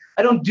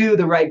don't do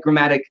the right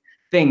grammatic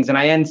things, and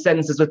I end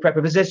sentences with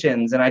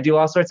prepositions, and I do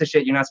all sorts of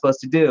shit you're not supposed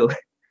to do.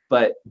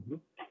 But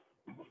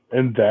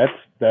and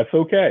that's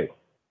okay.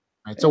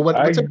 Right, so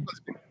what's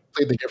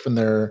they get from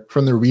their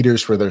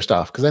readers for their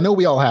stuff? Because I know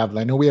we all have.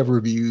 I know we have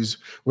reviews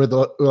where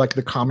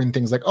the common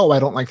things like, oh, I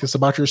don't like this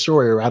about your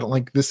story, or I don't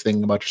like this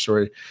thing about your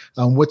story.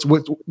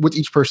 What's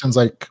each person's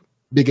like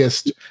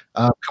biggest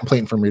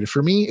complaint from readers?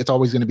 For me, it's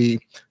always going to be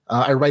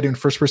I write in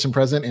first person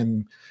present,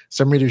 and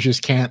some readers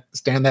just can't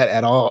stand that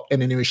at all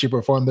in any way, shape,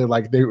 or form. They're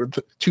like, they were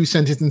 2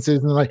 sentences,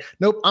 and they're like,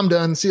 nope, I'm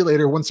done. See you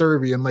later. One star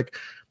review. I'm like,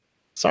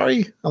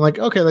 sorry. I'm like,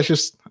 okay,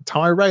 that's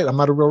how I write. I'm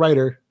not a real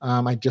writer.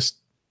 I just,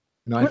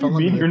 I felt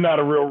like you're not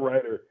a real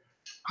writer.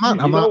 I'm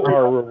not a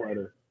real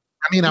writer.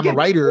 I mean, I'm a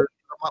writer.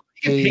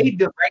 You paid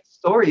to write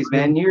stories,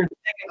 man. You're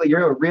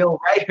a real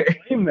writer.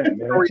 Claim that,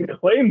 man.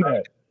 Claim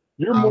that.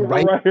 You're more of a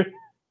writer.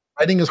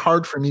 Writing is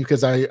hard for me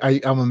because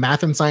I'm a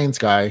math and science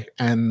guy,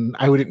 and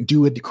I wouldn't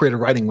do creative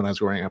writing when I was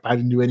growing up. I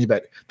didn't do any of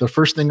it. The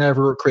first thing I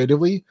ever wrote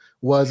creatively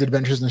was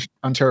Adventures in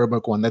Ontario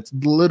Book 1. That's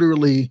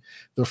literally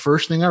the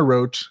first thing I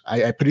wrote.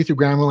 I put it through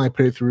Grammarly, I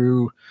put it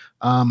through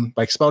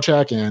like spell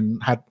check,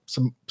 and had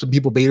some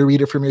people beta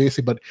read it for me,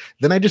 basically. But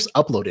then I just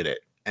uploaded it,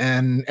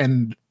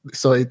 and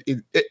so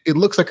it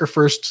looks like your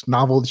first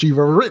novel that you've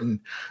ever written,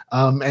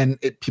 and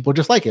people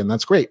just like it, and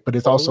that's great. But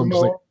it's also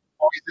just like,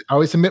 I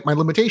always admit my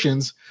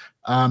limitations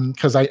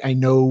because I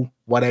know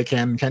what I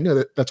can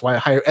do. That's why I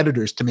hire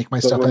editors to make my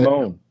stuff.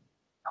 Ramon,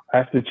 I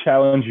have to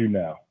challenge you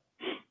now.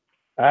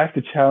 I have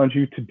to challenge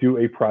you to do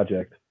a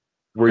project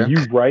where you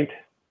write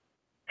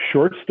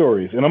short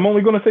stories. And I'm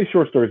only going to say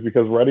short stories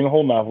because writing a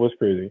whole novel is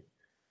crazy.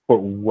 But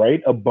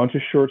write a bunch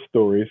of short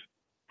stories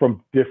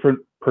from different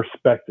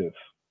perspectives.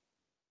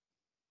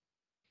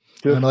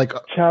 Just like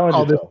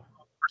challenge yourself.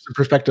 person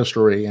perspective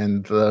story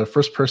and the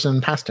first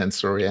person past tense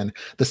story and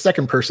the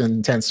second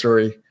person tense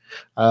story.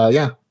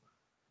 Yeah,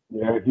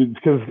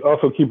 because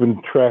also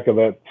keeping track of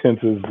that tense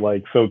is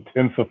like so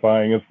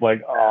tensifying. It's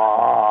like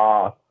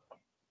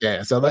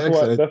yeah. So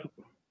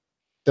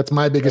that's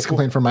my biggest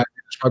complaint from my readers.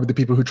 Probably the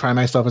people who try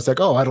my stuff. It's like,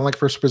 oh, I don't like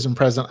first person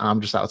present.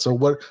 I'm just out. So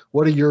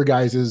what are your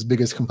guys'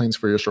 biggest complaints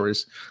for your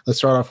stories? Let's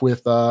start off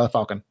with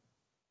Falcon.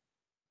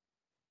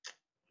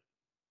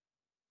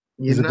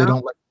 Is it they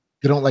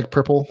don't like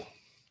purple?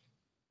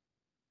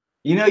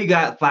 You know, you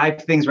got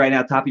 5 things right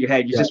now, top of your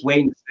head. You're just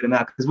waiting to spit them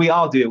out because we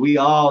all do. We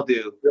all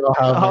do.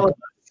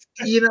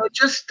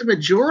 Just the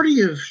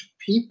majority of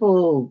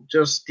people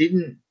just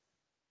didn't.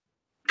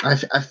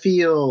 I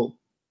feel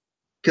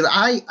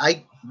because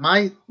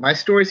my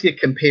stories get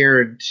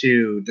compared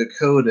to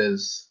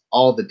Dakota's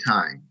all the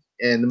time,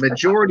 and the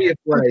majority of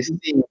what I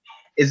see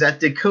is that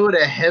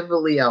Dakota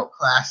heavily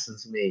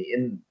outclasses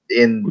me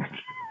in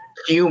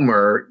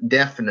humor.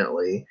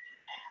 Definitely,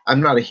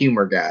 I'm not a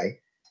humor guy,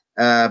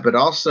 but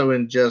also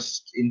in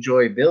just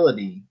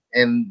enjoyability.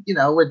 And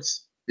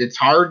it's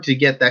hard to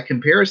get that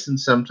comparison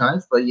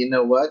sometimes. But you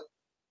know what?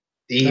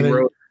 He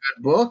wrote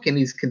a good book, and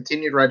he's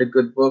continued to write a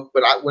good book.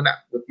 But with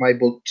my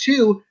book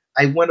 2.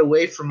 I went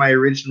away from my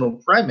original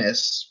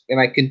premise, and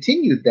I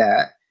continued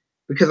that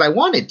because I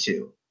wanted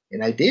to,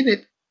 and I did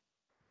it.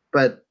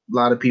 But a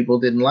lot of people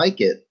didn't like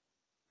it.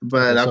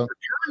 But I've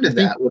returned to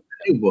that with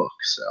the new book.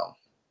 So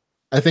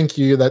I think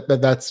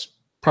that's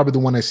probably the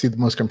one I see the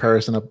most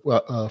comparison of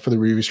for the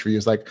reviews for you.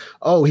 Is like,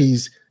 oh,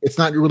 it's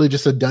not really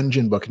just a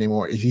dungeon book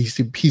anymore.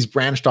 He's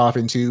branched off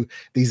into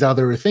these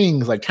other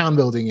things like town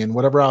building and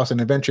whatever else and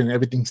adventure, and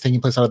everything's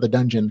taking place out of the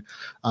dungeon.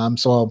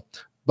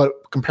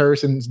 But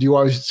comparisons, do you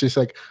always just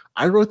like,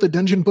 I wrote the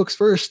dungeon books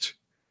first?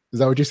 Is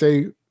that what you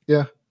say?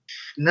 Yeah.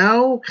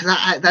 No,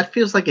 because that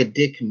feels like a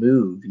dick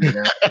move, you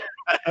know?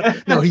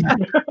 No, and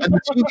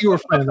the two of you are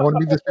friends. I want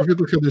to be this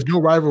perfectly clear. There's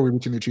no rivalry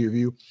between the two of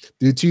you.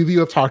 The two of you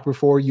have talked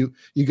before. You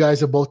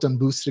guys have both done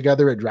booths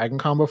together at Dragon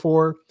Con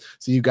before.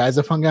 So you guys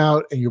have hung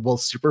out and you're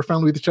both super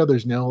friendly with each other.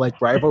 There's no like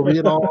rivalry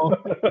at all.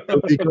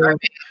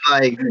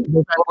 Like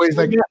always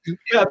like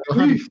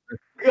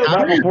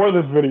not before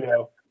this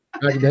video.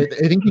 I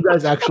think you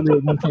guys actually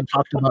at one point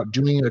talked about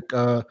doing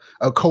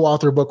a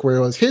co-author book where it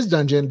was his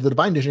dungeon, the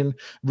Divine Dungeon,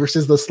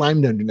 versus the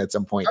Slime Dungeon at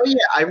some point. Oh yeah,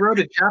 I wrote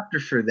a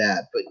chapter for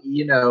that, but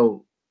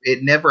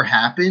it never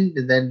happened.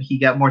 And then he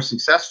got more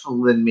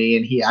successful than me,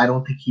 and I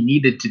don't think he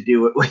needed to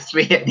do it with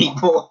me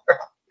anymore.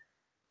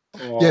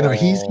 Yeah, no,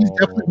 he's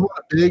definitely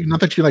big. Not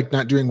that you're like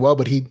not doing well,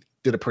 but he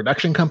did a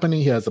production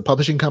company. He has a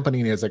publishing company,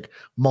 and he has like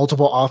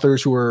multiple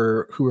authors who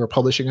are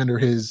publishing under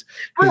his.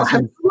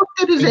 Have you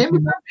looked at his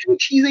Amazon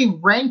page? He's a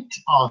ranked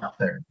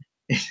author.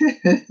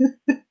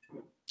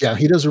 Yeah,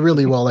 he does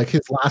really well. Like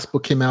his last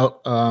book came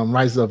out,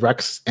 Rise of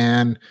Rex,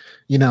 and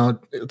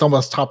it's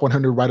almost top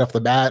 100 right off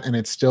the bat, and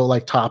it's still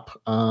like top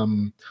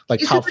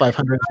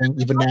 500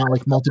 even now,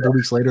 like multiple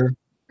weeks later.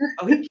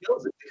 Oh, he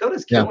kills it.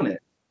 Dakota's killing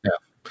it.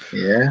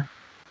 Yeah.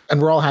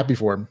 And we're all happy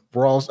for him.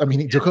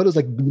 Dakota's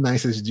like the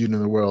nicest dude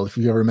in the world if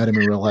you've ever met him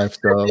in real life.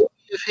 So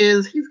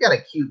he's got a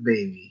cute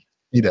baby.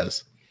 He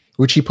does,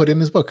 which he put in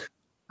his book.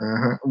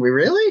 We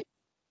really?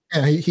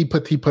 Yeah, he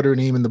put her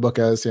name in the book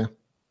as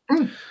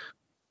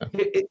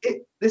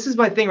This is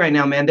my thing right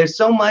now, man. There's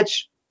so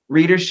much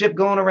readership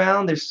going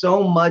around. There's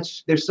so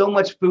much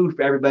food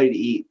for everybody to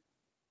eat.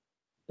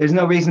 There's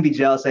no reason to be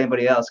jealous of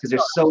anybody else because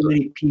there's so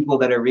many people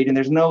that are reading.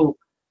 There's no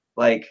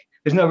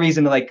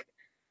reason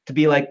to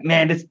be like,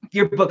 man,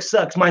 your book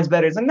sucks, mine's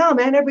better. It's like, no,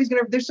 man,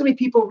 there's so many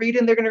people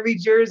reading, they're gonna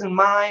read yours and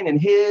mine and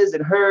his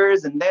and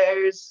hers and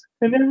theirs.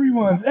 And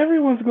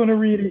everyone's gonna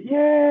read it.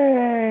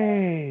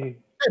 Yay!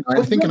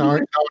 I think in our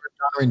genre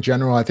in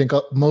general, I think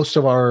most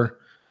of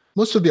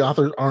the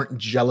authors aren't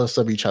jealous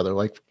of each other.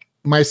 Like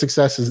my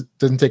success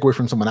doesn't take away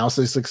from someone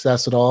else's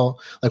success at all.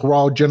 Like we're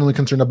all generally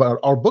concerned about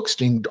our books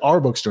doing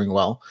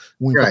well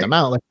when we put them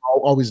out. Like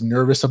we're always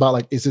nervous about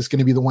like, is this going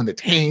to be the one that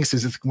tanks?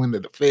 Is this the one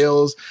that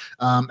fails?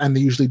 And they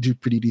usually do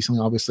pretty decently,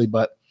 obviously.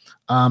 But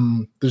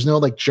there's no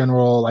like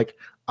general like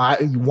I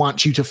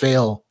want you to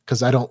fail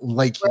because I don't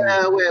like you.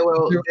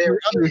 Well, there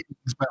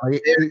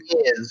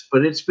is,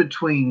 but it's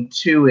between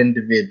two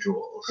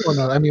individuals. Well,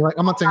 no, I mean, like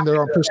I'm not saying there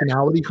aren't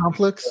personality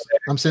conflicts.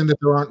 I'm saying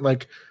that there aren't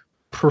like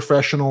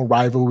professional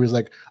rivalries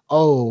like,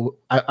 oh,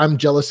 I'm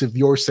jealous of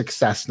your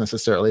success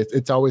necessarily.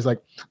 It's always like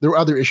there are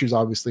other issues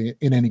obviously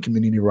in any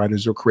community of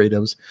writers or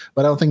creatives,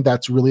 but I don't think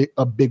that's really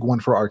a big one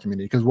for our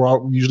community because we're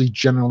all usually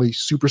generally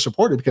super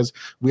supportive because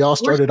we all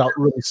started out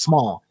really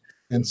small.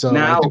 And so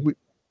now, I think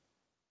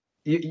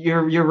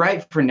you're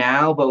right for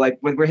now, but like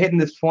when we're hitting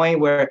this point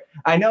where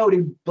I know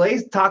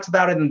Blaze talks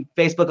about it on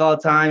Facebook all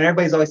the time and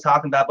everybody's always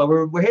talking about, but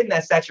we're hitting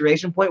that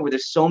saturation point where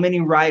there's so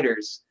many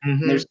writers,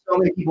 and there's so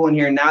many people in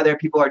here, and now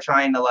people are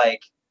trying to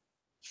like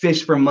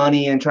fish for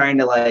money and trying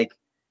to like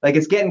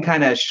it's getting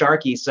kind of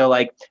sharky. So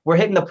like we're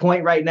hitting the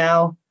point right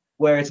now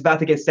where it's about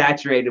to get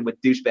saturated with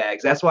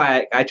douchebags. That's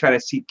why I try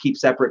to keep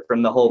separate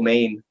from the whole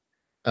main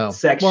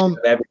section of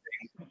everything.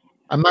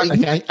 I'm not.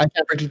 I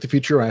can't predict the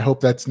future. I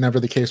hope that's never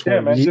the case. Yeah,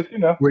 man. Just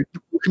where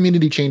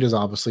community changes,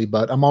 obviously,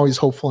 but I'm always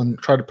hopeful and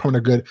try to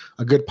promote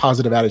a good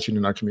positive attitude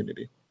in our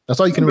community. That's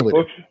all you can really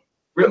do.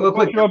 Real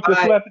quick,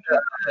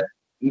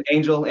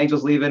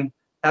 Angel's leaving.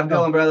 Have a good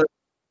one, brother.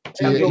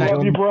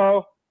 Love you,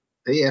 bro.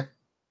 See ya.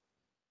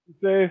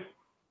 Safe.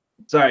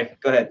 Sorry,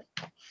 go ahead.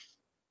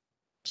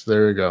 So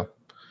there you go.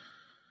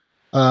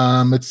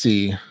 Let's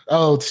see.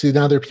 Oh, see,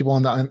 now there are people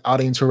in the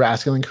audience who are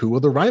asking, like, who are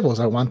the rivals?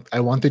 I want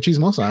the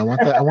chismosa. I want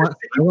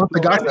the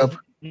gossip.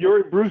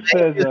 Yuri Bruce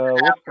says,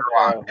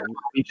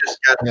 we just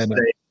got to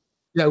say.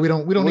 Yeah, we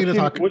don't need to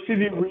talk. What should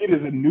you read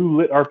as a new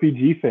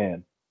LitRPG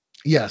fan?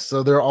 Yes,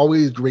 so there are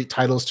always great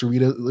titles to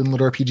read in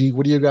LitRPG.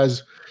 What do you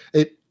guys?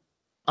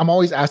 I'm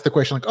always asked the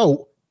question, like,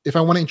 oh, if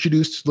I want to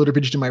introduce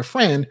LitRPG to my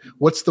friend,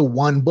 what's the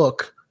one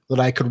book that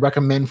I could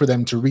recommend for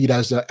them to read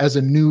as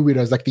a new reader,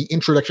 as like the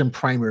introduction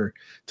primer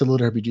to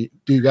LitRPG?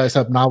 Do you guys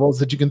have novels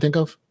that you can think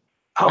of?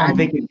 Oh, I'm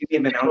thinking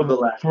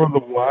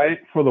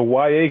for the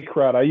YA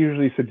crowd, I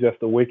usually suggest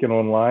Awaken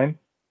Online,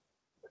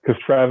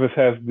 because Travis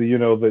has the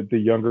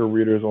younger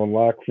readers on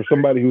lock. For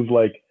somebody who's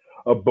like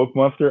a book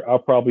monster, I'll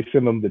probably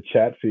send them the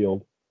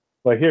Chatfield.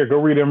 Like, here, go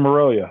read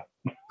Morelia.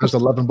 There's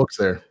 11 books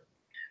there.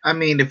 I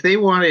mean, if they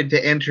wanted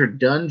to enter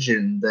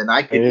Dungeon, then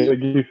I could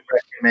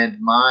recommend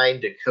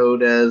mine,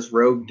 Dakota's,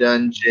 Rogue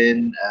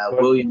Dungeon,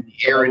 William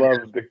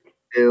Aaron.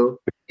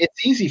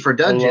 It's easy for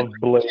Dungeon.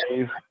 I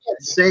can't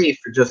say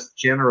for just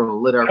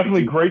general LitRPG.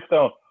 Definitely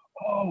Greystone.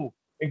 Oh,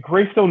 and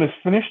Greystone is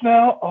finished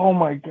now? Oh,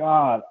 my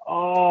God.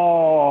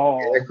 Oh.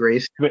 Yeah,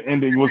 Greystone. The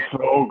ending was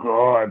so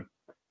good.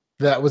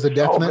 That was a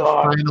definite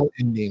final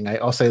ending.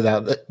 I'll say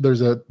that.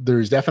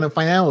 There's definite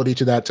finality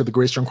to that, to the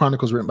Greystone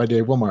Chronicles written by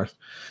Dave Wilmarth.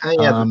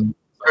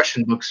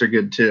 Russian books are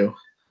good too.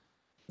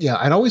 Yeah,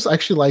 I'd always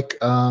actually like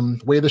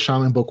Way of the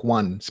Shaman book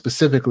 1,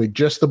 specifically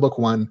just the book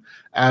 1,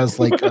 as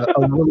like a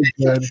really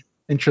good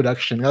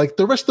introduction. Like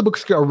the rest of the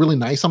books are really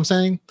nice, I'm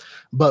saying,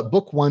 but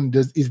book 1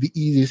 is the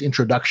easiest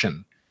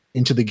introduction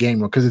into the game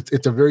because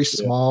it's a very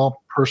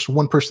small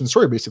one person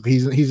story. Basically,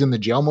 he's in the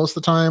jail most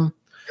of the time.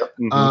 Yep.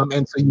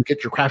 And so you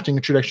get your crafting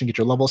introduction, get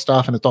your level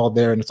stuff, and it's all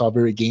there, and it's all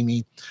very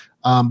gamey.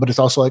 But it's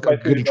also like a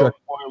good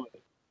introduction.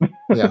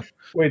 Yeah.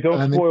 Wait,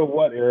 don't spoil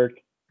what,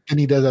 Eric? And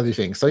he does other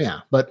things. So yeah,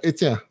 but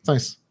it's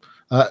nice.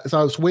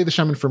 So it's Way the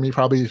Shaman for me,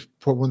 probably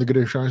for one of the good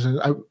introductions.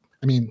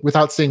 I mean,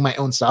 without saying my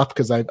own stuff,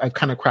 because I've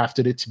kind of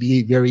crafted it to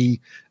be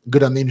very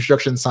good on the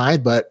introduction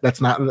side, but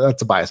that's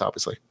a bias,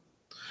 obviously.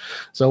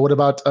 So what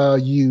about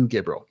you,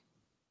 Gabriel?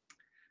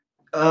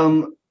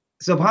 So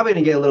I'm probably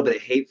gonna get a little bit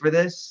of hate for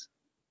this,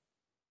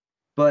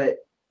 but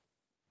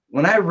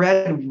when I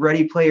read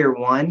Ready Player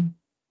One,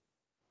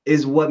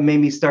 is what made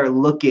me start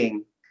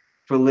looking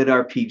for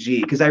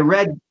LitRPG, because I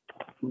read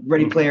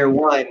Ready Player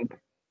One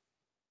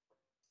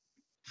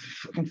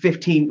when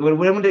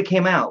did it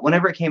came out?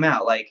 Whenever it came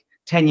out, like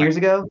 10 years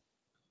ago?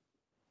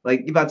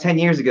 Like about 10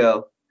 years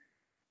ago.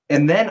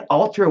 And then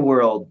Ultra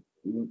World,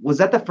 was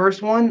that the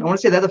first one? I want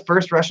to say that the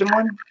first Russian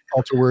one?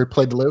 Ultra World,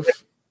 Play to Live?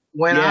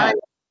 When I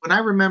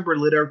remember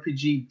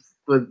LitRPG,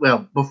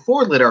 well,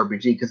 before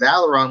LitRPG, because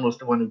Aileron was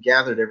the one who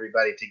gathered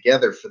everybody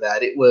together for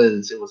that. It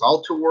was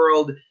Ultra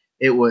World.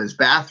 It was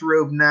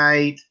Bathrobe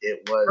Night.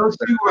 It was those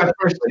two were my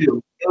first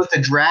two. It was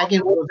the Dragon.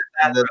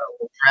 The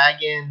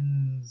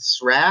Dragon's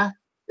Wrath.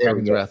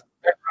 Dragon's Wrath.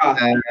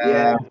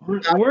 Yeah.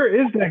 Where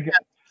is that guy?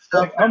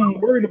 Like,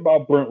 I'm worried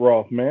about Brent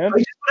Roth, man. Oh,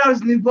 he just put out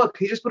his new book.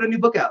 He just put a new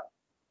book out.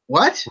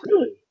 What?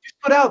 Really? He just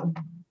put out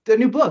the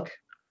new book.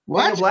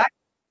 What? Daniel Black?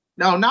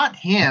 No, not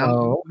him.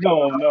 No.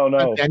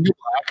 Daniel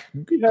Black.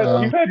 You've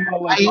had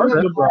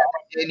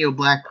Daniel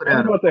Black put out.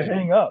 I'm about to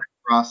hang up.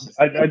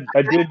 I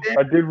did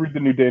read the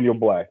new Daniel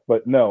Black,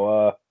 but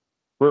no,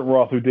 Brent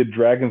Roth, who did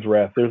Dragon's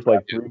Wrath. There's like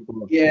 3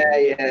 books.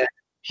 Yeah.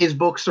 His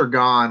books are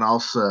gone.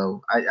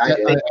 Also, I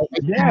think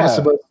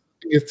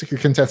it's a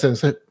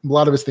consensus. A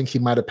lot of us think he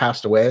might have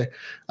passed away,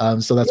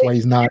 so that's why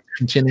he's not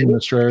continuing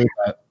the story.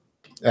 But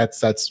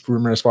that's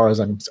rumor as far as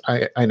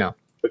I know.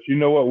 But you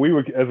know what? We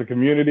would, as a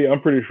community,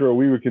 I'm pretty sure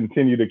we would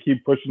continue to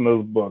keep pushing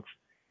those books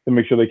to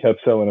make sure they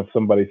kept selling if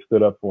somebody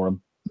stood up for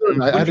them.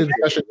 I did a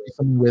discussion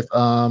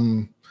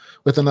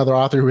with another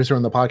author who was here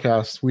on the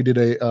podcast. We did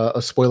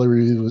a spoiler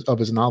review of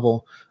his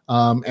novel,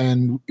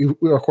 and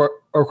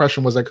our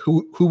question was like,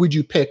 who would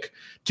you pick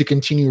to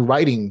continue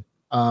writing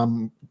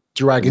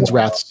Dragon's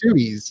Wrath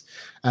series?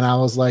 And I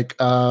was like,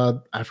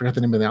 I forgot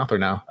the name of the author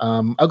now.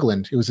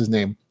 Ugland, it was his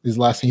name. His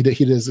last name.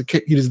 He does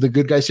the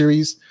Good Guy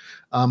series.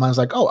 I was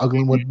like, oh,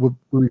 Ugland would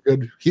be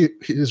good.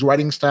 His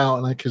writing style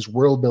and like his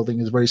world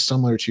building is very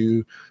similar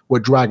to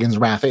what Dragon's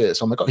Wrath is.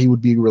 So I'm like, oh, he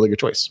would be a really good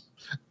choice.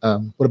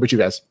 What about you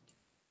guys?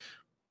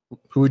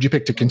 Who would you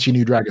pick to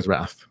continue Dragon's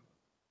Wrath?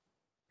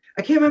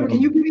 I can't remember.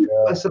 Can you give me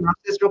a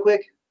synopsis real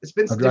quick? It's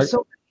been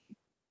so.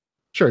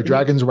 Sure,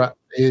 Dragon's Wrath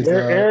is.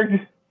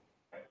 Eric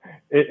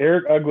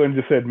Ugland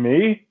just said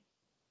me.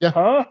 Yeah.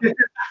 Huh?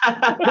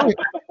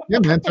 Yeah,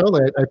 man,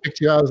 totally. I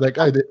picked you out. I was like,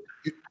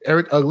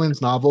 Eric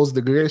Uglin's novels,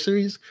 the Greer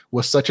series,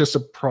 was such a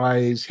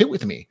surprise hit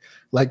with me.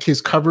 Like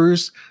his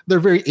covers, they're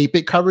very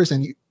 8-bit covers,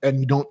 and you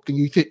don't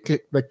think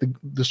like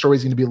the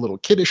story's going to be a little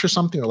kiddish or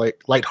something, or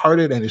like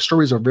lighthearted. And his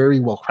stories are very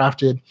well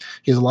crafted.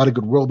 He has a lot of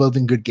good world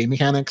building, good game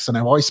mechanics, and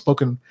I've always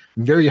spoken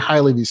very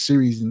highly of his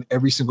series in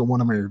every single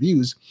one of my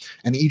reviews.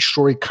 And each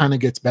story kind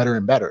of gets better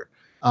and better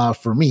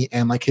for me.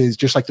 And like his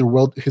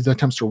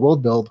attempts to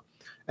world build.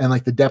 And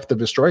like the depth of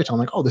his storytelling,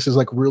 like, oh, this is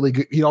like really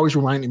good. He always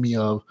reminded me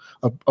of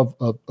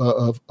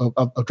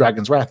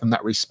Dragon's Wrath in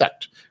that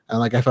respect. And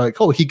like I felt like,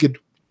 oh, he could,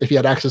 if he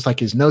had access like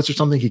his notes or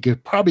something, he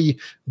could probably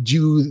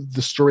do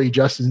the story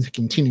justice and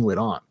continue it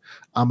on.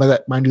 But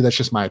that, mind you, that's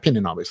just my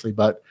opinion, obviously.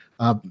 But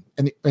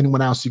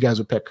anyone else you guys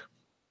would pick?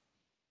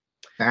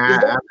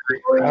 I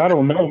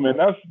don't know, man.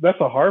 That's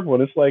a hard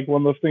one. It's like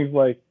one of those things.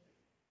 Like,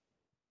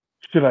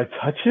 should I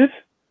touch it?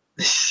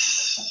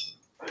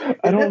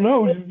 I don't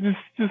know.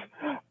 Just.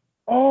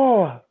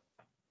 Oh,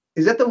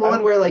 is that the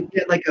one where like he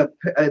had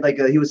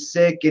he was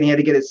sick and he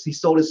had to he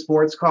sold his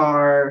sports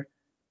car,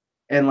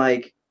 and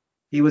like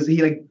he goes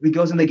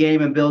in the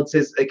game and builds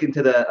his like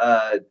into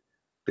the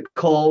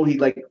cold. He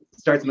like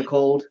starts in the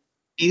cold.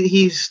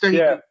 He goes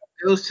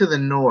to the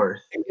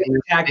north,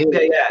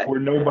 where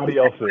nobody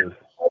else is.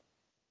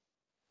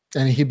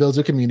 And he builds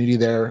a community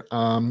there.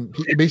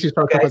 He basically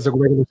starts off as a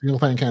regular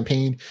single-player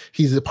campaign.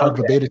 He's a part of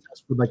a beta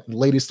test for like the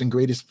latest and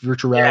greatest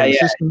virtual reality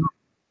system.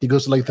 He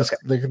goes to like this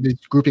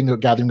grouping of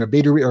gathering of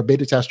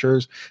beta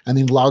testers, and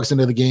then logs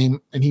into the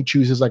game, and he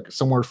chooses like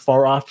somewhere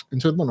far off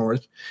into the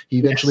north. He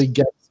eventually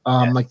gets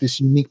like this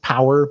unique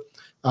power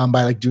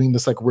by like doing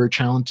this like weird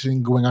challenge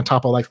thing, going on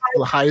top of like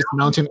the highest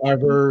mountain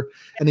ever,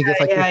 and he gets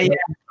like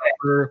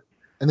power,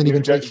 and then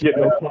eventually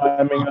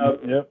climbing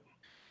up. Yep.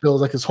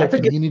 Builds like this whole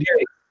community.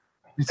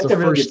 It's the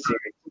first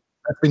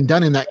that's been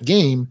done in that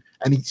game,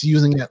 and he's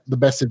using it the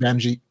best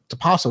advantage to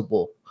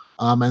possible.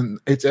 And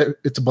it's a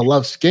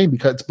beloved game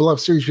because it's a beloved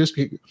series. Just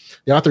because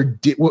the author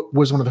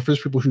was one of the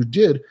first people who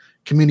did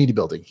community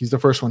building. He's the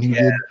first one who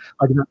did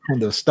like that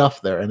kind of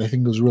stuff there, and I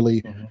think it was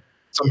really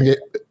something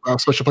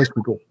special place for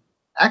people.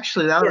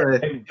 Actually,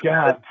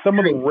 God, some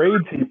of the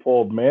raids he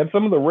pulled, man.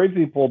 Some of the raids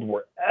he pulled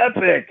were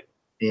epic.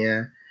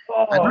 Yeah.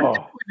 I'd like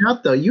to point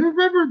out though, you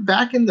remember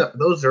back in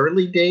those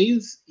early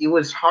days, it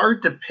was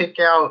hard to pick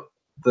out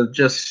the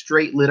just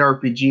straight lit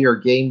RPG or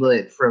game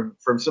lit from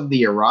some of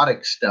the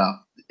erotic stuff.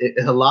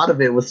 A lot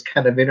of it was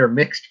kind of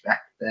intermixed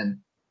back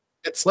then.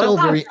 It's still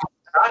very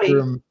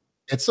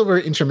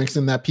intermixed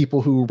in that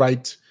people who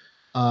write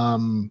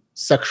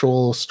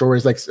sexual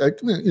stories like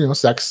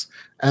sex,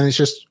 and it's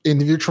just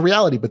in virtual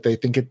reality, but they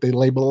think they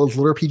label it as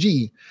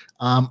LitRPG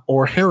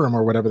or harem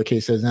or whatever the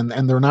case is,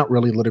 and they're not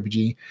really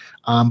LitRPG,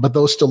 but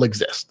those still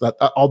exist. That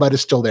all that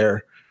is still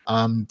there.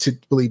 To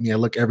believe me, I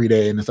look every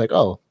day, and it's like,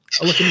 oh,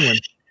 I look at anyone.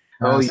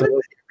 We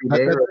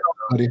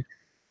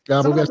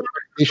got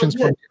recommendations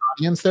from the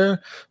audience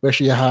there. We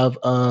actually have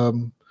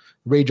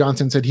Ray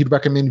Johnson said he'd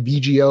recommend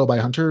VGO by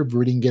Hunter,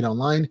 Reading Get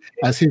Online,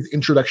 as his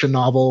introduction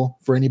novel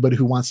for anybody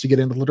who wants to get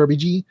into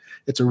LitRPG.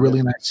 It's a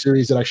really nice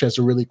series that actually has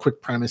a really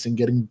quick premise in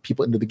getting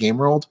people into the game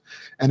world.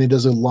 And it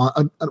does a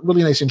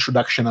really nice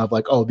introduction of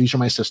like, oh, these are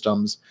my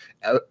systems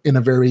in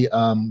a very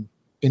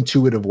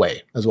intuitive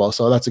way as well.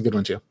 So that's a good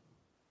one too.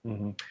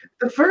 Mm-hmm.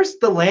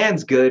 The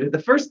land's good.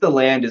 The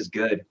land is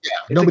good. Yeah,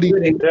 nobody. I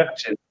don't think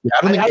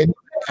anyone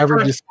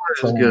ever just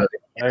good.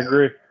 I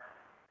agree.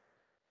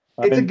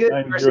 It's a good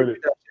first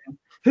introduction.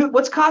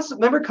 What's Cosmo?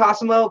 Remember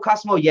Cosmo?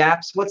 Cosmo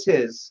Yaps. What's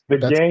his?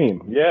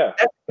 Game. Yeah,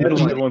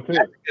 that's a good one too.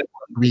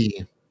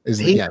 He's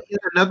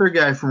another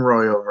guy from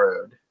Royal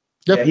Road.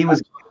 Yep. Yeah, he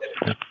was.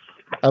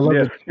 I love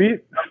it.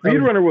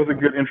 Speedrunner was a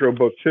good intro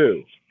book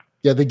too.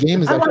 Yeah, the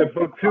game is actually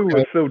book 2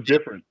 was so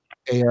different.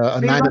 Who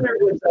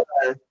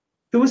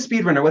was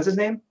Speedrunner? What's his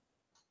name?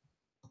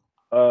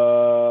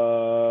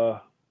 Good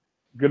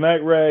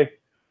night, Ray.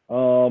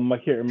 I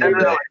can't remember.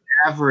 No,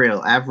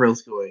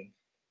 Avril's going.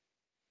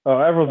 Oh,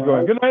 Avril's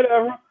going. Good night,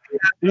 Avril.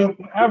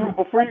 Avril,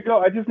 before you go,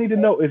 I just need to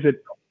know: is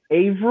it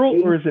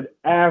Avril or is it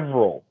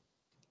Avril?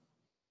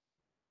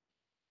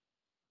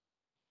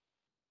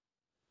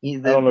 I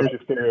don't know if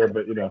she's still here,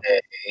 but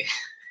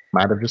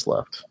might have just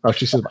left. Oh,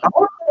 she says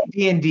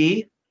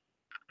D&D.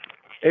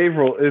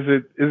 Avril, is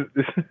it?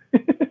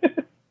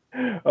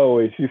 Oh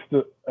wait, she's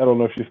still. I don't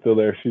know if she's still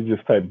there. She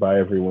just typed "bye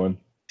everyone."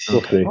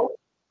 We'll see.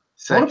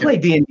 I want to play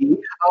D&D.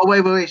 Oh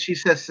wait. She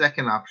says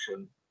second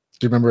option.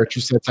 Do you remember what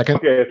you said second?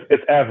 Okay,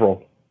 it's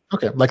Avril.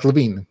 Okay, like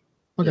Levine.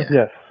 Okay. Yeah.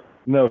 Yes.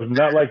 No,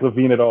 not like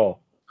Levine at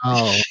all.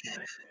 Oh.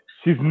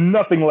 She's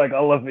nothing like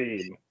a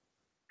Levine.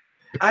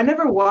 I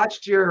never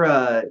watched your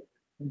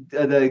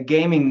the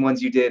gaming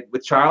ones you did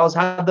with Charles.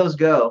 How'd those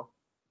go?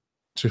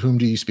 To whom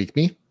do you speak?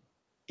 Me?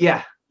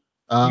 Yeah.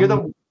 You're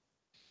the.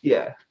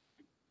 Yeah.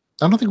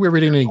 I don't think we're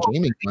reading any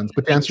gaming ones,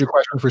 but to answer your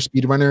question for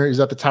Speedrunner, is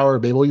that the Tower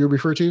of Babel you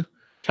refer to?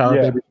 Tower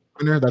of Babel.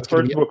 That's the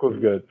first book was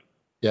good.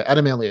 Yeah,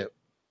 Adam Elliott.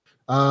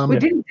 Wait,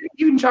 didn't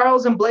you and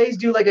Charles and Blaze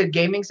do like a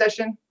gaming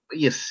session?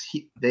 Yes,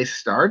 they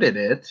started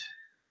it.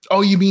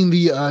 Oh, you mean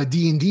the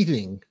D&D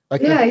thing?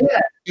 Like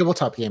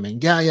tabletop gaming.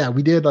 Yeah.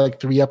 We did like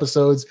 3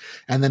 episodes,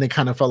 and then it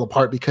kind of fell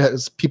apart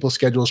because people's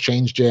schedules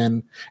changed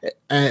and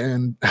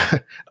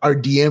our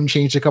DM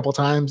changed a couple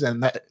times,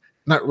 and that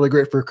not really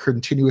great for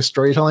continuous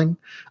storytelling.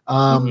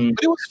 But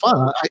it was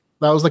fun.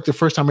 That was like the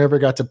first time I ever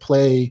got to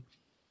play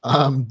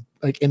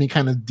like any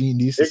kind of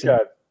D&D system.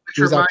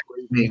 Which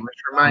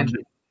reminds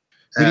me.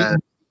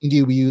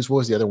 D&D we used, what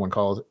was the other one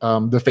called?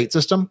 The Fate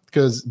system,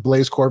 because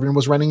Blaze Corbin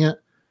was running it,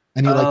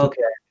 and he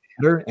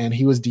and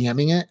he was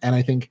DMing it, and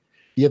I think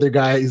the other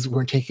guys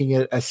weren't taking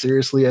it as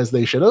seriously as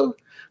they should have.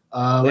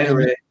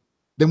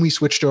 Then we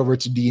switched over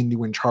to D&D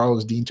when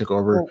Charles Dean took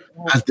over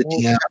as the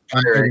DM.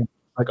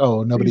 Like,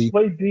 oh, nobody. You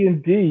played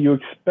D&D, you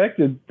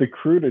expected the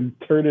crew to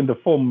turn into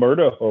full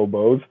murder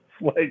hobos.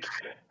 Like,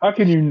 how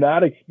can you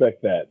not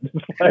expect that?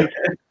 Like,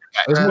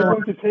 we're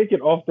going to take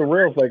it off the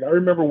rails. Like, I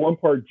remember one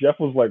part, Jeff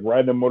was like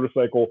riding a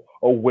motorcycle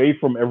away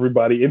from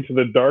everybody into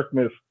the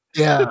darkness.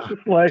 Yeah. It's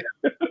just like,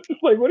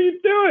 what are you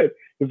doing?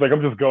 He's like,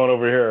 I'm just going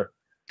over here.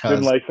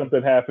 Then like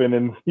something happened,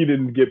 and he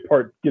didn't get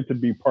to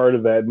be part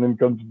of that, and then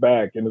comes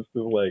back, and it's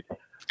just like.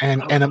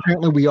 And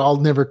apparently we all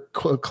never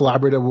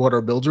collaborated on what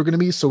our builds were going to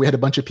be, so we had a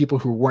bunch of people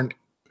who weren't.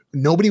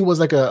 Nobody was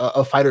like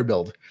a fighter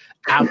build.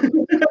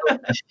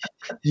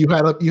 You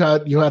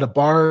had a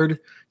bard.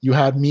 You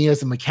had me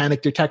as a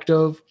mechanic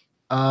detective.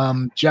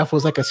 Jeff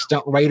was like a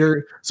stunt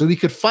writer, so he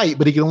could fight,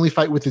 but he could only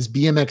fight with his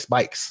BMX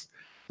bikes.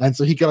 And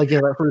so he could like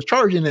get that first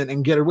charge in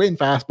and get away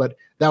fast, but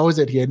that was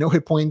it. He had no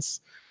hit points.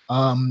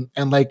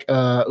 And like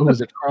who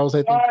was it? Charles,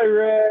 I think. Hi,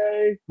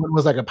 Ray. One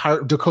was like a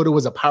power. Dakota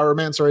was a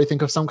pyromancer, I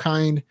think, of some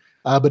kind.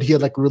 But he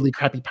had like really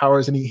crappy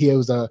powers, and he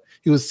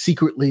was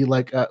secretly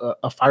like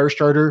a fire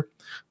starter.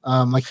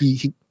 Like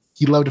he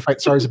loved to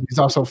fight stars, but he's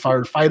also a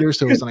firefighter,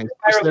 so it was a nice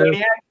twist there.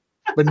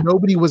 But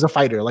nobody was a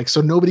fighter, like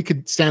so nobody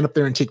could stand up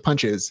there and take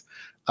punches.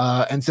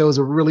 And so it was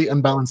a really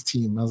unbalanced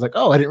team. I was like,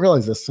 oh, I didn't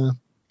realize this.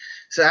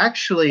 So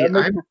actually, I'm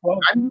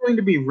going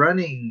to be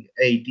running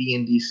a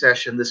D&D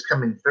session this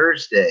coming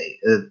Thursday.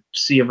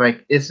 See if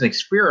it's an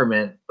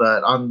experiment,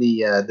 but on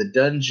the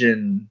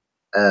dungeon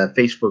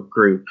Facebook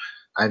group,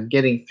 I'm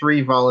getting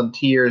 3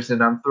 volunteers,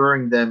 and I'm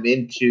throwing them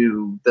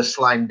into the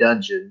slime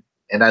dungeon.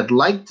 And I'd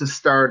like to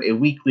start a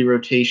weekly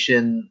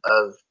rotation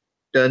of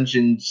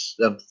dungeons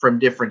from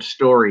different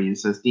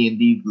stories as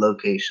D&D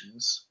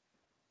locations.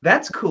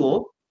 That's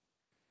cool.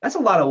 That's a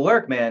lot of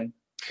work, man.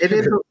 It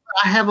is.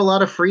 I have a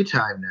lot of free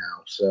time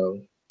now, so.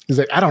 He's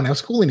like, I don't have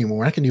school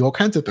anymore. I can do all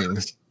kinds of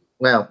things.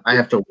 Well, I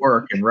have to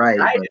work and write.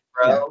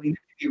 Bro. You need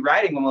to be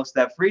writing almost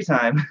that free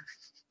time.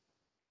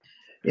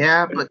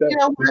 Yeah, but you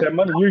know, that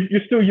money.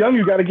 You're still young.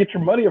 You got to get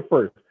your money up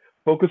first.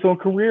 Focus on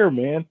career,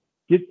 man.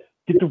 Get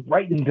the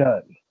writing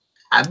done.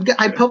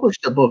 I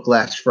published a book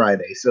last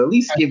Friday, so at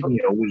least give me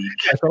a week.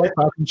 I feel like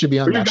Falcon should be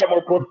on that. You got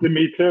more books than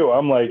me too.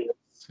 I'm like,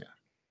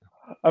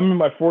 I'm in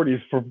my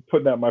 40s for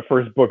putting out my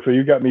first book, so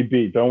you got me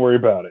beat. Don't worry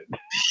about it.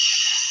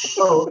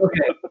 Oh,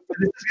 okay.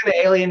 This is going to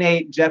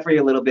alienate Jeffrey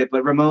a little bit,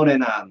 but Ramon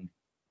and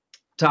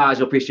Taj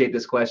will appreciate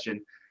this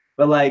question.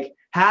 But like,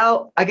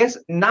 how? I guess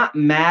not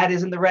mad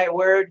isn't the right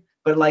word,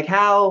 but like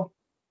how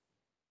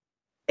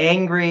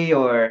angry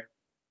or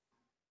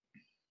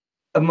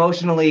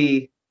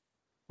emotionally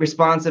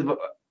responsive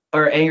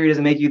or angry does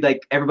it make you?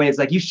 Like everybody's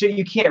like,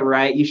 you can't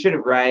write, you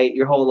shouldn't write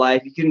your whole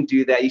life, you couldn't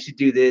do that, you should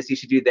do this, you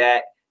should do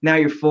that. Now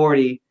you're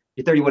 40,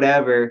 you're 30,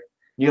 whatever.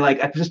 You're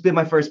like, I just did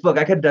my first book.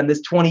 I could have done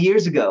this 20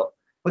 years ago.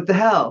 What the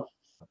hell?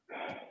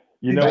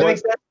 You know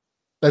what?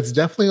 That's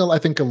definitely, I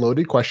think, a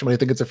loaded question, but I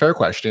think it's a fair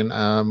question.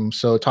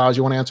 So, Taj,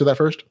 you want to answer that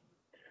first?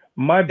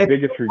 My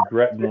biggest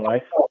regret in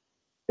life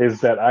is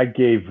that I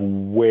gave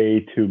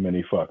way too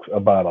many fucks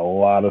about a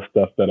lot of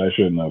stuff that I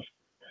shouldn't have.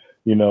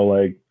 You know,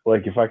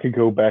 like if I could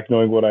go back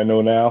knowing what I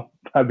know now,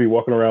 I'd be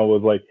walking around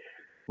with like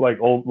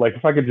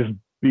if I could just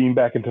beam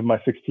back into my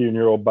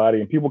 16-year-old body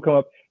and people come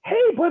up,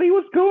 hey, buddy,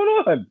 what's going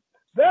on?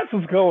 That's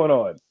what's going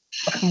on.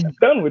 I'm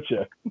done with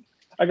you.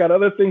 I got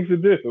other things to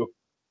do.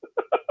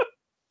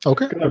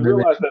 Okay. I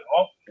realized that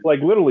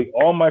literally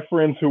all my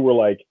friends who were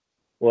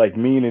like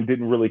mean and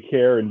didn't really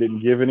care and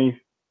didn't give any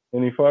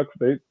fucks,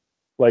 they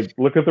like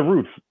look at the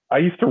Roots. I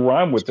used to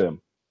rhyme with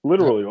them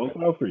literally on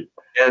South Street.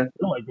 Yeah.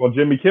 They're like, well,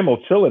 Jimmy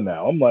Kimmel chilling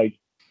now. I'm like,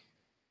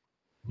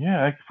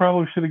 yeah, I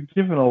probably should have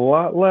given a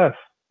lot less.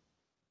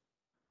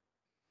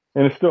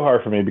 And it's still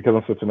hard for me because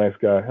I'm such a nice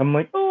guy. I'm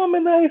like, oh, I'm a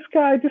nice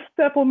guy. Just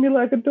step on me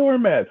like a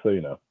doormat. So,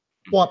 you know.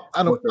 Well,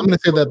 I'm going to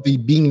say that the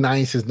being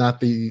nice is not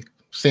the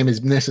same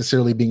as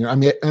necessarily being. I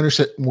mean, I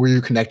understand where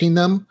you're connecting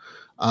them.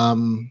 I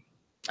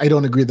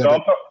don't agree that.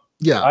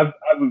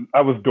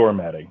 I was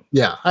doormatting.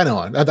 Yeah, I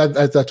know.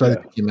 That's what I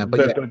think you meant.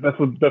 But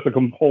that's a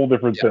whole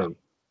different thing.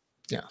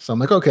 Yeah. So I'm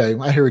like, okay,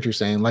 I hear what you're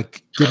saying.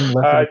 Like, giving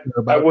less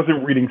I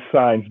wasn't reading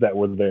signs that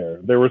were there.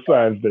 There were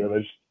signs there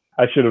that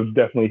I should have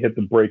definitely hit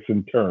the brakes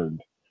and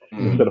turned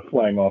instead of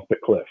flying off the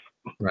cliff.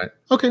 Right.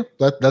 Okay.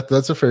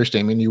 That's a fair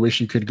statement. You wish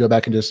you could go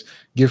back and just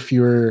give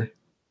fewer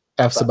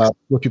F's about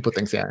what people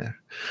think. Yeah.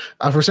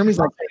 For some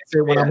reason, I can't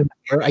say when I'm on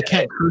the air. I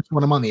can't curse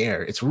when I'm on the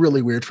air. It's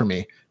really weird for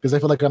me because I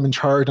feel like I'm in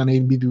charge. I need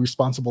to be the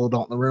responsible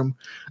adult in the room.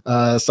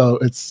 So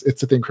it's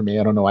a thing for me.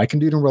 I don't know. I can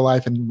do it in real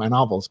life in my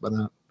novels, but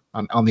not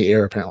on the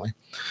air apparently.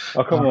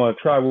 Oh, come on.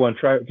 Try one.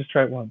 Just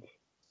try it once.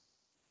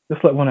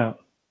 Just let one out.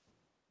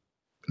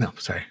 No,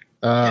 sorry.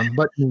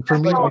 But for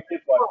me,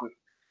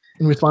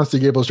 in response to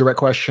Gabriel's direct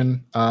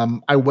question,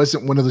 I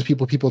wasn't one of those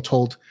people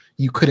told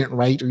you couldn't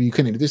write or you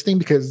couldn't do this thing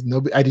because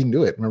I didn't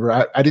do it. Remember,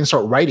 I didn't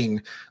start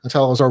writing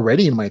until I was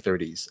already in my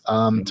 30s.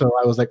 So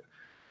I was like,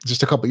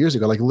 just a couple years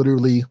ago, like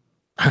literally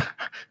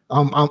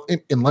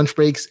in lunch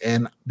breaks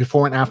and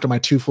before and after my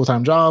 2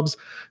 full-time jobs,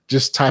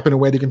 just typing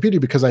away at the computer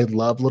because I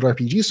love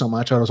LitRPG so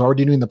much. I was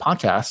already doing the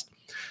podcast.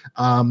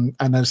 And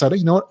I decided,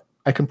 you know what,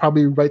 I can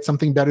probably write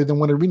something better than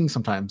what I'm reading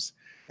sometimes.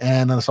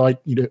 And so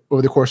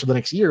over the course of the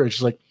next year, it's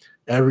just like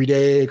every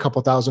day, a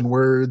couple thousand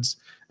words.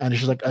 And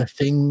it's just like a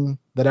thing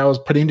that I was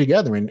putting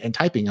together and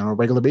typing on a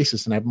regular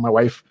basis. And I have my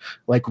wife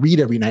like read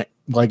every night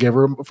while I give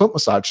her a foot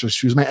massage. So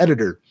she was my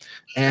editor.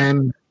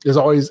 And there's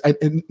always,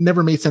 it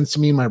never made sense to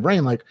me in my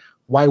brain. Like,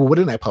 why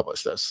wouldn't I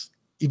publish this?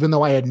 Even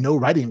though I had no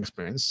writing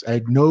experience, I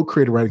had no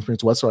creative writing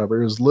experience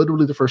whatsoever. It was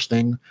literally the first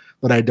thing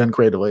that I had done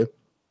creatively.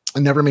 It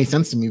never made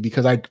sense to me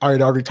because I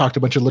had already talked to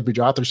a bunch of LitRPG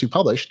authors who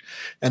published,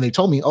 and they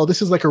told me, "Oh, this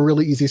is like a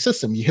really easy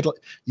system. You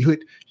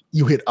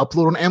hit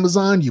upload on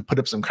Amazon, you put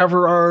up some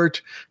cover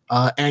art,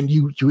 and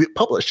you hit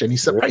publish, and you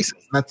set prices.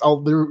 And that's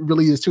all there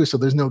really is to it. So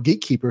there's no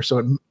gatekeeper.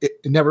 So it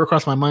never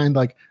crossed my mind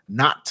like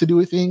not to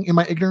do a thing in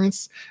my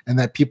ignorance, and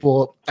that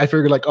I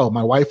figured like, oh,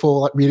 my wife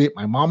will read it,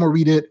 my mom will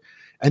read it,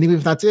 and even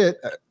if that's it."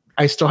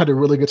 I still had a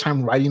really good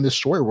time writing this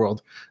story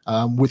world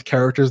with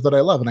characters that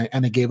I love,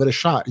 and I gave it a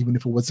shot, even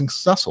if it wasn't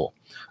successful.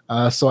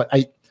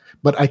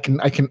 But I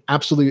can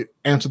absolutely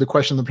answer the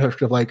question in the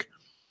perspective of like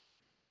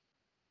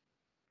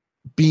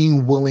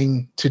being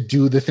willing to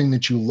do the thing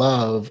that you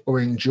love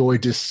or enjoy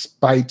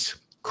despite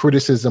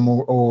criticism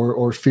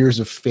or fears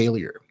of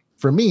failure.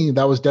 For me,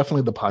 that was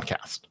definitely the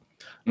podcast.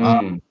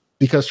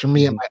 Because for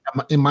me,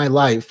 in my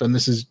life, and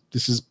this is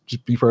just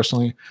me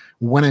personally,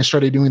 when I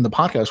started doing the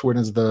podcast, when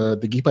it's the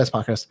Geek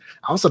podcast,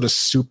 I was at a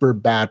super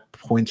bad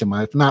point in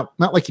my life. Not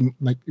like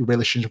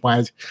relationship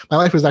wise. My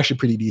life was actually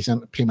pretty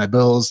decent. Paid my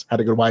bills,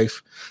 had a good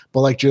wife, but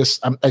like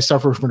just I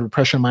suffered from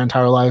depression my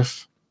entire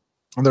life.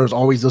 And there was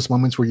always those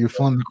moments where you're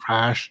feeling the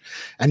crash,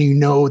 and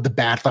the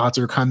bad thoughts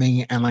are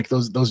coming, and like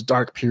those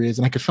dark periods,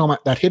 and I could feel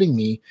that hitting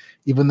me,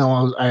 even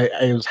though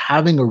I was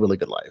having a really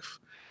good life,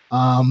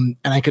 and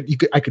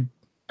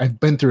I've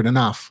been through it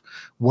enough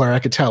where I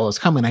could tell it was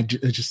coming. I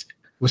just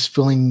was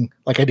feeling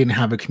like I didn't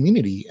have a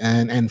community,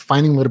 and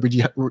finding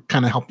LitRPG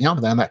kind of helped me out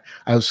with that. And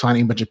I was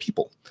finding a bunch of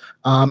people,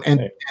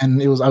 and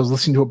I was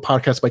listening to a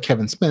podcast by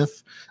Kevin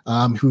Smith,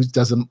 who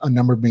does a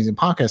number of amazing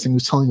podcasts, and he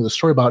was telling me the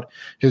story about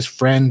his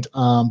friend.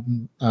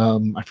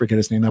 I forget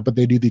his name now, but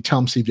they do the Tell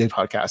Him Steve J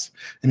podcast,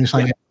 and he was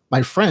telling me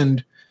my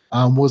friend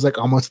was like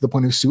almost to the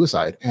point of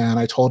suicide, and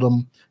I told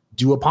him,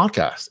 do a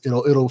podcast.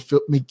 It'll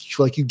make you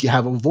feel like you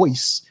have a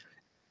voice.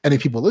 And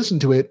if people listen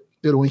to it,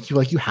 it'll make you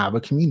like you have a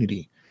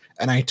community.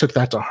 And I took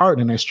that to heart,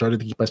 and I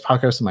started the Geek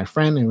podcast with my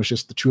friend, and it was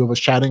just the two of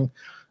us chatting.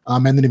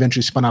 And then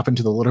eventually spun off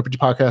into the LitRPG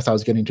podcast. I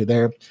was getting to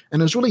there.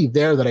 And it was really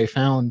there that I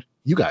found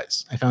you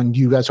guys. I found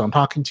you guys who I'm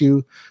talking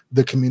to,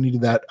 the community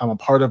that I'm a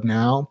part of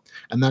now.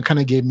 And that kind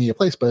of gave me a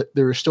place. But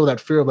there was still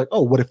that fear of like,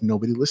 oh, what if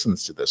nobody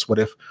listens to this? What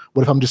if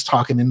I'm just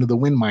talking into the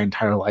wind my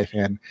entire life,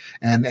 and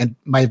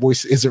my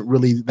voice isn't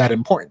really that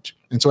important?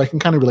 And so I can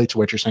kind of relate to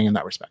what you're saying in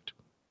that respect.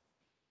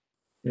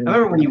 I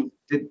remember when you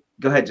did.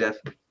 Go ahead, Jeff.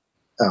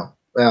 Oh,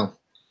 well,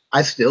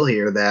 I still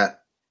hear that.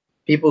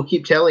 People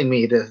keep telling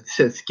me to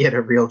get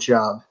a real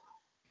job.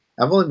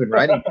 I've only been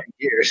writing for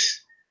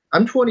years.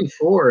 I'm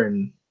 24,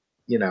 and,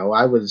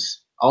 I was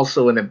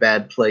also in a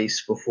bad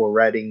place before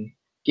writing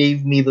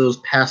gave me those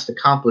past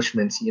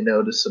accomplishments,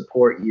 to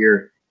support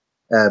your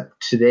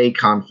today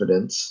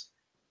confidence.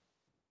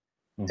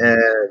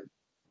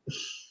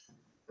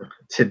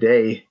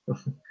 Today,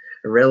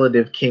 a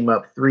relative came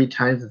up 3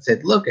 times and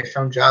said, "Look, I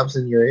found jobs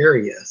in your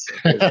area."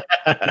 So,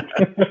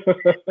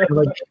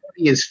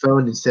 his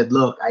phone and said,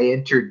 "Look, I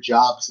entered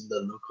jobs in the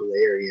local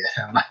area."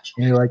 I'm like,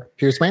 and you're like,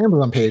 "Here's my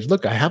Amazon page.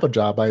 Look, I have a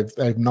job. I've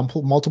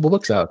multiple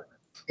books out."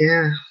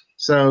 Yeah.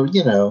 So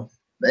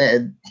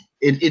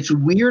it's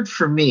weird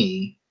for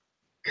me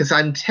because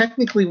I'm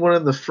technically one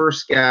of the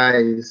first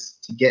guys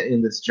to get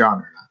in this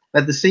genre.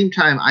 At the same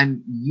time,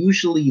 I'm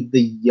usually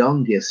the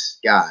youngest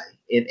guy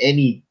in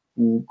any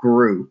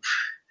group.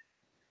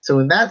 So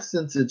in that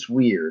sense, it's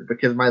weird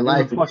because my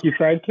life is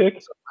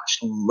sidekick so much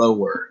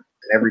lower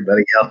than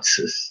everybody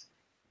else's.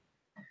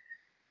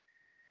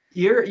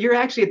 You're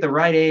actually at the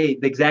right age,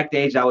 the exact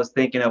age I was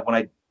thinking of when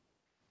I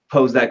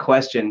posed that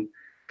question.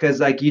 Because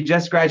like you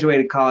just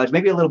graduated college,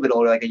 maybe a little bit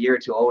older, like a year or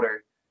two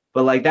older.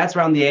 But like that's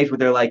around the age where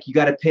they're like, you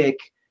got to pick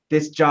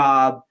this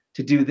job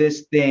to do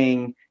this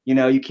thing.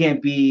 You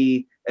can't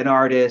be an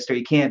artist, or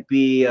you can't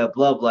be a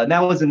blah blah. And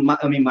that wasn't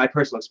my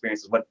personal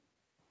experience is what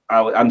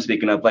I'm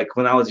speaking of. Like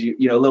when I was a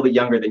little bit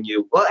younger than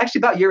you. Well, actually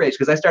about your age,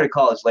 because I started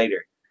college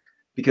later.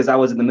 because I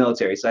was in the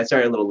military. So I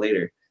started a little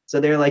later. So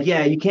they're like,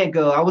 yeah, you can't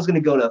go. I was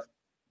going to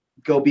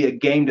go be a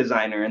game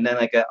designer and then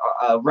like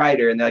a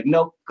writer. And they're like,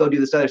 nope, go do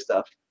this other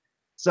stuff.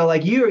 So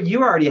like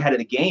you're already ahead of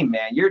the game,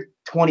 man. You're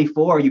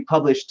 24. You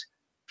published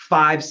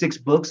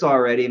 5-6 books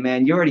already,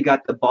 man. You already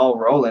got the ball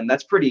rolling.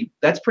 That's pretty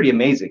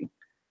amazing.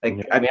 Like,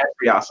 I mean, that's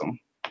pretty awesome.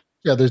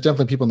 Yeah, there's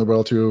definitely people in the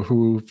world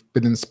who've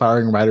been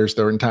inspiring writers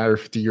their entire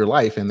 50-year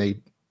life, and they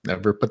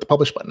never put the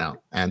publish button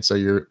out. And so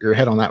you're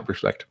ahead on that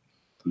respect.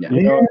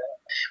 Yeah.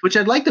 Which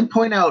I'd like to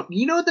point out,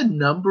 the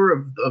number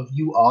of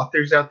you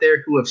authors out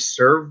there who have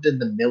served in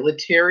the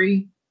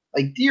military?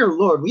 Like, dear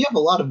Lord, we have a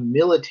lot of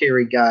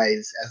military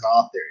guys as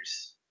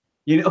authors.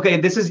 Okay,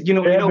 this is, They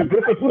have the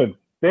discipline.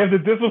 They have the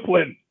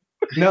discipline.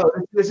 No,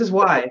 this is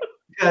why.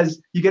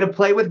 Because you get to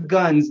play with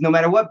guns, no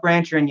matter what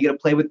branch you're in, you get to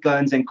play with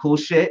guns and cool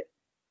shit.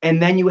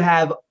 And then you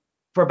have,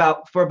 for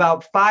about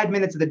 5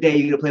 minutes of the day,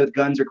 you get to play with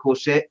guns or cool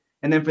shit.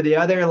 And then for the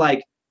other,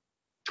 like,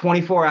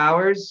 24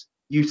 hours,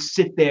 you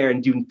sit there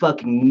and do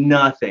fucking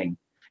nothing.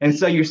 And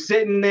so you're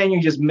sitting there and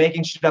you're just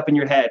making shit up in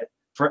your head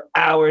for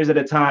hours at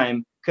a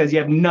time because you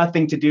have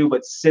nothing to do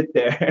but sit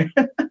there.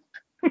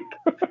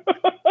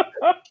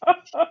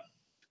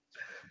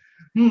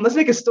 Let's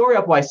make a story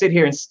up while I sit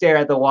here and stare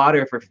at the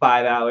water for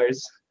 5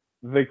 hours.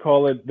 They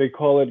call it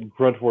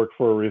grunt work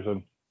for a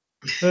reason.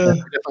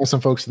 Definitely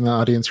some folks in the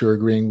audience who are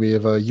agreeing. We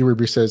have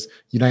Uribu says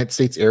United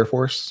States Air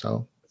Force.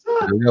 So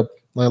there we go.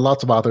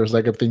 Lots of authors,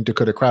 like I think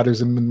Dakota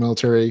Crowder's in the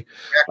military.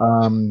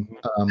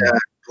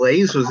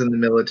 Blaze was in the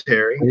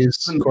military.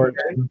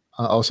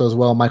 Also as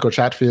well, Michael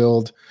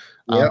Chatfield.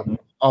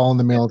 All in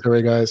the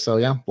military, guys. So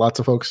yeah, lots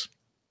of folks.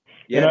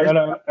 Yeah, and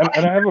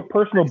I have a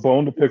personal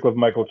bone to pick with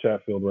Michael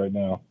Chatfield right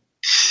now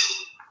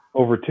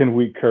over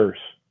 10-week curse.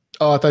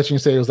 Oh, I thought you were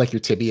say it was like your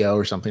tibia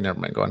or something. Never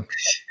mind. Go on.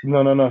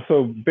 No.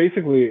 So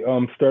basically,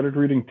 started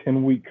reading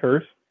 10-week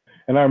curse,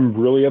 and I'm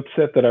really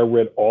upset that I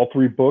read all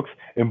 3 books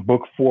and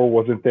book 4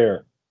 wasn't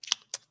there.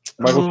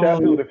 Michael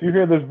Chatfield, if you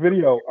hear this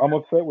video, I'm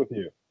upset with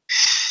you.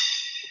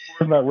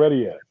 4's not ready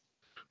yet.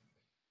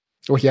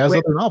 Well, he has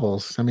other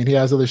novels. I mean, he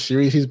has other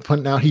series he's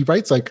putting out. He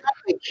writes like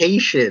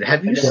Vacation.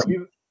 Have you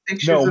seen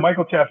pictures? No,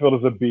 Michael Chatfield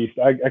is a beast.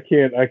 I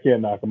can't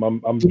knock him.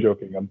 I'm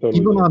joking. I'm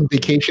totally even joking. on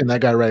vacation. That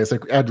guy writes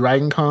like at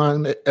Dragon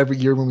Con every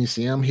year when we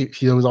see him. He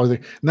was always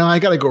like, "No, I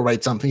gotta go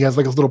write something." He has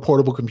like his little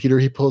portable computer.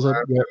 He pulls up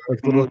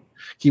like little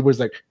keyboards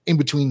like in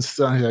between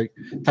stuff, like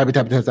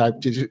type,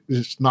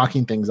 just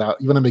knocking things out.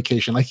 Even on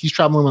vacation, like he's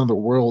traveling around the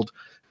world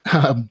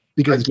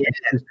because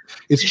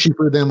it's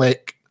cheaper than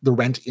like the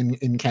rent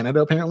in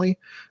Canada apparently.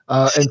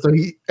 And so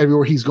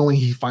everywhere he's going,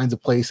 he finds a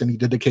place and he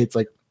dedicates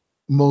like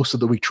most of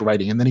the week to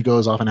writing, and then he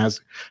goes off and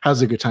has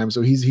a good time.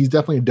 So he's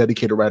definitely a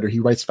dedicated writer. He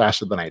writes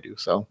faster than I do.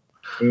 So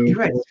he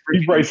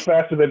writes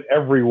faster than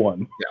everyone.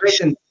 He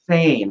writes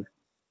insane.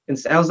 And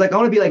I was like, I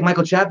want to be like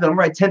Michael Chatfield. I'm gonna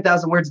write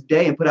 10,000 words a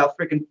day and put out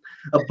freaking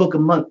a book a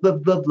month. Blah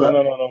blah blah.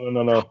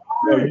 No.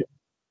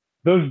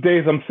 Those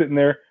days I'm sitting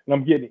there and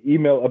I'm getting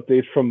email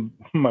updates from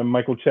my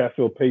Michael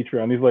Chatfield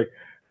Patreon. He's like,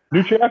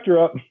 new chapter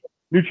up.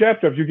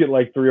 If you get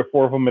like 3 or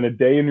 4 of them in a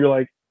day, and you're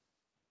like,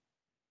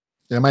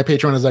 yeah, my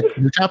Patreon is like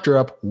new chapter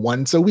up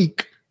once a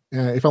week.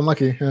 If I'm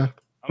lucky. Yeah.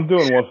 I'm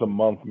doing once a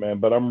month, man,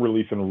 but I'm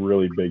releasing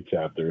really big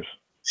chapters.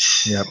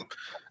 Yep.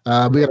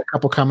 We got a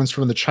couple comments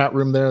from the chat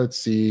room there. Let's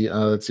see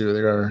where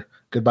they are.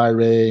 Goodbye,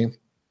 Ray.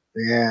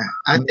 Yeah,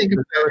 I think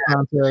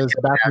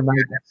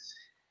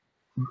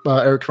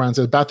Eric Fran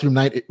says, Bathroom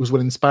Night, it was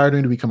what inspired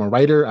me to become a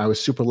writer. I was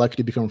super lucky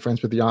to become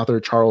friends with the author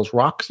Charles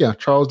Rocks. Yeah,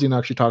 Charles didn't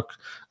actually talk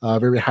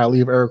very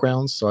highly of Eric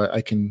Rounds, so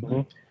I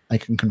can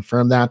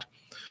confirm that.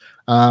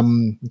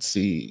 Let's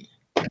see.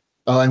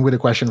 And with a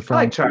question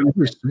from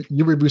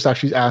Bruce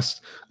actually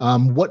asked,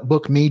 what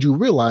book made you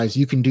realize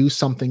you can do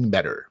something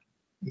better?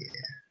 Yeah.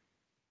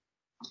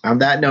 On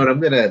that note,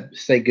 I'm gonna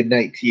say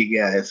goodnight to you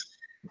guys.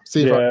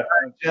 See you. Yeah,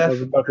 Jeff. I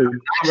was about to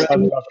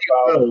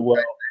bow as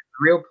well.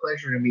 Real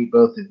pleasure to meet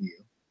both of you.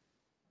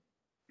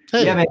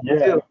 Hey. Yeah, man.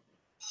 Yeah.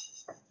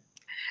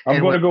 I'm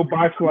And going to go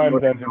buy Slime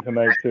Dungeon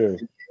tonight too.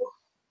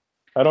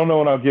 I don't know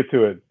when I'll get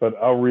to it, but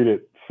I'll read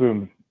it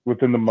soon,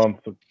 within the month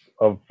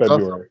of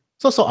February.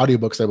 It's also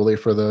audiobooks, I believe,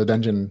 for the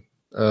Dungeon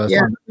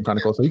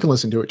Chronicle, so you can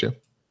listen to it too.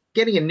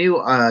 Getting a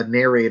new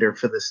narrator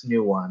for this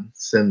new one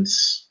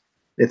since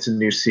it's a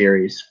new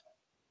series,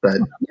 but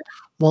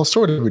well,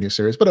 sort of a new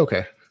series, but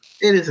okay.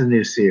 It is a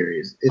new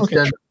series. It's Okay.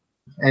 done.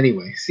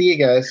 Anyway, see you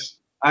guys.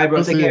 All right,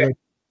 bro. Take care.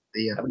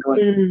 See ya. Have a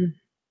good one.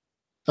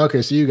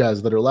 Okay, so you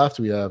guys that are left,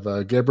 we have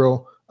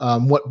Gabriel.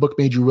 What book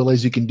made you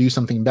realize you can do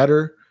something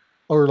better,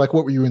 or like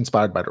what were you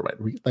inspired by to write?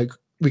 We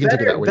can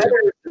take it that way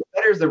too.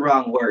 Better is the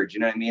wrong word. You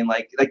know what I mean?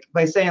 Like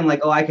by saying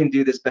like, oh, I can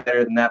do this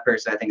better than that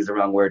person, I think is the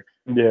wrong word.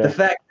 Yeah. The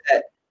fact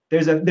that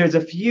there's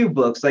a few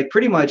books, like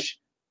pretty much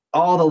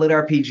all the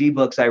LitRPG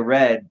books I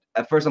read.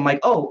 At first, I'm like,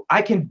 oh,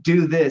 I can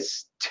do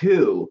this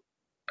too.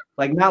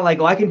 Like not like,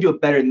 oh, I can do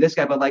it better than this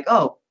guy, but like,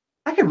 oh,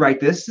 I can write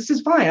this. This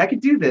is fine. I can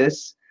do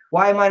this.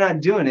 Why am I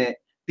not doing it?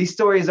 These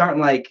stories aren't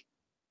like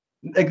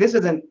this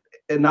isn't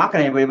a knock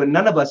on anybody, but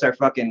none of us are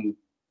fucking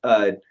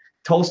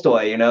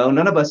Tolstoy, you know?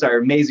 None of us are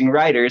amazing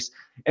writers.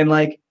 And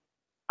like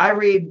I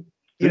read,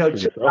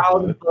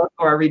 Child's book,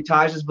 or I read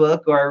Taj's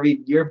book, or I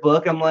read your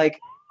book. I'm like,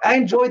 I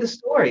enjoy the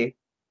story.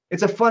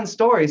 It's a fun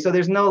story. So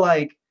there's no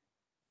like,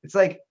 it's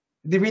like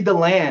they read The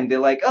Land. They're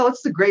like, oh,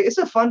 it's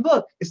a fun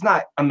book. It's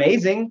not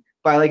amazing,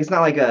 but like, it's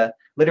not like a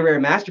literary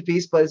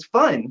masterpiece, but it's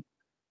fun.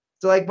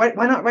 So like, why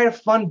not write a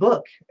fun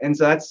book? And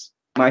so that's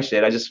my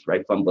shit. I just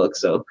write fun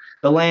books. So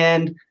The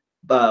Land,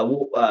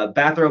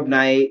 Bathrobe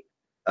Night,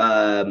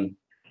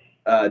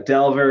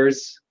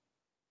 Delvers,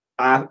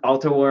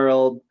 Alter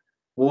World,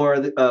 Way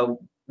of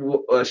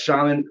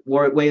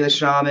the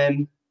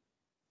Shaman.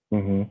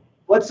 Mm-hmm.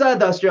 What's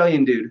the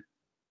Australian dude?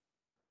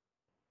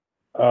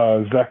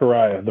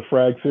 Zachariah, the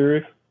Frag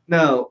series.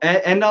 No,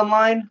 End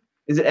Online.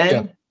 Is it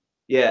End?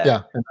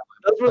 Yeah.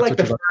 Those were like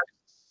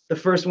the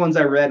first ones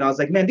I read, and I was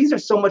like, man, these are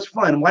so much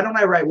fun. Why don't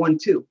I write one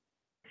too?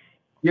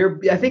 Yeah.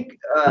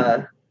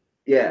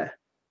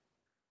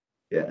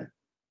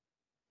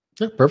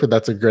 Perfect.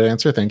 That's a great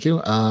answer. Thank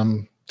you.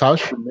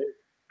 Taj?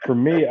 For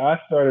me, I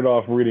started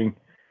off reading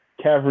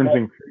Caverns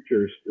and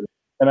Creatures,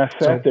 and I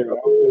sat there. I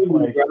was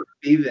like, Robert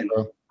Bevan.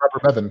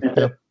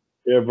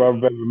 Yeah,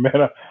 Robert Bevan.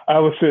 Man, I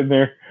was sitting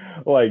there,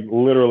 like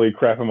literally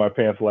crapping my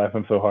pants,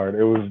 laughing so hard.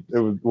 It was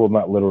well,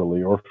 not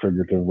literally or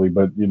figuratively,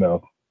 but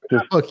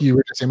just look, you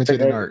were just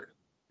imitating art.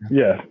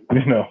 Yeah,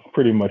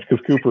 pretty much,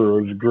 because Cooper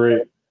was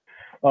great.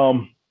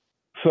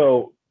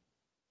 So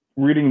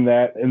reading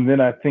that, and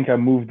then I think I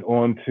moved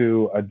on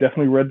to, I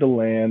definitely read The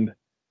Land,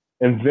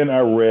 and then I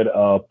read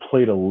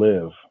Play to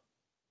Live.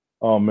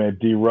 Oh man,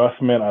 D. Russ,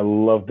 man, I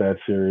love that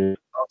series.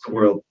 Awesome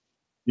world.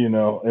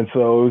 And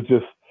so it was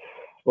just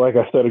like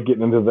I started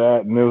getting into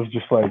that, and it was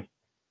just like,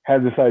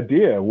 had this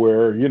idea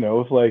where,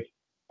 it's like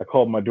I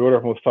called my daughter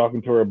and was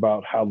talking to her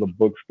about how the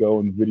books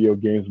go in video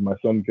games with my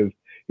son, because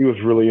he was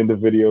really into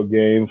video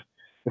games.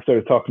 I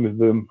started talking to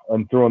them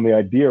and throwing the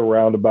idea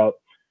around about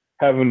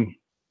having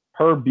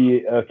her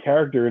be a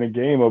character in a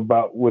game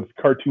with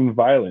cartoon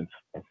violence.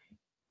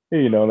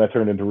 And that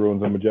turned into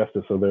Ruins of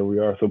Majestic. So there we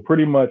are. So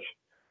pretty much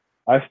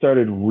I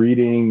started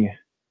reading.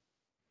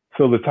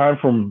 So the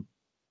time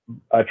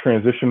I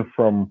transitioned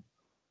from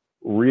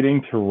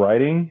reading to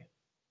writing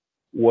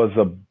was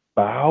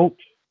about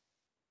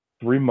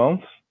 3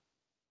 months.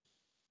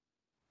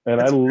 And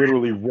I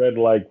literally read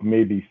like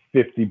maybe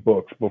 50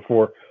 books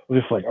before. I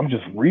was just like, I'm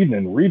just reading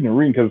and reading and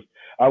reading, because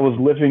I was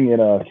living in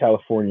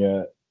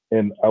California,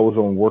 and I was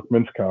on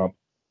workman's comp.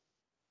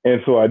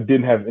 And so I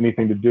didn't have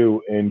anything to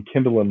do, and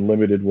Kindle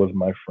Unlimited was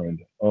my friend.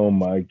 Oh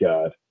my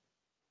God.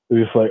 It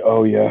was just like,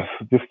 oh yes,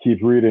 just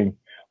keep reading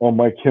on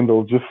my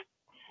Kindle. Just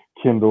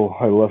Kindle.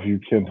 I love you,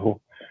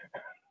 Kindle.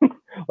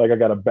 Like I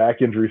got a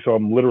back injury, so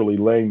I'm literally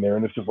laying there,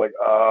 and it's just like,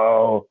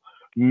 oh,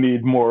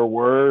 need more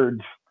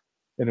words.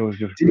 And it was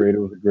just great. It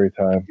was a great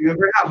time. You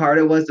remember how hard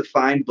it was to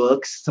find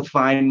books, to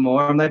find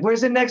more? I'm like,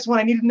 where's the next one?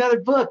 I need another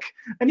book.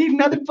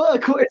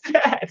 Where's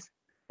that?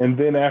 And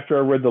then after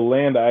I read The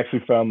Land, I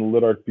actually found the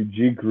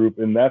LitRPG group,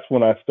 and that's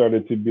when I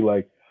started to be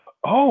like,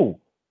 oh,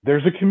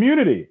 there's a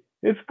community.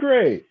 It's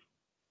great.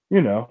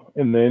 And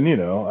then,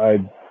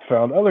 I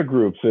found other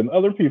groups and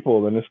other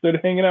people, and I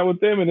started hanging out with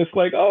them, and it's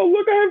like, oh,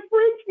 look, I have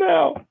friends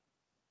now.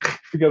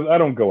 Because I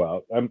don't go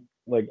out. I'm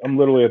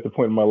literally at the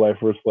point in my life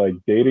where it's like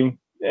dating,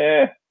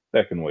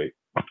 that can wait.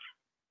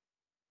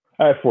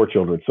 I have 4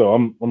 children, so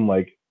I'm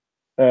like,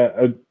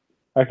 I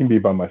can be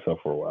by myself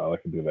for a while. I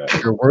can do that.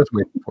 You're worth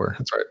waiting for.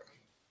 That's right.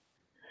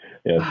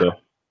 Yeah, so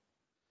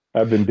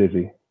I've been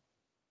busy.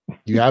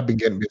 You have been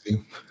getting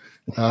busy.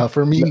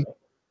 For me,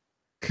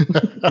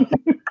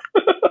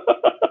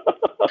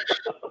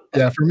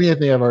 yeah, for me, I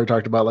think I've already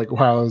talked about like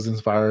how I was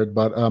inspired,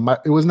 but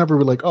it was never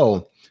really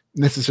like,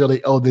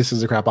 necessarily, this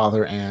is a crap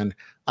author and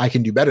I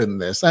can do better than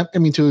this. I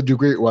mean, to a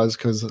degree it was,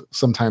 because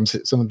sometimes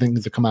some of the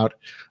things that come out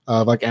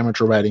of like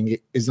amateur writing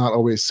is not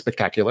always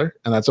spectacular,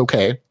 and that's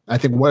okay. I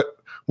think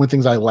one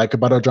things I like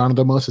about our genre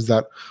the most is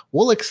that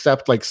we'll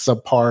accept like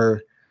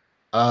subpar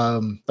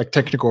like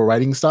technical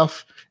writing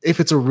stuff if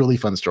it's a really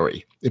fun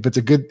story, if it's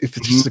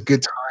just a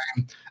good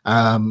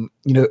time.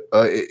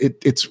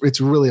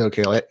 It's really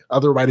okay. Like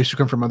other writers who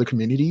come from other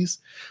communities,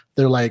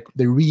 they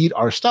read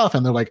our stuff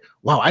and they're like,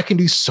 wow, I can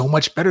do so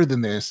much better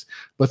than this.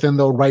 But then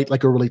they'll write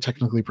like a really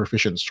technically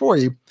proficient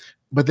story,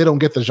 but they don't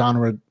get the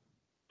genre,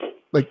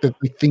 like the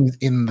things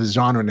in the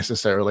genre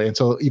necessarily. And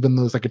so even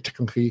though it's like a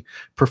technically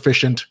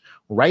proficient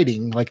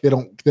writing, like they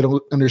don't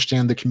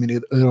understand the community,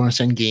 they don't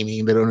understand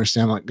gaming, they don't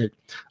understand like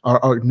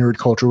our nerd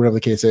culture, whatever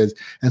the case is,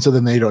 and so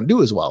then they don't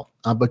do as well.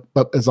 But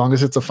as long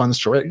as it's a fun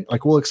story,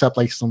 like we'll accept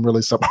like some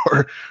really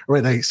subpar,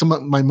 right? Like some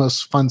of my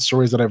most fun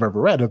stories that I've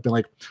ever read have been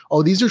like,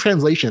 oh, these are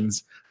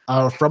translations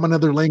from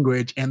another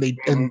language, and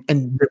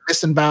they're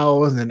missing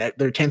vowels and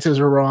their tenses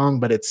are wrong,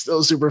 but it's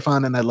still super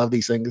fun, and I love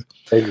these things.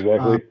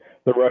 Exactly.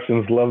 The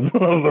Russians love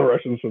the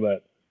Russians for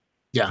that.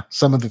 Yeah,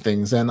 some of the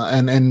things,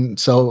 and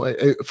so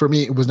for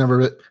me, it was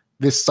never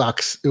this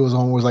sucks. It was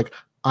always like,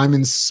 I'm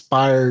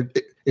inspired.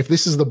 If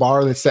this is the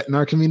bar that's set in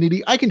our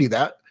community, I can do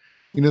that.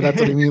 That's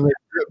what I mean. Like,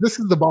 this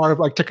is the bar of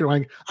like technical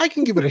writing. I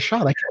can give it a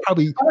shot. I can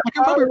probably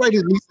write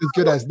at least as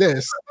good as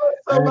this.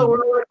 We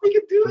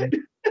can do it.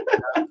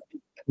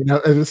 You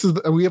know, and this is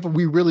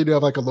we really do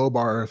have like a low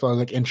bar for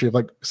like entry of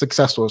like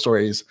successful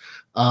stories,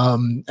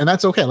 and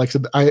that's okay. Like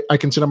I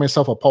consider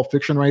myself a pulp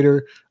fiction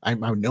writer. I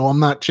know I'm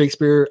not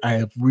Shakespeare. I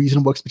have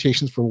reasonable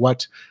expectations for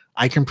what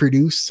I can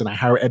produce, and I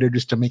hire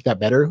editors to make that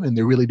better, and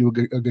they really do a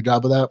good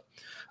job of that.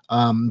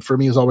 For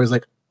me, it's always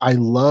like I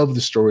love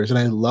the stories and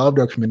I loved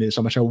our community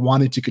so much. I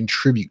wanted to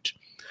contribute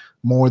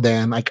more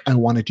than like I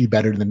wanted to do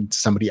better than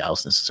somebody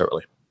else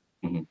necessarily.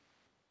 Mm-hmm.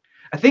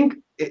 I think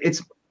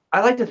I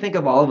like to think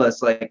of all of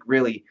us like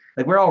really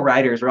like we're all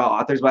writers, we're all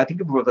authors, but I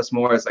think of us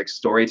more as like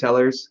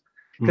storytellers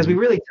because we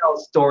really tell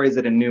stories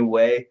in a new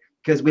way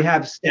because we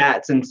have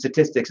stats and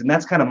statistics, and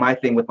that's kind of my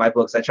thing with my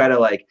books. I try to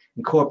like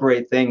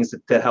incorporate things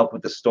to help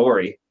with the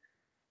story,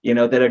 you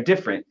know, that are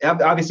different.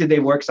 Obviously, they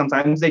work.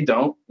 Sometimes they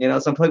don't. You know,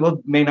 some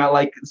people may not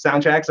like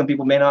soundtracks. Some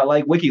people may not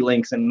like wiki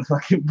links and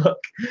fucking book.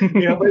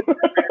 You know, but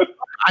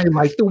I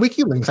like the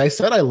wiki links. I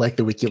said I like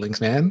the wiki links,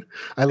 man.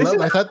 I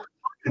thought.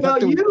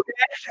 About you,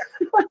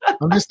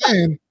 I'm just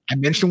saying. I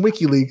mentioned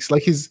WikiLeaks,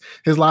 like his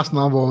last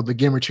novel, The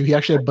Gamer 2. He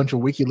actually had a bunch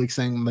of WikiLeaks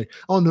saying like,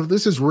 "Oh no,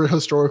 this is real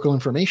historical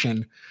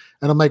information,"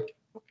 and I'm like,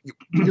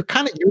 "You're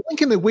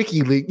linking the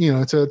WikiLeaks, you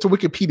know, to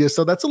Wikipedia,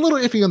 so that's a little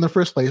iffy in the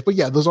first place." But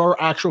yeah, those are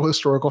actual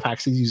historical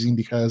facts he's using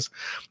because,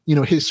 you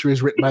know, history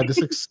is written by the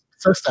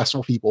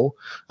successful people,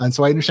 and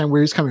so I understand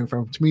where he's coming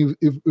from. To me,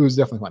 it was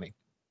definitely funny.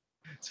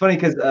 It's funny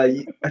because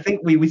I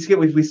think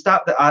we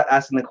stopped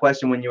asking the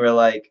question when you were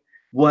like,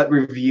 what do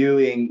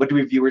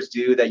reviewers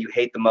do that you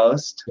hate the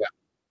most? Yeah.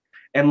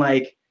 And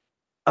like,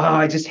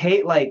 I just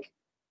hate like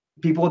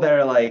people that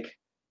are like,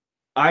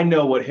 I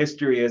know what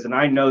history is and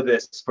I know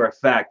this for a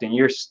fact and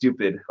you're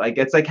stupid. Like,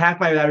 it's like half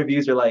my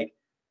reviews are like,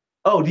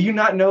 oh, do you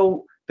not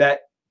know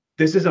that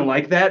this isn't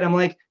like that? And I'm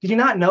like, did you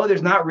not know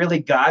there's not really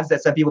gods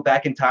that send people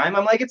back in time?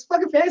 I'm like, it's a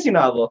fucking fantasy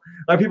novel.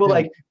 Are people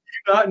like, do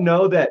you not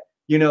know that,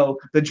 you know,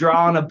 the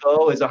draw on a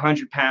bow is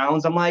 100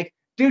 pounds? I'm like,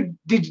 dude,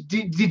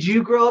 did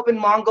you grow up in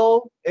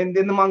Mongol in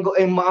Mongol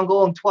in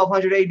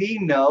 1200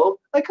 AD? No,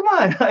 like come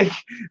on, I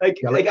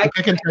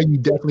can tell you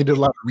definitely did a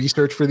lot of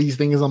research for these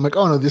things. I'm like,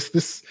 oh no,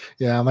 this,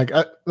 yeah. I'm like,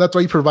 that's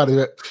why you provided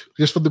it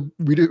just for the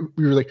reader.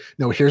 We were like,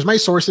 no, here's my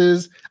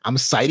sources. I'm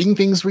citing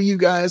things for you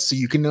guys so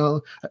you can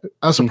know.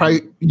 I was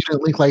surprised you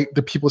didn't link like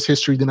the People's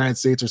History of the United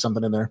States or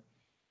something in there.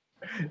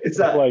 It's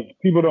like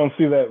people don't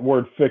see that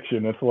word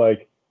fiction. It's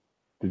like,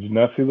 did you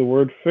not see the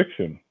word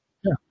fiction?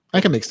 Yeah,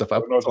 I can make stuff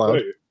up.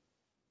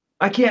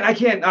 I can't.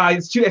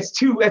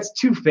 It's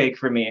too fake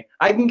for me.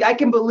 I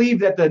can believe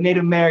that the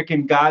Native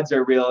American gods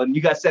are real, and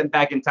you got sent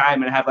back in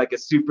time and have like a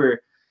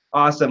super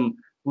awesome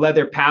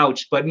leather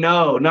pouch. But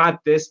no,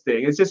 not this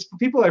thing. It's just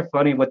people are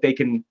funny what they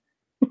can.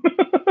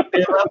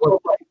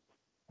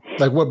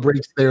 Like what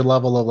breaks their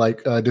level of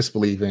like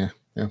disbelief? Yeah.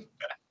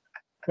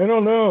 I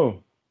don't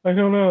know. I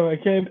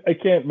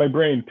can't. My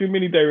brain. Too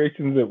many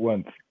directions at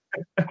once.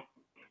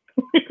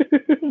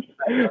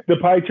 The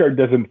pie chart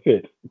doesn't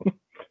fit.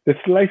 The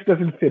slice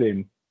doesn't fit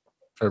in.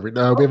 Perfect.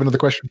 We have another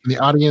question from the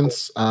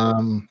audience.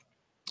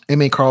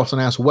 M.A. Carlson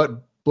asks,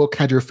 what book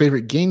had your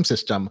favorite game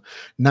system?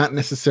 Not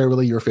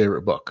necessarily your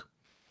favorite book.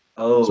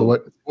 Oh. So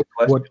what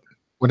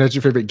has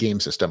your favorite game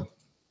system?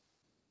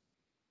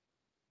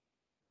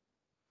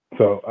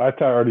 So I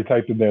already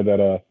typed in there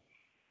that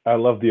I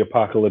love the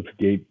Apocalypse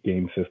Gate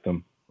game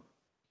system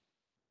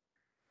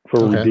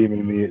for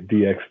redeeming the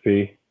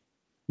DXP.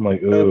 I'm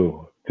like,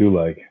 ooh, do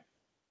like.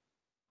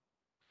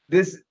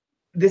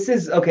 This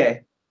is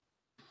okay.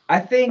 I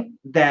think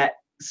that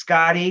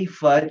Scotty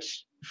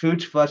Fudge,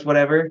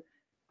 whatever,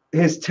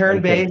 his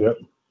turn-based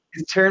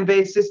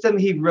system,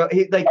 he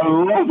like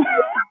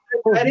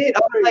read it. I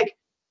was like,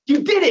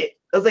 you did it.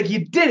 I was like,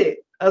 you did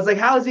it. I was like,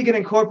 how is he going to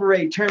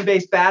incorporate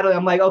turn-based battle?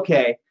 I'm like,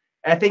 okay.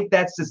 I think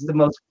that's just the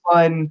most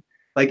fun.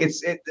 Like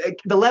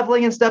the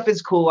leveling and stuff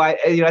is cool.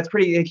 It's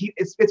pretty.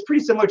 It's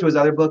pretty similar to his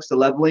other books, the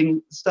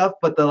leveling stuff,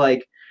 but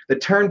the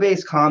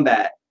turn-based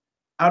combat.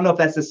 I don't know if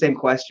that's the same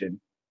question.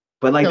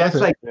 But like that's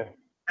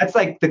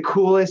like the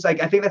coolest.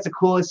 Like I think that's the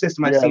coolest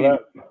system I've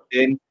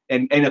seen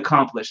and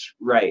accomplished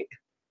right.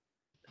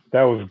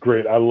 That was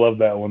great. I love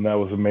that one. That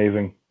was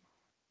amazing.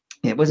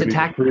 Yeah, was it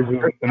tactics?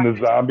 And the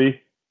zombie.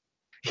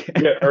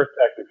 Yeah, Earth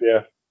Tactics.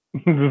 Yeah,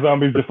 the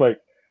zombie's just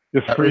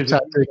freezing.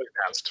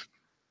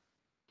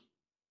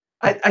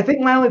 I think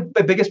my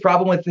biggest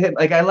problem with him,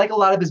 like I like a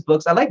lot of his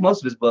books. I like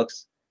most of his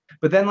books,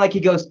 but then like he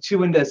goes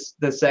too into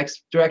the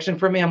sex direction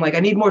for me. I'm like,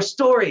 I need more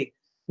story.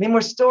 And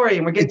we're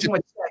getting too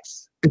much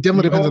sex. It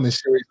definitely depends on the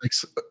series.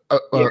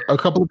 Like a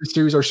couple of the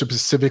series are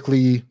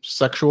specifically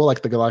sexual,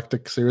 like the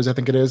Galactic series, I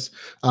think it is.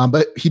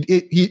 But he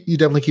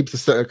definitely keeps the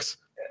sex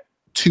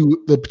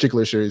to the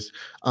particular series.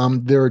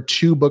 There are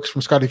 2 books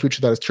from Scotty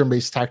Future that is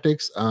turn-based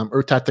tactics: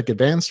 Earth Tactic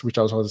Advanced, which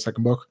was the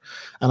second book,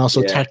 and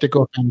also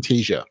Tactical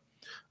Fantasia.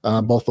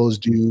 Both those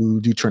do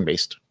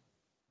turn-based.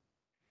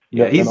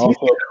 Yeah, he's I think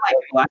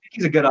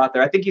he's a good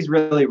author. I think he's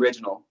really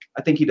original.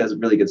 I think he does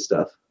really good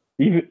stuff.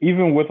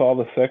 Even with all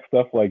the sex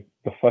stuff, like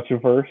the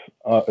Futchiverse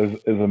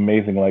is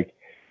amazing. Like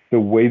the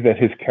way that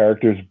his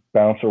characters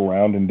bounce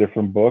around in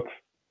different books.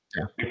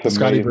 Yeah, the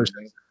Scottyverse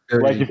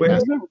very Like if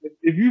fast.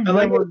 you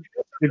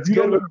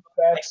don't know who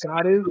Fat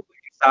Scott is,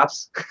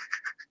 stops.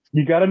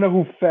 you got to know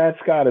who Fat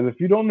Scott is. If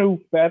you don't know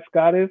who Fat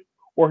Scott is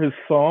or his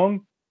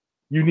song,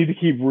 you need to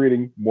keep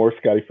reading more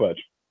Scotty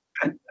Fudge.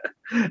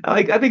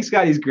 I think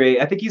Scotty's great.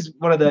 I think he's he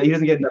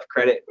doesn't get enough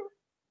credit.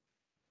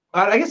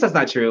 I guess that's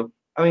not true.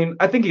 I mean,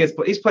 I think he's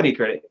plenty of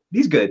credit.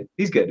 He's good.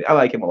 I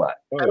like him a lot.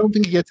 I don't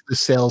think he gets the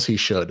sales he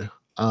should.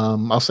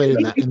 I'll say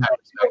in that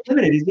respect.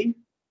 Limited, is he?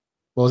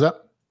 What was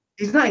that?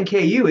 He's not in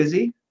KU, is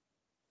he?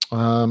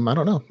 I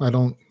don't know.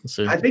 Let's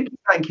see. I think he's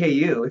not in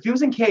KU. If he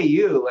was in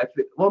KU,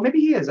 maybe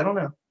he is. I don't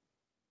know.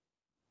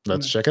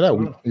 Let's check it out.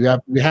 We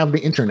have the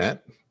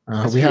internet.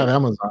 We have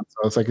Amazon,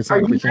 so it's like it's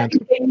not like we can't.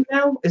 KU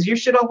now? Is your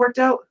shit all worked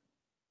out?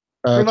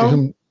 To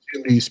whom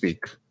do you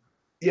speak?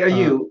 Yeah,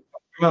 you.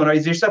 Ramon,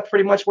 is your stuff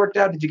pretty much worked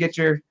out? Did you get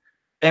your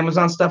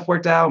Amazon stuff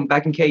worked out and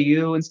back in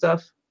KU and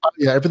stuff?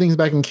 Yeah, everything's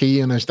back in KU,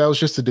 and that was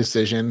just a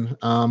decision.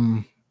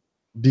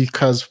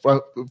 Because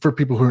for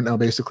people who don't know,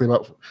 basically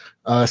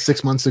about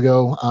 6 months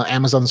ago,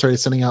 Amazon started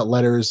sending out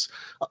letters,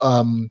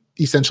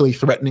 essentially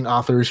threatening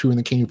authors who are in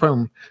the KU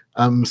program,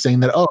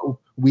 saying that,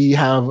 we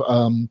have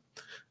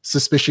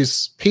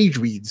suspicious page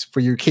reads for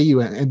your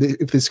KU, and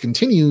if this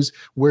continues,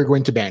 we're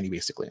going to ban you,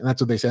 basically. And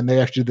that's what they said. And they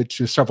actually did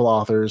to several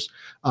authors,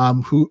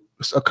 a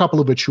couple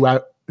of which who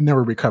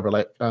never recovered,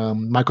 like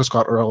Michael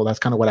Scott Earl. That's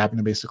kind of what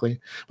happened, basically.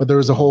 But there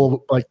was a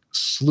whole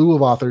slew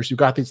of authors who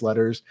got these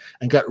letters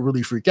and got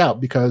really freaked out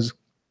because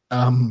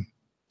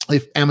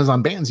if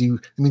Amazon bans you,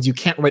 it means you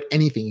can't write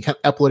anything. You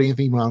can't upload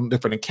anything on a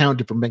different account,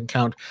 different bank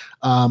account.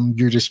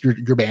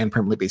 You're banned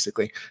permanently,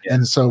 basically. Yeah.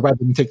 And so rather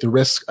than take the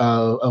risk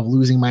of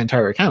losing my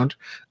entire account,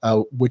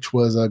 which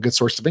was a good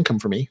source of income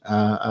for me,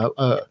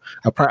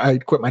 I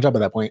quit my job at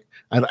that point.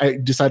 I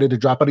decided to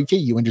drop out of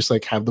KU and just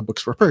have the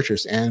books for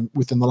purchase. And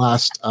within the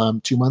last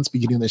 2 months,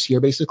 beginning this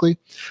year, basically,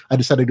 I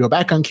decided to go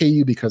back on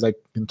KU because I've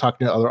been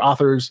talking to other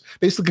authors,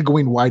 basically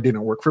going why it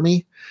didn't work for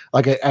me.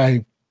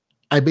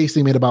 I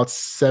basically made about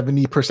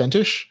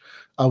 70%ish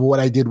of what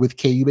I did with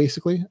KU,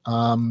 basically.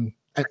 So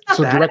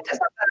direct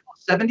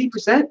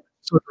 70%.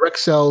 So direct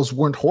sales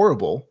weren't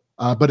horrible,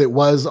 but it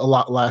was a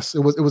lot less. It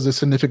was a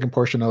significant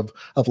portion of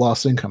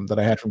lost income that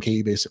I had from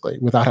KU, basically,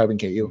 without having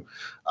KU.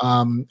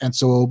 And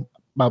so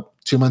about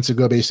 2 months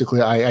ago,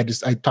 basically, I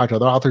talked to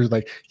other authors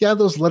yeah,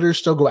 those letters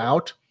still go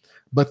out,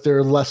 but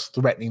they're less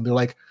threatening. They're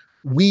like,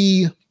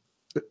 we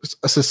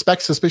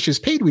suspect suspicious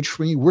page reach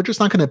from you. We're just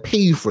not going to pay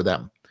you for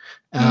them.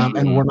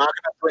 And we're not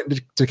going to threaten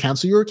to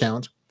cancel your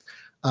account.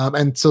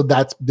 And so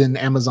that's been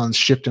Amazon's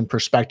shift in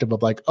perspective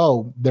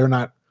of they're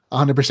not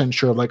 100%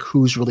 sure of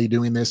who's really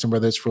doing this and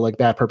whether it's for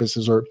bad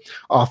purposes or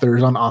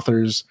authors on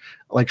authors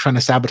trying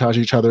to sabotage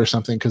each other or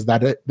something. Because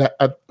that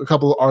a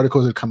couple of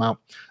articles had come out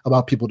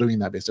about people doing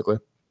that, basically.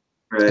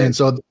 Right. And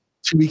so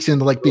 2 weeks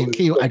into being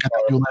KU, I got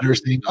that new letter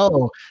saying,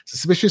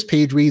 suspicious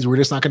page reads, we're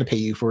just not going to pay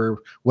you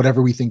for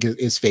whatever we think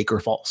is fake or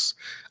false.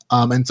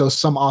 And so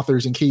some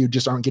authors in KU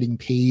just aren't getting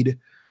paid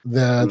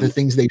the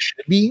things they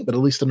should be, but at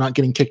least they're not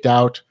getting kicked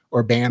out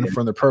or banned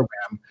from the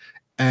program.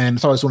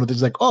 And so I was one of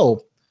those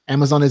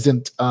Amazon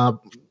isn't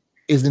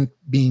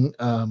being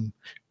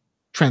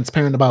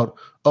transparent about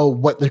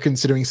what they're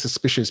considering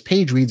suspicious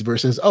page reads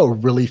versus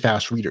really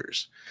fast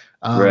readers.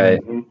 Right.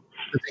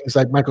 The things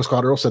like Michael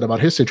Scott Earl said about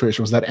his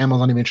situation was that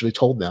Amazon eventually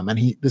told them,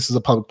 and this is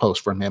a public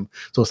post from him,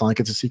 so it's not like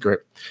it's a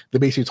secret. They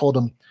basically told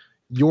him,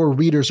 your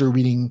readers are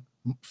reading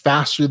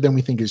faster than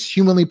we think is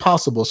humanly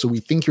possible, so we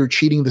think you're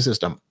cheating the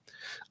system.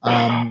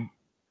 And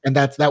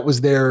that was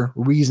their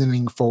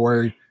reasoning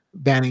for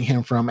banning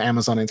him from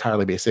Amazon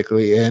entirely,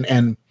 basically.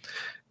 And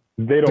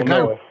they don't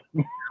know.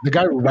 The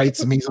guy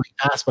writes amazingly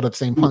fast, but at the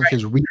same point,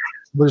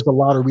 there's a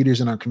lot of readers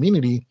in our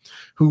community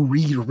who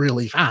read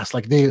really fast.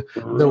 They'll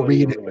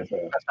read as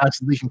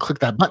fast as they can click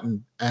that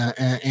button.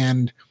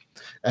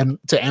 And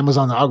to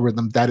Amazon's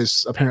algorithm, that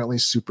is apparently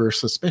super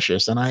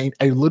suspicious. And I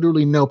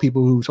literally know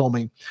people who told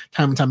me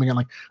time and time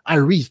again, I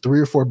read 3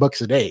 or 4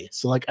 books a day.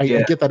 So I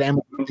get that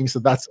Amazon thinks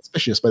that that's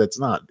suspicious, but it's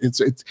not.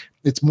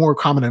 It's more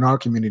common in our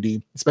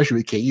community, especially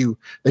with KU,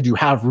 that you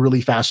have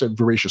really fast and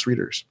voracious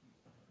readers.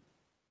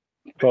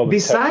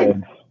 Besides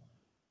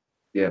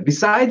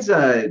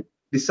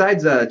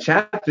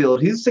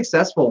Chatfield, who's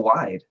successful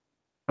wide?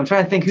 I'm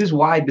trying to think who's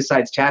wide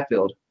besides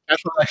Chatfield.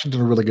 Chatfield actually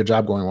did a really good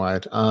job going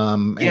wide.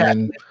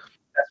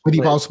 But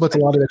he also puts a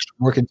lot of extra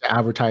work into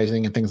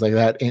advertising and things like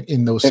that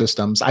in those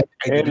systems.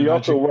 And he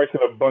also works in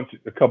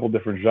a couple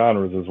different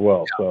genres as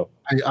well.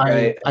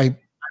 Yeah. So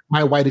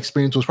my wide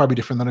experience was probably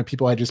different than other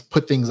people. I just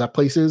put things at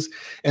places,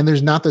 and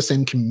there's not the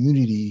same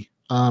community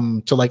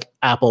to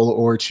Apple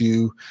or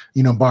to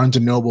Barnes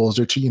and Nobles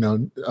or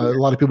to a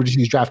lot of people just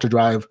use Draft to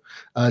Drive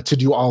to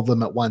do all of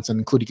them at once, and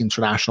including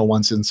international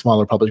ones in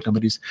smaller publishing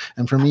companies.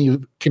 And for me,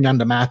 it came down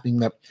to mapping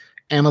that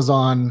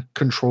Amazon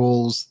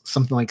controls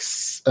something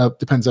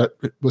depends on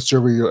what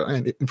server your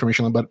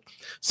information on, but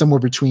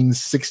somewhere between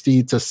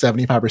 60 to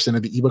 75%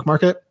 of the ebook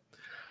market.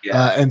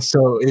 Yeah. And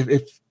so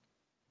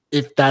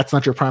if that's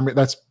not your primary,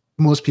 that's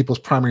most people's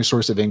primary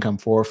source of income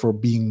for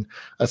being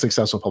a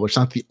successful publisher. It's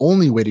not the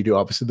only way to do it.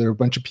 Obviously, there are a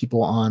bunch of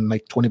people on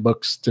like 20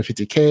 books to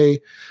 50K,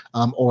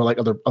 or like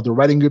other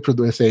writing groups where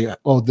they say,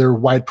 oh, their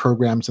wide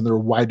programs and their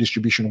wide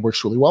distribution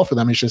works really well for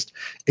them. It's just,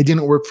 it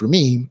didn't work for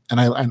me.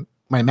 And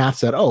my math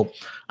said, oh,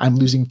 I'm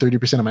losing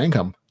 30% of my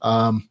income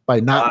by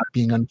not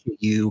being on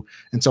KU.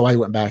 And so I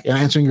went back. And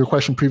answering your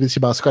question previously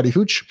about Scotty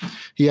Fooch,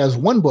 he has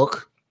one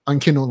book on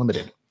Kindle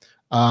Unlimited.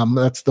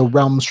 That's the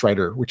Realm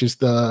Strider, which is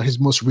his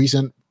most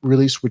recent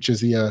release, which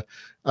is the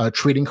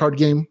trading card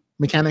game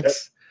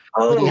mechanics.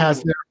 But he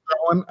has that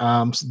one.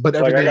 But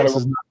everything else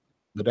is not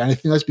good. And I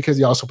think that's because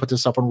he also put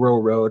this up on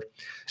Railroad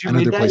and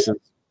other places.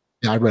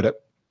 Yeah, I read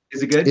it.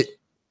 Is it good?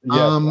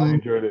 I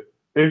enjoyed it.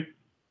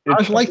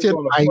 I liked it.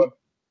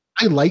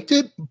 I liked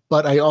it,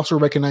 but I also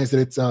recognize that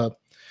it's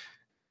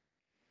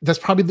that's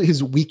probably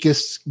his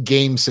weakest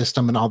game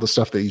system and all the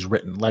stuff that he's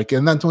written. Like,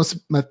 and that's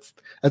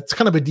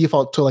kind of a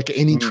default to like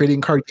any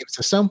trading card game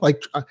system.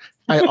 Like,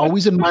 I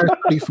always admire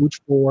Scotty Fooch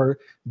for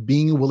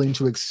being willing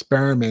to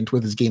experiment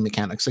with his game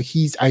mechanics. So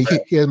he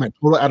has my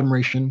total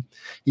admiration.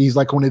 He's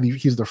like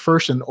he's the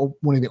first and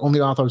one of the only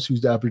authors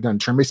who's ever done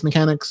turn-based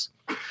mechanics.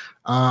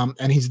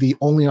 And he's the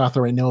only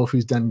author I know of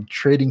who's done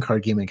trading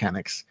card game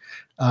mechanics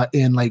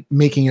in like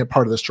making it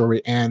part of the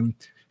story. And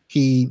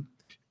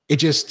it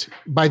just,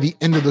 by the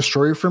end of the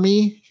story for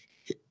me,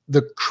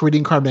 the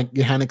trading card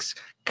mechanics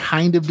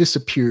kind of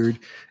disappeared,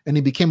 and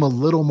it became a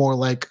little more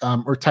like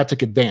or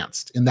tactic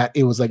advanced, in that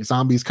it was like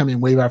zombies coming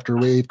wave after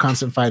wave,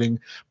 constant fighting.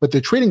 But the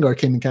trading card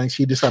game mechanics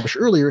he established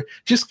earlier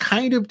just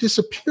kind of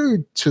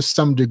disappeared to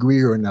some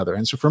degree or another.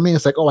 And so for me,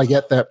 it's like, oh, I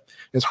get that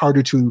it's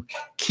harder to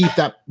keep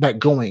that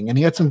going. And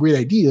he had some great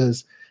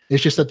ideas.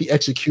 It's just that the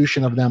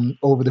execution of them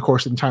over the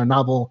course of the entire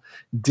novel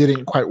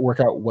didn't quite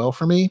work out well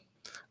for me.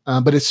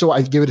 But it's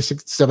I give it a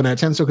 7 out of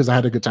 10. So because I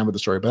had a good time with the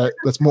story, but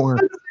that's more.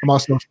 I'm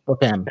also a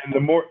fan. And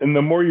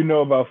the more you know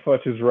about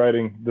Futch's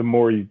writing, the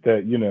more you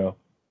know.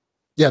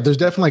 Yeah, there's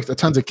definitely like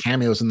tons of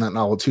cameos in that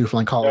novel too, from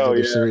like all of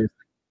the series.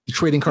 The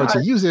trading cards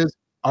he uses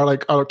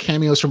are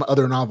cameos from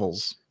other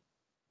novels.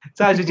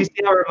 Taj, did you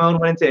see how Ramon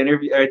went to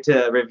interview or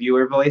to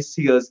reviewer voice?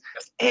 He goes,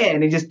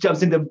 and he just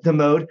jumps into the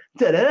mode.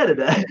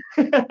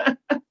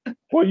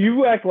 Well,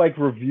 you act like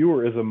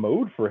reviewer is a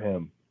mode for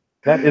him.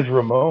 That is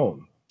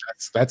Ramon.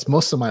 That's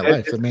most of my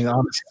life. I mean,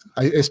 honestly,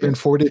 I spend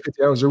 40 to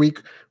 50 hours a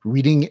week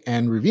reading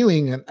and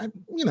reviewing, and a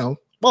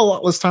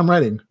lot less time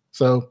writing.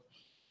 So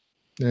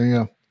there you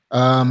go.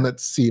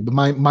 Let's see. But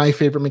my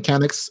favorite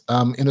mechanics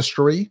in a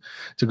story,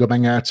 to go back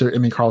and answer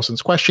Emmy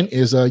Carlson's question,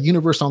 is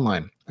Universe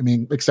Online. I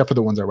mean, except for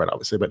the ones I read,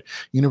 obviously, but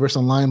Universe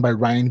Online by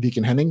Ryan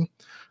Viken Henning.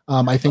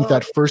 I think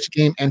that first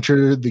game,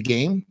 Enter the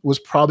Game, was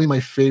probably my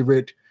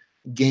favorite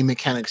game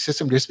mechanic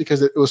system, just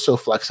because it was so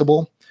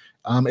flexible.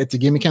 It's a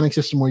game mechanic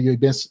system where you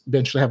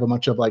eventually have a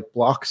bunch of like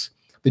blocks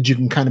that you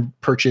can kind of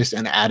purchase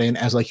and add in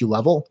as like you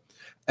level,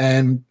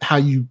 and how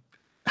you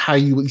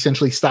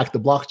essentially stack the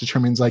blocks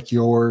determines like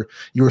your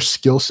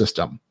skill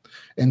system.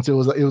 And so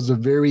it was a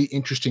very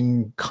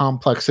interesting,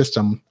 complex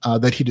system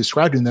that he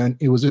described in there. And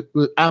it was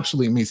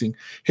absolutely amazing.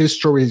 His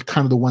story is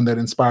kind of the one that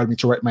inspired me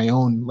to write my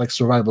own like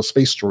survival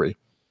space story.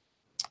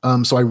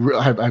 So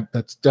I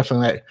that's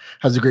definitely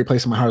has a great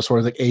place in my heart as far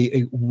as like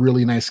a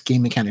really nice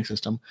game mechanic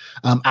system.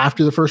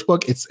 After the first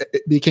book, it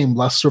became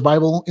less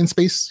survival in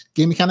space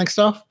game mechanic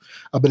stuff,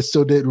 but it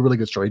still did a really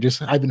good story.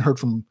 I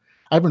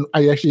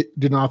actually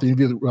did an author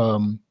interview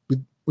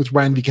with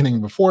Ryan Viken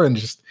before, and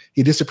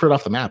he disappeared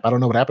off the map. I don't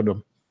know what happened to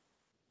him.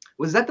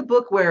 Was that the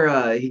book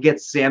where he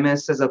gets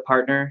Samus as a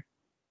partner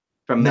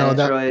from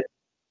Metroid?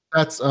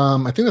 That's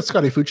I think that's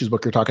Scotty Fooch's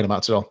book you're talking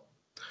about. So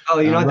oh,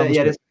 you know that?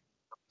 Yeah,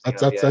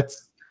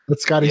 that's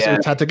Scotty's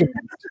tactic.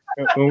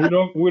 We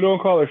don't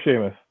call her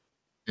Seamus.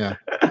 Yeah,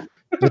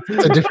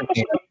 it's a different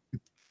game.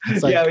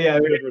 It's like, yeah.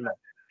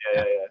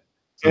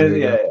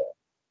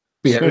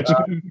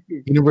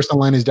 Universe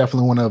Online is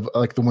definitely one of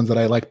like the ones that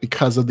I like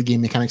because of the game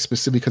mechanics,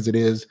 specifically because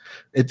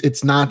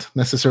it's not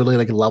necessarily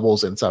like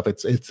levels and stuff.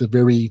 It's a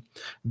very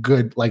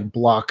good like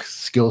block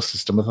skill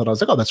system. I thought I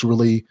was like, oh, that's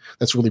really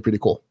pretty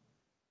cool.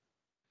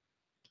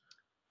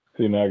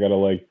 See, now I gotta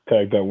like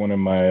tag that one in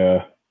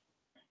my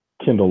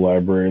Kindle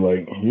library,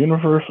 like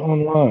Universe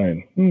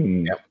Online.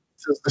 Yeah.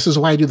 This is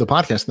why I do the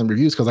podcast and the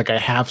reviews, because like I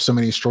have so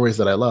many stories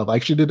that I love. I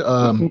actually did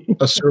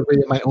a survey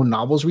of my own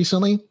novels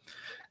recently,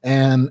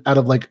 and out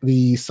of like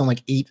some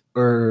 800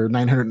 or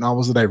 900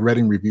 novels that I've read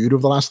and reviewed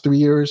over the last 3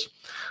 years,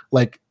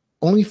 like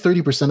only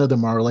 30% of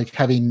them are like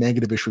have a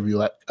negative-ish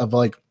review of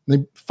like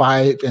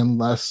 5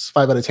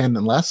 out of 10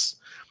 and less,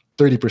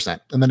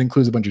 30%, and that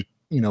includes a bunch of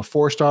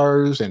 4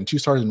 stars and 2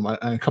 stars and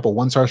a couple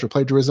 1 stars for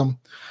plagiarism.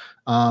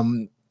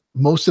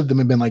 Most of them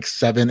have been like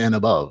 7 and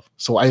above.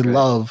 So I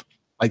love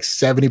like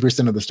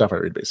 70% of the stuff I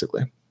read,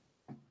 basically.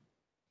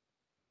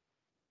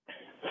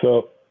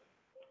 So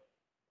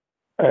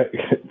I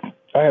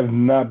have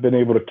not been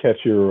able to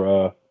catch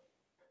your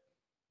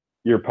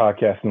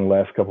podcast in the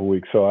last couple of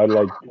weeks. So I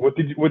like, what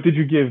did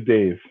you give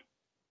Dave?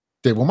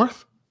 Dave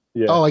Wilmarth?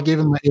 Yeah. Oh, I gave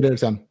him my 8 out of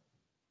 10.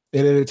 8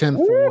 out of 10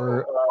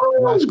 for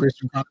Last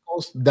Grayson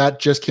Chronicles, that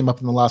just came up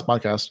in the last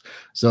podcast.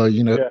 So,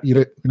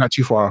 you're not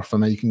too far off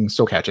from it. You can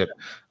still catch it.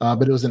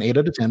 But it was an 8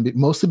 out of 10,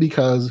 mostly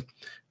because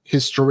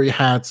his story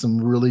had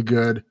some really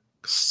good,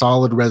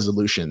 solid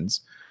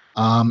resolutions.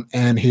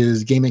 And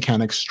his game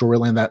mechanics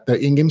storyline, that the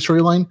in-game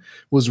storyline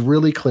was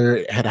really clear.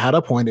 It had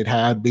a point. It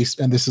had base,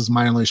 and this is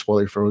my only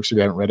spoiler for folks who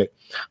haven't read it,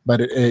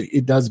 but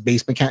it does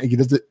base mechanic. It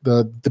does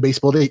the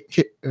baseball the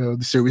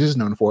series is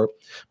known for,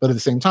 but at the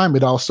same time,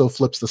 it also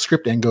flips the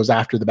script and goes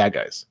after the bad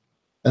guys,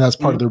 and that's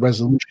part of the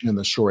resolution in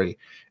the story.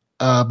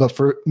 But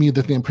for me,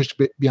 the thing that pushed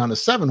beyond a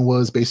 7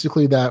 was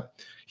basically that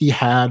he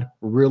had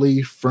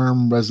really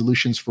firm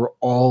resolutions for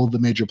all the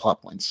major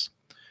plot points.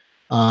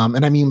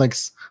 And I mean, like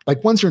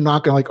once you're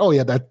not gonna oh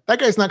yeah, that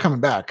guy's not coming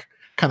back,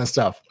 kind of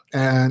stuff.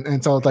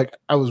 And so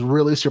I was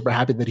really super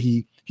happy that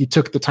he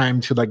took the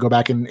time to go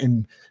back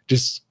and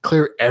just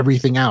clear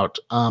everything out.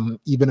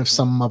 Even if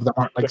some of them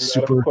aren't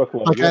super.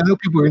 I know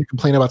people are going to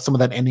complain about some of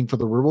that ending for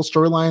the rural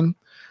storyline,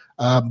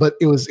 but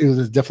it was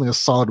definitely a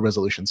solid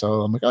resolution.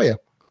 So I'm oh yeah,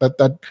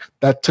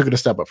 that took it a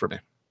step up for me.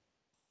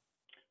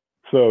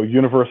 So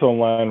Universe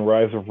Online: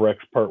 Rise of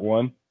Rex Part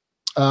 1.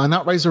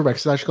 Not Rise of Rex.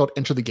 It's actually called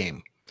Enter the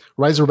Game.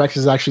 Rise of Rex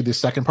is actually the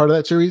second part of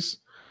that series.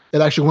 It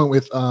actually went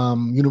with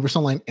Universe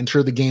Online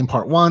Enter the Game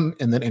Part 1,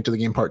 and then Enter the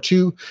Game Part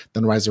 2,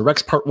 then Rise of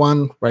Rex Part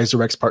 1, Rise of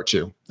Rex Part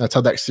 2. That's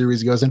how that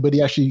series goes. But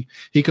he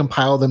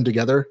compiled them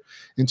together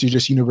into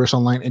just Universe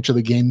Online Enter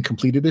the Game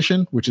Complete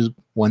Edition, which is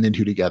 1 and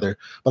 2 together.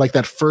 But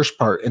that first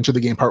part, Enter the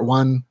Game Part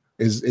 1,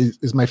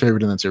 is my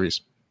favorite in that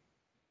series.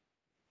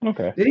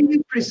 Okay. Did he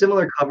do pretty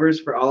similar covers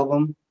for all of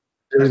them?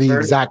 They're the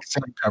exact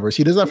same covers.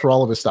 He does that for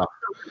all of his stuff.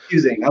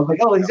 Confusing. I was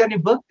oh, he's got a new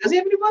book. Does he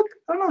have a new book?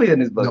 I don't know if he has a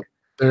new book.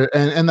 No.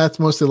 And that's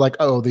mostly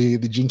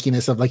the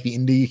jinkiness of the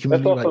indie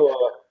community. That's also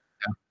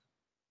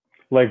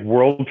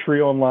World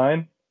Tree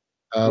Online.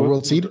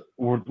 World Seed.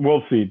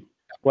 World Seed.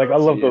 I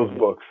love those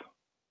books.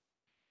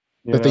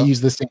 But they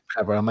use the same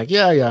cover. I'm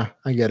yeah,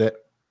 I get it.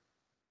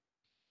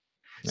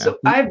 Yeah. So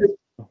I have this.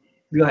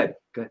 Go ahead.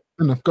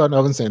 No, go ahead. I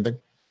wasn't saying anything.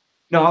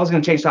 No, I was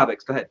going to change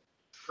topics. Go ahead.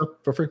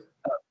 For free.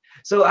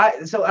 So I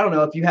don't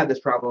know if you have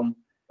this problem.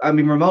 I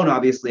mean, Ramon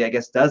obviously, I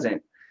guess,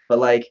 doesn't.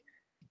 But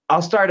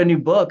I'll start a new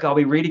book. I'll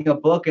be reading a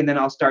book, and then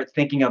I'll start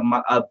thinking of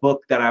a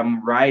book that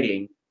I'm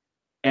writing,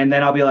 and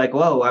then I'll be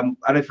whoa,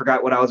 I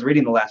forgot what I was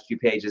reading the last few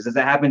pages. Does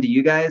that happen to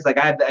you guys? I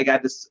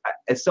got this.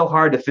 It's so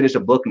hard to finish a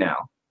book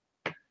now.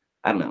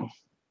 I don't know.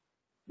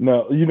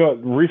 No,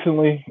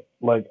 recently,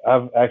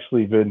 I've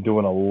actually been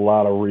doing a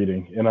lot of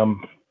reading, and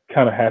I'm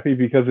kind of happy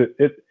because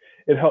it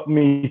helped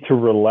me to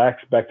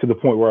relax back to the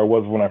point where I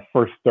was when I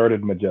first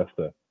started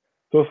Majesta.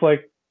 So it's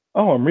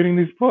oh, I'm reading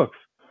these books.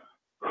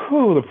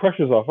 Whew, the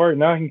pressure's off. All right,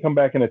 now I can come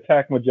back and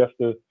attack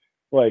Majesta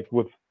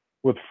with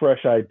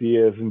fresh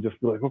ideas and just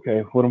be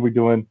okay, what are we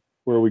doing?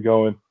 Where are we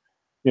going?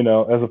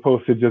 As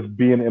opposed to just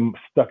being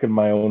stuck in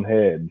my own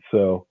head.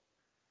 So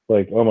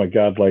oh my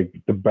God,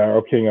 the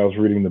Barrow King, I was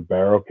reading the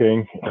Barrow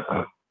King.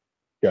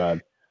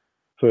 God.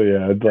 So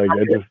yeah, I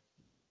just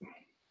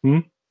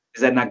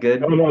Is that not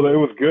good? No, it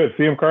was good.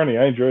 CM Carney,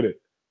 I enjoyed it.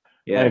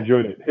 Yeah, I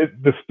enjoyed it.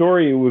 The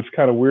story was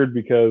kind of weird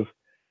because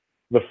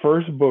the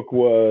first book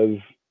was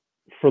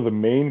for the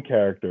main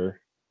character.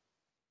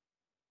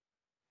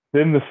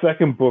 Then the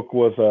second book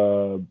was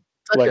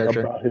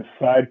about his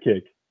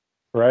sidekick,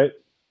 right?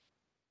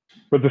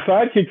 But the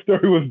sidekick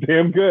story was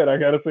damn good. I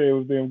gotta say, it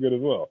was damn good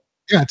as well.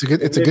 Yeah, it's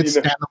a good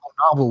standalone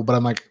novel. But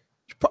I'm I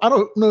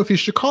don't know if you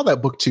should call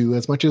that book 2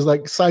 as much as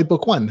side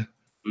book 1.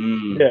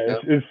 Yeah,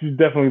 it's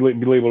definitely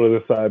be labeled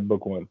as a side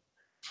book 1.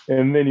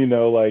 And then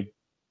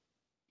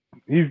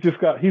he's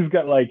got 2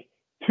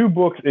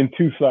 books and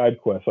 2 side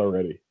quests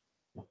already.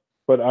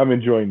 But I'm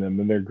enjoying them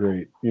and they're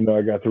great.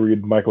 I got to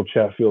read Michael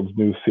Chatfield's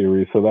new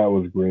series, so that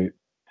was great.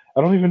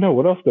 I don't even know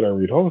what else did I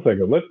read. Hold on a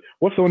second.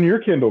 What's on your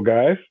Kindle,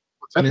 guys?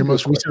 What's on your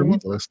most recent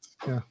read list?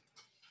 Yeah.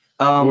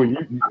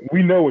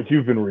 We know what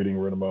you've been reading,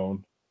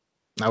 Ramon.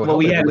 I was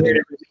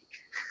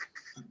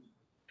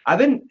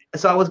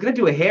gonna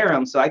do a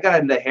harem, so I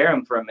got into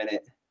harem for a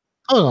minute.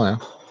 Oh yeah.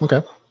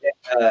 Okay.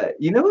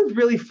 Who's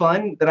really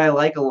fun that I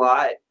like a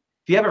lot?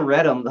 If you haven't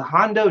read him, the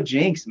Hondo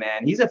Jinx,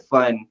 man, he's a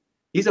fun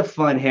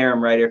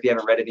harem writer. If you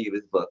haven't read any of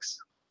his books,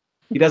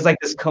 he does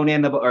this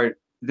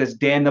this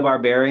Dan the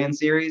Barbarian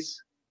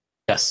series.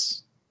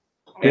 Yes.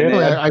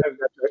 I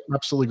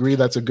absolutely agree.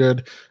 That's a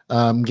good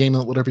game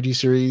of LitRPG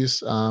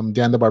series.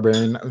 Dan the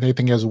Barbarian, I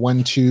think has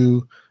 1,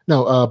 2.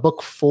 No,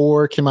 book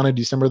 4 came out on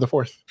December the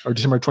 4th or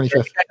December 25th.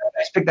 I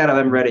just picked that up. I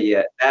haven't read it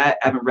yet. That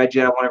I haven't read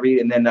yet. I want to read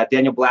it. And then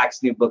Daniel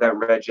Black's new book I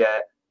haven't read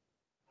yet.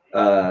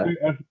 I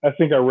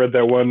think I read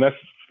that one. That's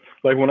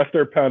when I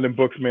start pounding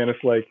books, man.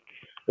 It's like,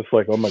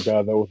 oh my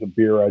God, that was a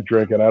beer I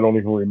drank and I don't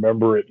even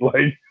remember it.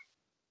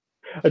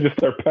 I just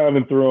start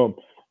pounding through them.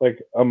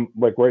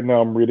 Right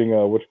now I'm reading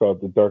what's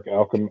called The Dark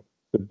Alchemist,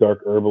 The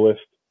Dark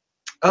Herbalist.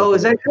 Oh,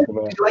 is that good?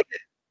 Did you like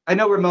it? I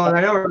know Ramon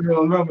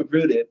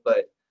reviewed it,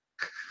 but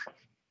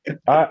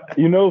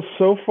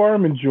so far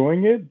I'm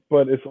enjoying it,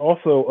 but it's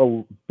also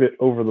a bit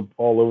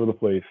all over the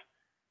place.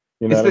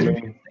 You know what I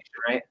mean?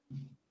 Right?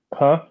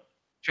 Huh?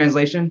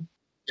 Translation?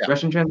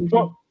 Russian translation?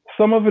 Well,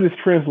 some of it is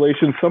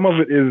translation. Some of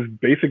it is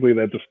basically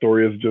that the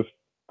story is just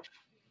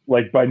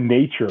like by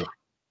nature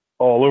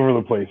all over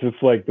the place.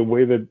 It's like the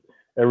way that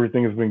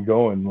everything has been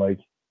going. Like,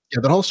 yeah,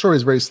 the whole story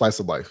is very slice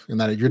of life in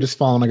that you're just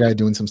following a guy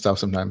doing some stuff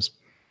sometimes.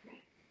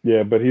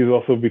 Yeah, but he's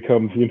also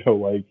becomes,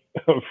 like,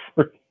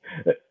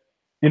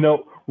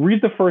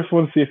 read the first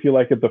one, see if you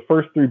like it. The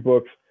first 3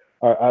 books,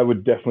 I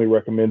would definitely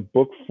recommend.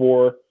 Book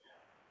 4,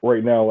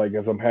 right now, like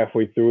as I'm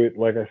halfway through it,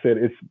 like I said,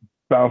 it's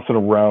bouncing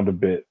around a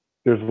bit.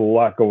 There's a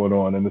lot going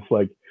on, and it's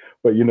like,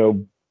 but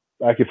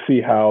I could see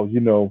how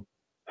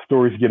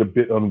stories get a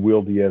bit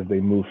unwieldy as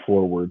they move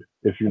forward.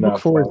 If you're not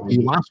book 4 is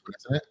the last one,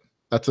 isn't it?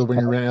 That's when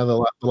you're running out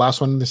of the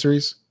last one in the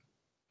series.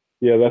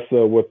 Yeah, that's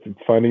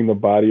Finding the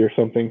Body or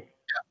something.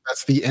 Yeah,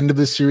 that's the end of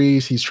the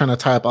series. He's trying to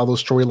tie up all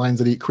those storylines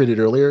that he created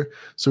earlier.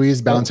 So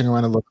he's bouncing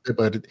around a little bit,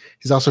 but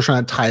he's also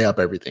trying to tie up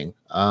everything.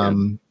 So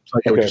I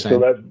get what you're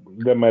saying. So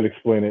that might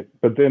explain it.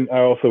 But then I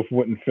also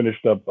went and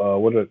finished up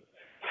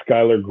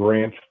Skylar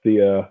Grant's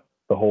the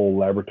whole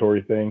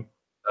laboratory thing.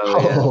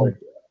 Oh,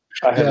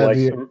 yeah. I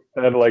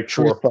had like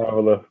 4 or 5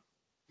 of the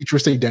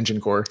futuristic Denshin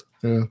core.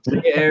 Yeah.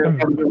 Eric,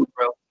 bro.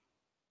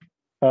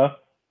 Huh?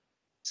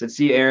 Said,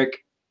 see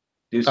Eric.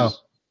 Deuces. Oh,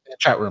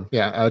 chat room.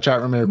 Yeah,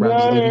 chat room. Eric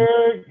Grimes is leaving.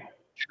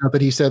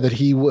 But he said that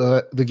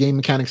the game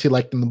mechanics he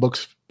liked in the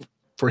books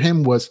for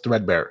him was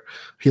threadbare.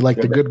 He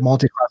liked the good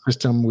multi-class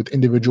system with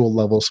individual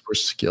levels for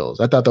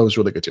skills. I thought that was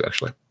really good too,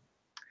 actually.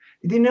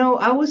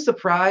 I was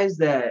surprised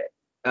that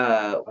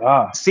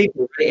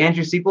Sequel,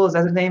 Andrew Sequel, is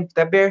that his name?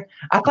 That bear?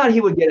 I thought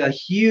he would get a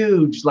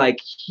huge,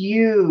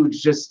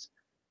 just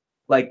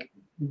like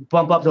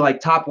bump up to like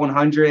top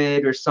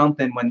 100 or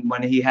something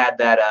when he had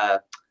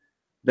the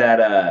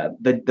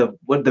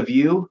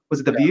View? Was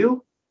it the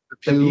View?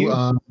 The View.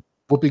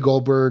 Whoopi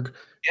Goldberg.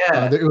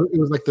 Yeah. It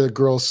was like the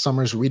girls'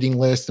 summer's reading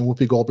list, and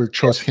Whoopi Goldberg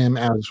chose him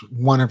as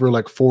one of her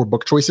like 4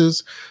 book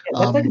choices.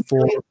 Yeah, but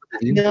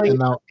he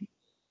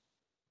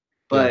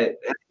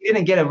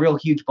didn't get a real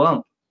huge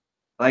bump.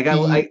 Like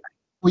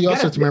we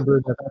also have to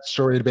remember that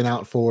story had been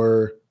out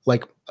for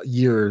like a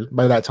year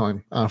by that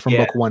time from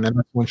book 1, and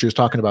that's when she was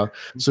talking about.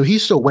 So he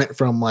still went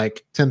from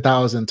like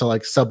 10,000 to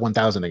like sub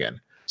 1,000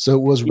 again. So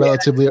it was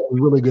relatively a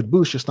really good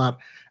boost, just not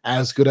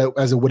as good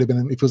as it would have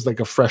been if it was like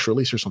a fresh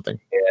release or something.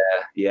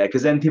 Yeah,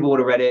 because then people would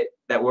have read it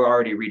that were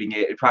already reading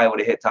it. It probably would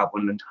have hit top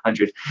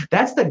 100.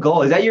 That's the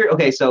goal. Is that your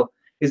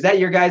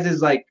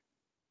guys' like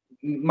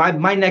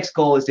my next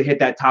goal is to hit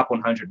that top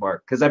 100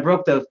 mark, because I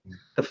broke the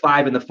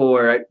 5 and the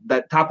 4.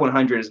 That top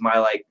 100 is my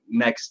like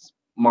next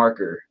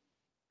marker.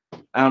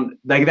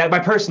 Like that, my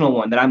personal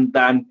one that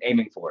I'm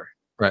aiming for.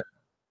 Right.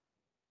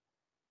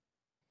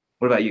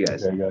 What about you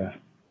guys? Okay, guys.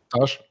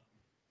 Tosh?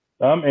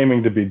 I'm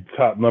aiming to be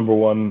top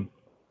 #1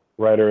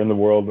 writer in the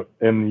world,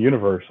 in the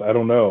universe. I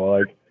don't know.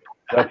 Like,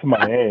 that's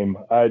my aim.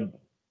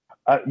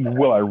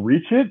 Will I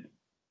reach it?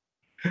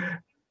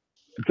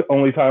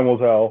 Only time will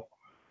tell.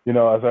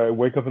 As I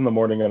wake up in the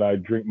morning and I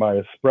drink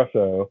my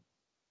espresso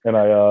and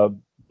I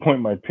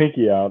point my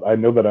pinky out, I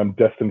know that I'm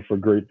destined for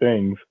great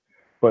things.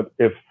 But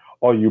if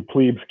all you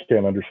plebes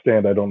can't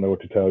understand, I don't know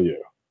what to tell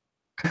you.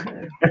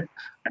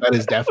 That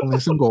is definitely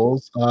some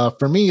goals.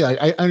 For me,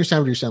 I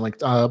understand what you're saying.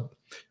 Like,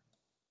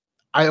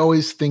 I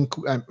always think,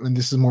 and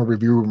this is more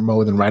review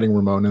mode than writing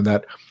mode, in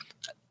that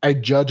I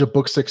judge a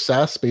book's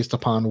success based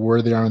upon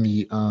where they are in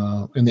the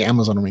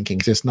Amazon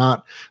rankings. It's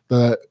not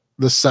the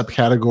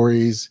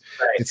subcategories.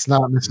 Right. It's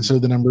not necessarily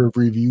the number of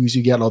reviews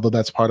you get, although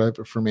that's part of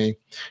it for me.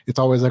 It's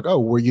always like,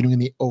 were you doing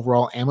the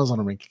overall Amazon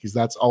rankings?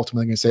 That's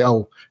ultimately going to say,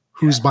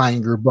 who's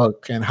buying your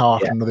book and how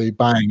often are they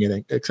buying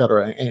it, et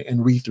cetera,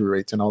 and read-through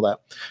rates and all that.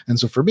 And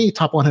so for me,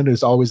 top 100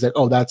 is always like,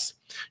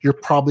 you're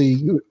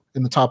probably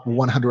in the top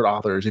 100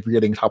 authors if you're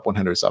getting top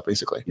 100 stuff,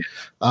 basically.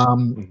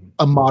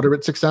 A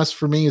moderate success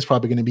for me is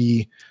probably going to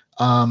be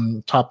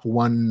top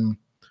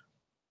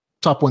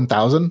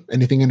 1,000.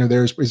 Anything under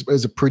there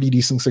is a pretty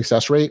decent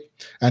success rate,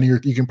 and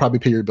you can probably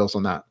pay your bills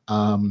on that.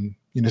 Assuming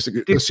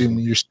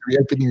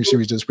everything your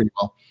series does pretty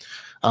well.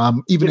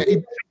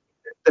 Even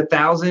the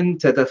 1,000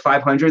 to the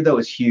 500 though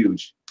is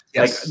huge.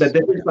 Yes.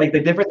 Like the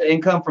difference in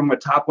income from a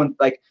top one.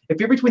 Like if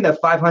you're between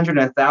that 500 and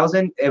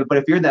 1,000, but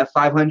if you're in that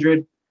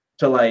 500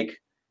 to like,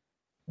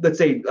 let's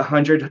say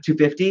 100 to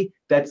 250,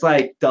 that's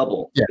like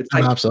double. Yeah, it's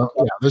like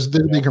absolutely. Yeah, there's the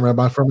thing I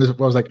remember from it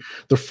was like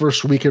the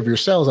first week of your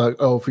sales. Like,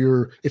 if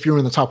you're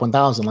in the top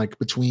 1,000, like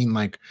between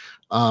like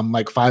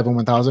 5 and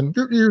 1,000,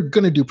 you're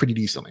gonna do pretty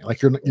decently.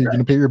 Like you're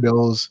gonna pay your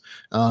bills.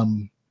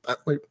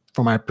 Like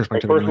from my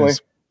perspective, personally,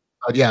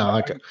 like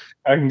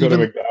I can go to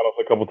McDonald's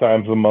a couple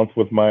times a month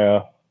with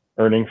my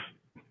earnings.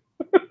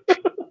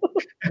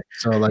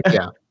 So like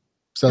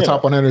So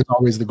top 100 is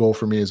always the goal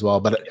for me as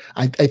well. But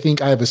I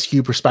think I have a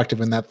skewed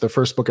perspective in that the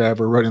first book I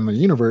ever wrote in the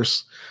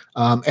universe,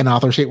 and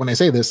authors hate when I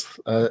say this,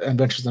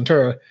 Adventures in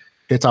Terra,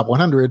 hit top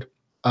 100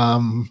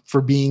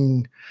 for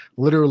being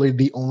literally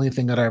the only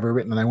thing that I ever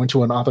written. And I went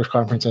to an authors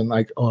conference and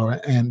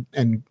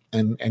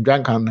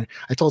DragonCon.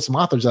 I told some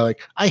authors that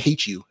I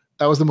hate you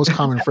that was the most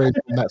common phrase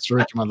in that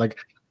story came out. Like,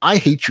 I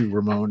hate you,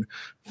 Ramon,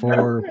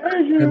 for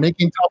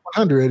making top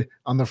 100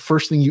 on the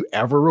first thing you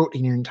ever wrote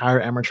in your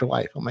entire amateur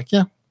life. I'm like,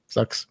 yeah,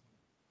 sucks.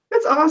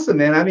 That's awesome,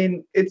 man. I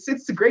mean,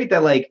 it's great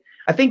that, like,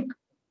 I think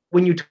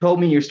when you told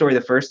me your story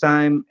the first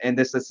time and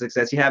this is the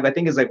success you have, I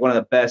think is like one of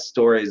the best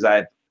stories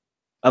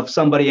of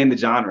somebody in the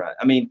genre.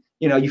 I mean,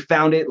 you know, you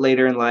found it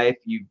later in life.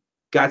 You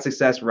got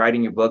success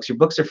writing your books. Your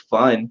books are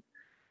fun.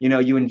 You know,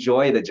 you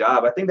enjoy the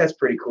job. I think that's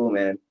pretty cool,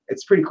 man.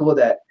 It's pretty cool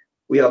that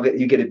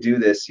you get to do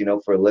this, you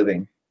know, for a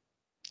living.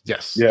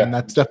 Yes. Yeah. And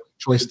that's definitely a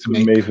choice to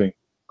make. Amazing.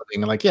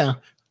 And like, yeah,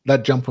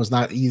 that jump was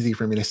not easy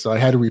for me. So I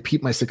had to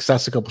repeat my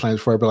success a couple times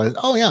before I realized,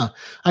 oh yeah,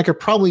 I could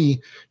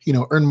probably, you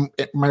know, earn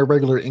my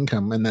regular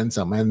income and then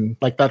some. And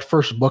like that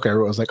first book I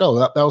wrote, I was like, oh,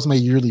 that was my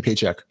yearly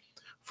paycheck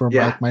for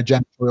my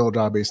janitorial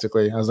job,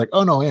 basically. I was like,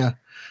 oh no, yeah,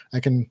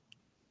 if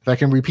I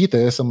can repeat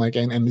this, I'm like,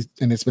 and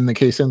it's been the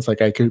case since.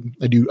 Like I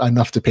do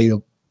enough to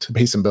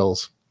pay some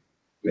bills.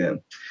 Yeah,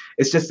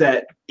 it's just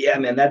that, yeah,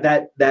 man,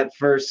 that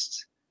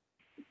first,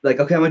 like,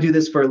 okay, I'm gonna do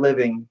this for a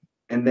living.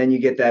 And then you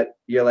get that,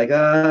 you're like,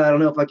 I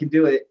don't know if I can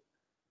do it.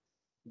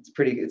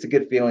 It's a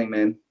good feeling,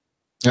 man.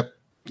 Yep.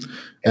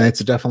 And it's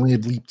definitely a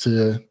leap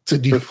to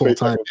do full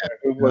time.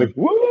 It was like,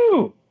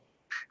 woo!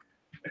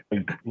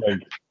 Like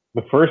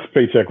the first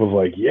paycheck was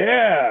like,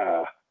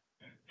 yeah.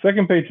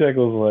 Second paycheck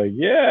was like,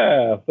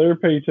 yeah.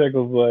 Third paycheck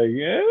was like,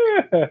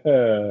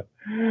 yeah.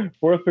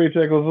 Fourth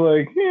paycheck was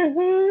like,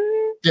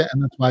 yeah.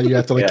 And that's why you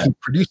have to keep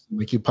producing,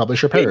 like you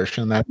publish or perish.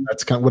 And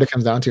that's kind of what it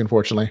comes down to,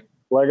 unfortunately.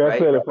 Like I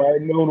said, if I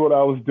had known what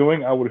I was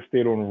doing, I would have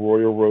stayed on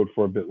Royal Road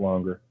for a bit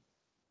longer.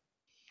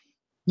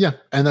 Yeah,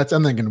 and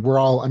I'm thinking we're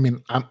all. I mean,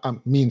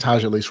 I'm me and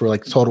Taj at least. We're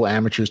like total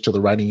amateurs to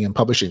the writing and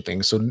publishing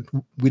thing, so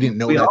we didn't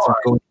know that's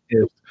going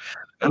to.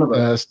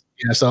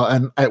 Yeah. So,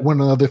 and one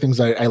of the other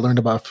things I learned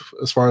about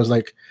as far as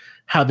like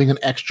having an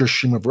extra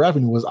stream of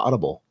revenue was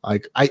Audible.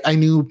 Like I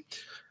knew.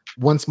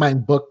 Once my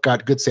book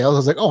got good sales, I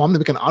was like, oh, I'm gonna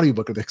make an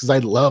audiobook of this because I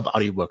love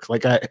audiobooks.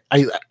 Like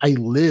I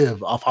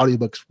live off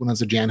audiobooks when I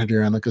was a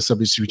janitor and like a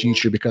substitute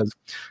teacher because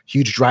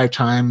huge drive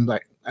time.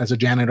 Like as a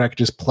janitor, I could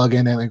just plug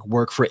in and like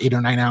work for 8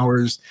 or 9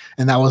 hours.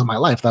 And that was my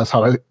life. That's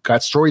how I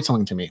got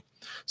storytelling to me.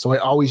 So I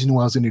always knew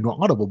I was going to do an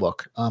Audible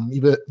book,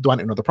 even though I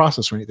didn't know the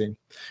process or anything.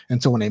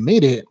 And so when I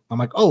made it, I'm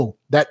like, oh,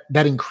 that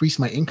increased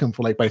my income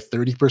for like by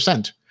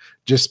 30%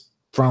 just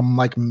from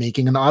like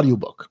making an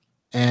audiobook.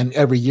 And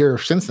every year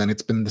since then,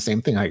 it's been the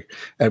same thing. Like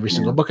every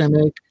single book I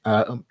make,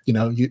 you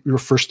know, your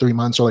first 3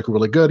 months are like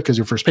really good because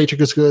your first paycheck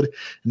is good.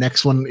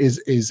 Next one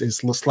is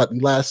slightly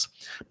less.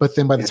 But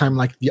then by the time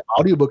like the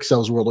audiobook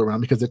sales roll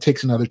around, because it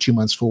takes another 2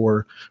 months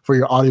for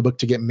your audiobook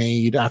to get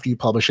made after you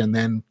publish and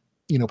then,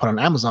 you know, put on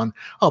Amazon.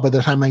 Oh, by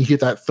the time I hit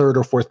that 3rd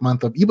or 4th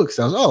month of ebook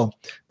sales, oh,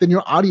 then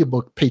your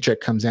audiobook paycheck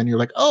comes in. You're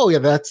like, oh yeah,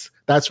 that's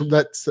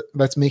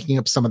making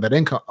up some of that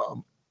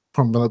income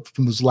from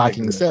those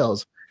lacking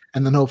sales.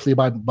 And then hopefully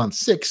by month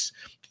 6,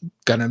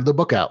 got another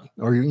book out,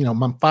 or you know,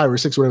 month 5 or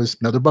 6, whatever,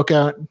 another book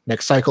out.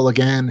 Next cycle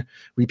again,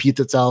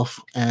 repeats itself,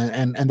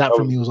 and that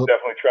for me was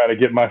definitely trying to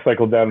get my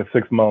cycle down to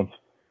 6 months.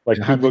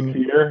 Like 2 books a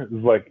year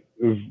is like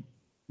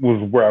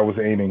was where I was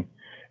aiming,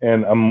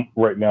 and I'm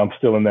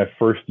still in that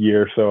first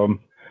year, so I'm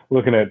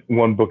looking at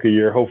 1 book a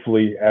year.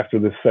 Hopefully, after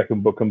the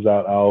second book comes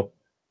out, I'll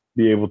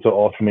be able to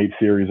alternate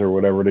series or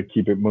whatever to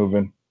keep it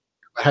moving.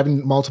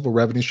 Having multiple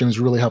revenue streams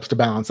really helps to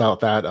balance out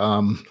that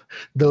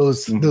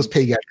those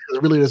pay gaps.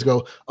 It really does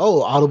go,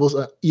 oh, Audible's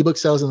ebook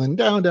sales and then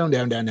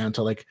down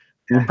to like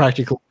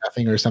practically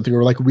nothing or something,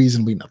 or like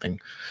reasonably nothing.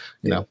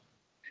 You know,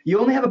 you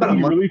only have about a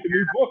month. Release a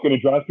new book and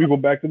it drives people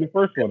back to the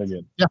first one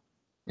again.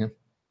 Yeah.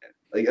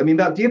 Like I mean,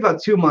 do you have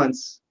about 2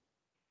 months?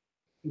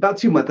 About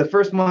 2 months. The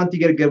first month you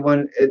get a good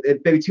one.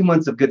 Maybe 2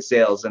 months of good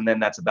sales, and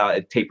then that's about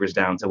it. Tapers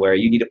down to where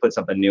you need to put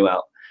something new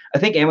out. I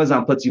think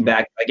Amazon puts you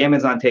back. Like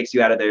Amazon takes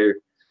you out of their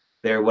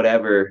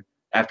whatever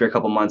after a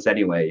couple months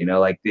anyway, you know,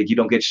 like you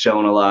don't get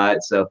shown a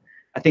lot. So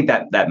I think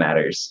that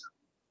matters.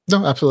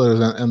 No,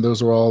 absolutely. And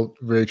those are all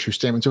very true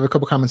statements. We have a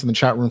couple comments in the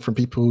chat room from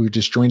people who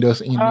just joined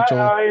us. Ian Mitchell.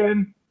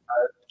 Ian.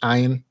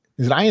 Ian.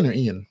 Is it Ian or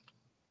Ian?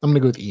 I'm going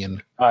to go with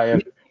Ian.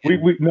 Ian.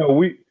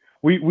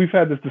 We've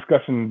had this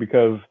discussion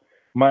because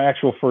my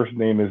actual first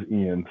name is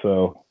Ian.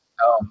 So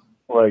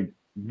like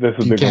this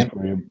is a big one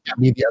for you.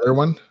 Me the other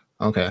one?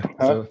 Okay.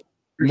 Huh?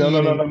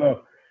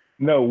 So,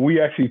 No, we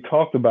actually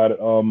talked about it.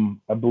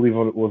 I believe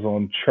it was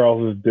on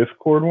Charles's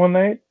Discord one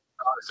night.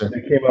 And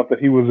it came out that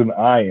he was an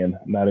Ian,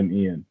 not an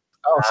Ian.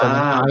 Oh,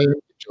 so Ian,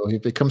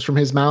 if it comes from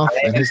his mouth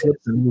and his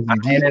lips, and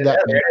he's indeed that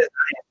man.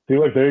 See,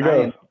 look, there you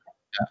go.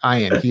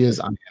 Ian, he is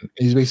Ian.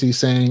 He's basically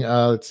saying,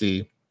 let's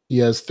see, he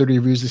has 30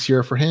 reviews this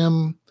year for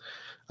him.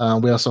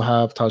 We also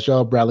have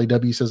Tajel, Bradley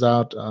W says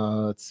out.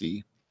 Let's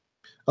see.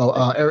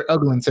 Eric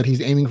Uglin said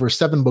he's aiming for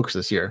 7 books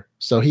this year.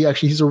 So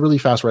he's a really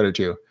fast writer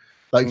too.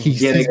 Like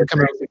he's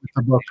coming out with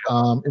a book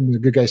in the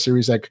Good Guy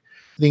series. Like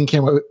I think he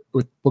came out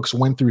with books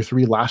 1 through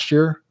 3 last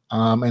year,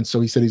 and so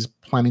he said he's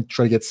planning to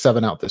try to get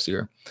 7 out this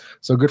year.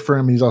 So good for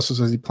him. He's also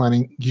says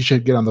he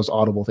should get on those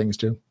Audible things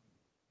too.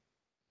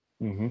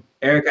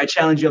 Eric, I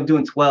challenge you. I'm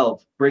doing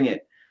 12. Bring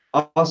it.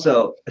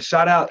 Also,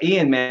 shout out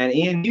Ian, man.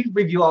 Ian, you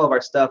review all of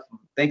our stuff.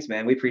 Thanks,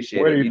 man. We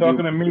appreciate it. Wait, are you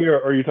talking to me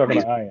or are you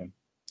talking to Ian?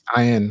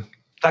 Ian.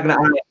 Talking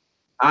to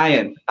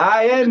Ian.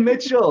 Ian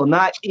Mitchell,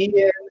 not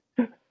Ian.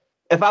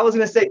 If I was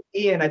gonna say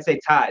Ian, I'd say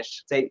Taj.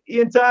 Say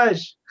Ian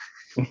Taj.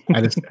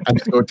 I just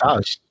go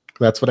Taj.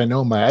 That's what I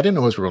know. I didn't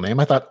know his real name.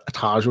 I thought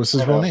Taj was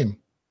his real name.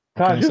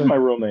 Taj is my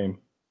real name.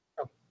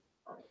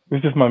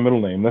 It's just my middle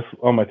name. That's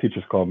all my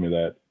teachers called me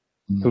that.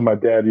 Because my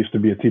dad used to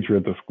be a teacher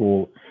at the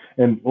school.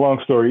 And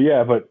long story,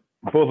 yeah, but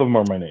both of them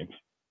are my names.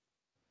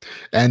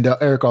 And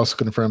Eric also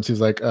confirms, he's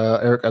like,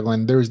 Eric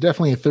Eglin, there is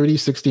definitely a 30,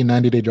 60,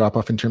 90-day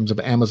drop-off in terms of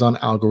Amazon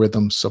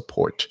algorithm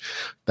support.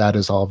 That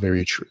is all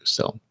very true.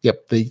 So,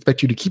 yep, they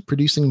expect you to keep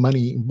producing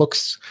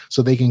books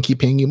so they can keep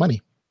paying you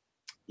money.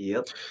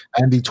 Yep.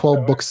 And the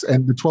 12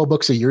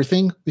 books a year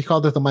thing, we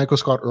call that the Michael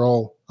Scott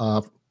Earl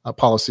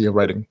policy of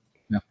writing.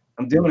 Yeah.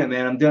 I'm doing it,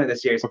 man. I'm doing it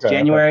this year. It's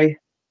January.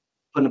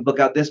 Putting a book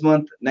out this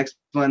month. Next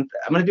month,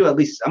 I'm gonna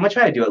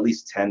try to do at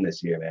least 10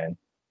 this year, man.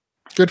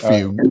 Good for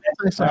you.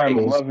 I'm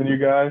loving you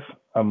guys.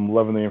 I'm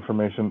loving the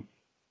information.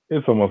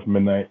 It's almost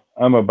midnight.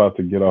 I'm about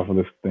to get off of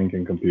this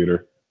stinking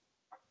computer.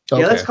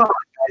 Okay. Yeah, let's call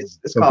it, guys.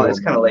 Let's call it. It's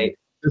kind of late.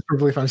 It's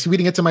perfectly fine. See, we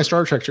didn't get to my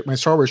Star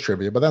Wars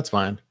trivia, but that's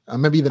fine.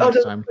 Maybe the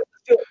next time.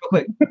 Let's do it real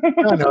quick.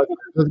 No,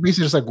 it's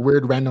basically just like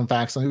weird random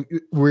facts. I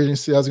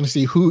was going to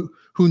see who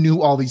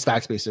knew all these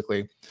facts,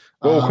 basically.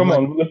 Oh, come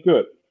on, let's do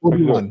it. We'll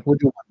do one.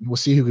 We'll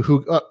see who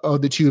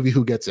the two of you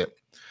who gets it.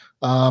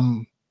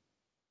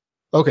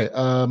 Okay.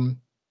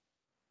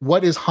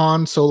 What is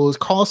Han Solo's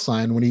call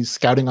sign when he's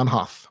scouting on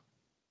Hoth?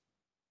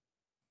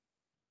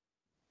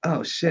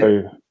 Oh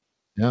shit!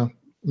 Yeah,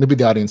 maybe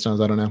the audience knows.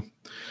 I don't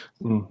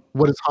know.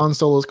 What is Han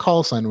Solo's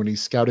call sign when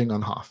he's scouting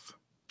on Hoth?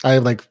 I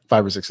have like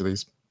 5 or 6 of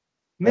these.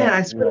 Man,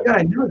 I swear to God,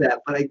 I know that,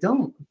 but I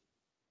don't.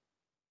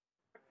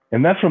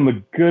 And that's from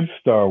the good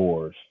Star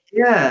Wars.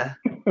 Yeah.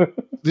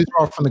 These are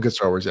all from the good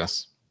Star Wars.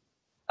 Yes.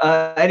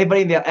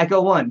 Anybody in the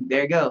Echo 1?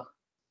 There you go.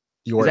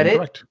 You are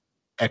incorrect.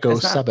 Echo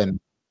 7.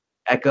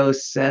 Echo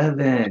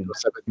 7.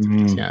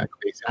 Yeah.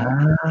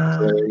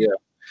 So, yeah.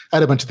 I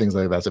had a bunch of things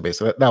like that. So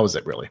basically, that was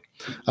it, really.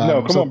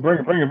 No, come on, bring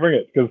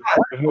it, because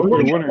there's no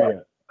clear winner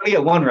yet. Let me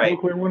get one right. No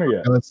clear winner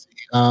yet. Let's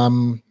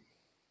see.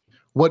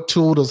 What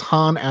tool does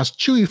Han ask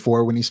Chewie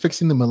for when he's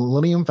fixing the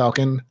Millennium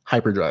Falcon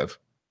hyperdrive?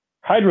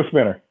 Hydro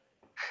spinner.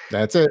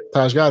 That's it.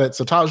 Taj got it.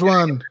 So Taj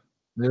won.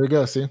 There we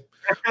go. See,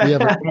 we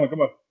have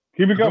come on.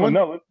 Keep it going.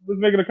 No, let's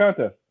make it a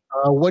contest.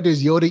 What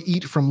does Yoda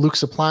eat from Luke's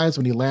supplies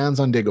when he lands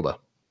on Dagobah?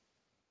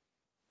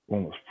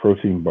 One of those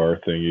protein bar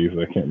thingies.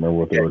 I can't remember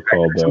what they were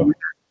called though.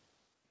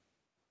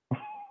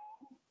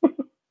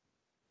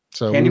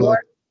 So candy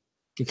bar?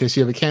 In case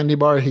you have a candy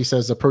bar, he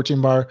says a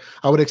protein bar.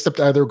 I would accept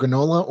either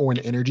granola or an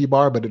energy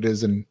bar, but it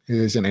is an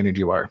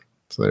energy bar.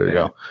 So there you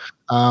go.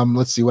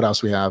 Let's see what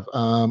else we have.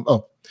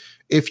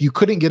 If you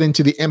couldn't get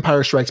into The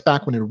Empire Strikes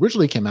Back when it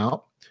originally came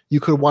out, you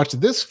could watch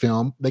this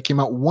film that came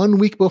out 1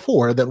 week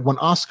before that won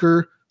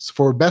Oscar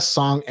for Best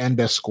Song and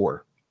Best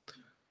Score.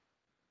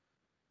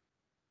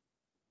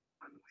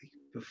 1 week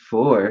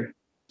before.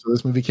 So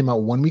this movie came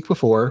out 1 week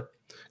before,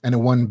 and it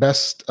won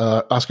Best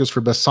Oscars for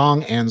Best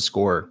Song and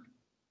Score.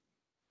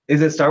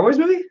 Is it a Star Wars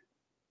movie?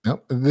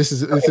 No, this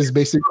is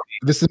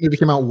movie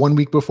came out 1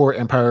 week before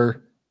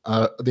The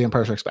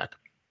Empire Strikes Back.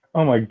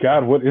 Oh my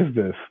God, what is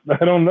this?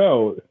 I don't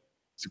know.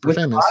 Super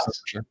famous.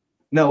 Sure.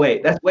 No,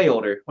 wait, that's way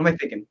older. What am I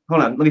thinking?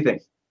 Hold on, let me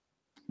think.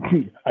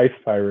 Ice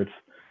Pirates.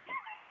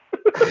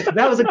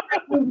 That was a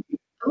great movie.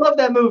 I love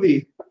that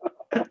movie.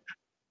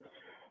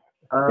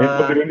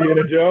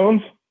 Indiana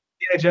Jones?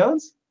 Indiana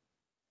Jones?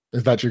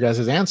 Is that your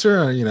guys'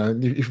 answer? Or,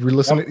 if you're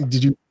listening, are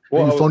you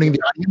phoning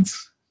the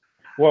audience?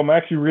 Well, I'm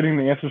actually reading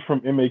the answers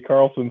from M.A.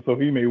 Carlson, so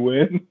he may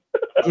win.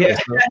 Yeah.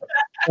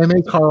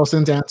 M.A.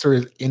 Carlson's answer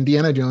is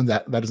Indiana Jones.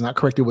 That is not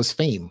correct. It was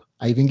Fame.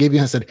 I even gave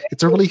you. I said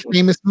it's a really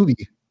famous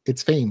movie.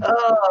 It's Fame.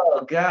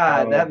 Oh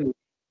God, that movie,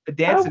 the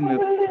dancing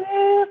movie.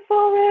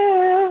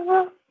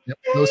 Yep,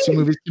 those two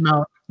movies came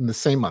out in the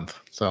same month.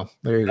 So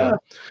there you go.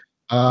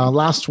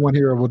 Last one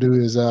here we'll do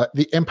is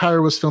The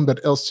Empire was filmed at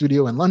El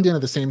Studio in London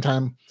at the same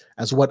time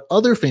as what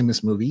other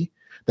famous movie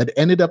that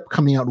ended up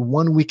coming out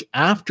 1 week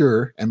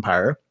after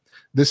Empire.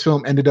 This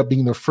film ended up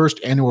being the first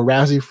annual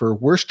Razzie for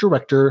Worst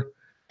Director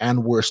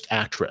and Worst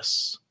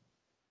Actress.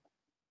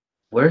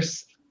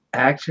 Worst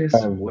Actress?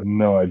 I have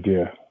no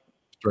idea.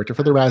 Director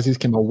for the Razzies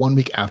came out 1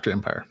 week after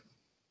Empire.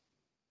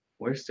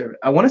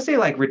 I want to say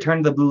like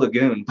Return to the Blue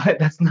Lagoon, but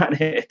that's not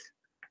it.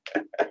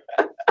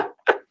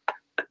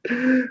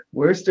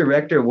 Worst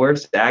Director,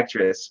 Worst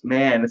Actress.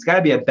 Man, it's got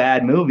to be a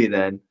bad movie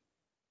then.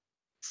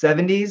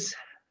 70s?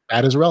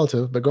 Bad is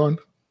relative, but go on.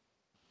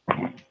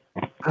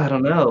 I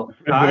don't know.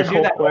 Is it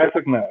a cult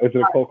classic now? Is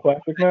it a cult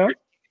classic now?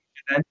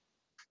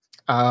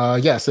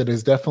 Yes, it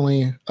is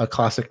definitely a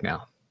classic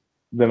now.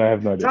 Then I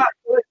have no idea. Top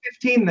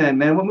 15 then,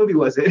 man. What movie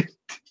was it?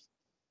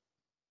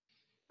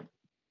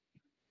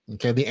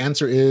 Okay, the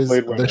answer is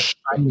The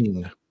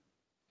Shining.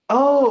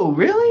 Oh,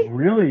 really?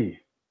 Really?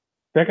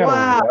 That got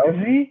a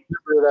Razzie?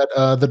 Remember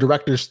that the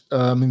director,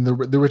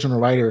 the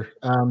original writer,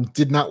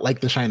 did not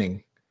like The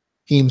Shining.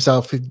 he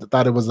himself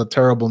thought it was a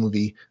terrible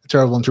movie, a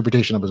terrible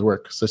interpretation of his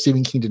work. So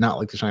Stephen King did not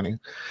like The Shining.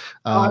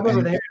 I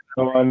remember that.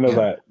 Oh, I know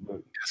that.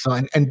 So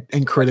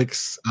and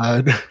critics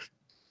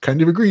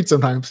kind of agreed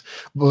sometimes.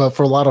 But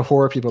for a lot of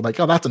horror people, like,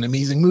 oh, that's an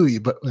amazing movie,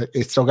 but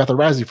it still got the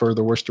Razzie for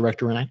the worst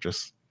director and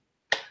actress.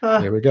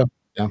 There we go.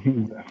 Yeah.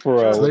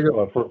 For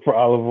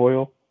olive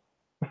oil.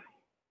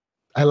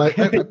 I like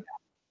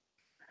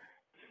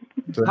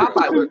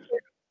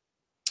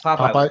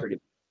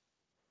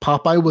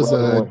Popeye was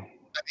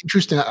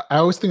interesting. I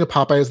always think of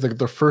Popeye as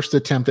the first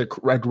attempt at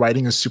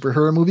writing a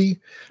superhero movie,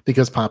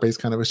 because Popeye is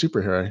kind of a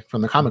superhero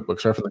from the comic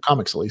books, or from the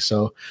comics at least.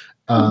 So,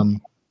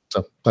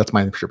 so that's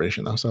my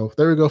interpretation, though. So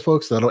there we go,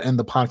 folks. That'll end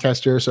the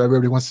podcast here. So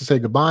everybody wants to say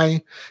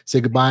goodbye,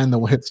 and then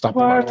we'll hit stop.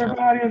 Bye,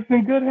 everybody. It's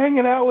been good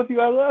hanging out with you.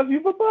 I love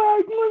you.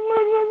 Bye-bye.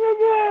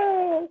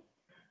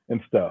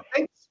 And stuff.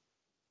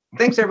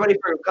 Thanks everybody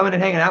for coming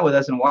and hanging out with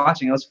us and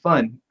watching. It was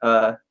fun.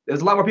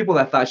 There's a lot more people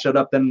that I thought showed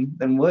up than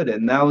would,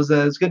 and that was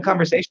a good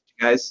conversation,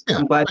 guys. Yeah,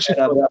 I'm glad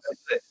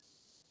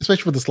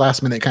especially for this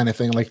last minute kind of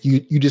thing. Like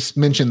you just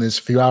mentioned this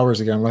a few hours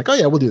ago. I'm like, oh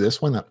yeah, we'll do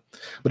this. Why not?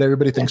 But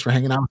everybody, thanks for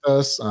hanging out with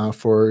us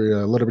for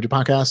LitRPG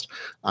Podcast.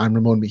 I'm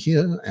Ramon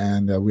Mejia,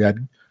 and we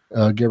had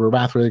Gabriel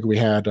Wrathweg, we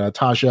had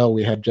Taja,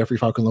 we had Jeffrey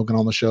Falcon Logue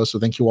on the show. So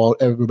thank you all,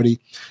 everybody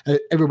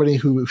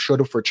who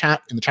showed up for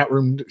chat in the chat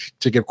room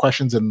to give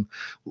questions and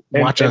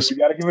watch us. You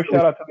got to give a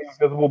shout out to the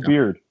invisible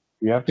beard.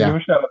 You have to give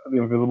a shout out to the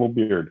invisible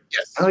beard.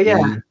 Yes. Oh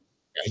yeah.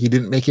 He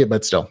didn't make it,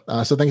 but still.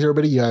 So thanks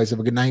everybody. You guys have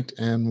a good night,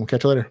 and we'll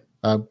catch you later.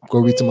 Go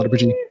read some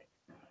LitRPG.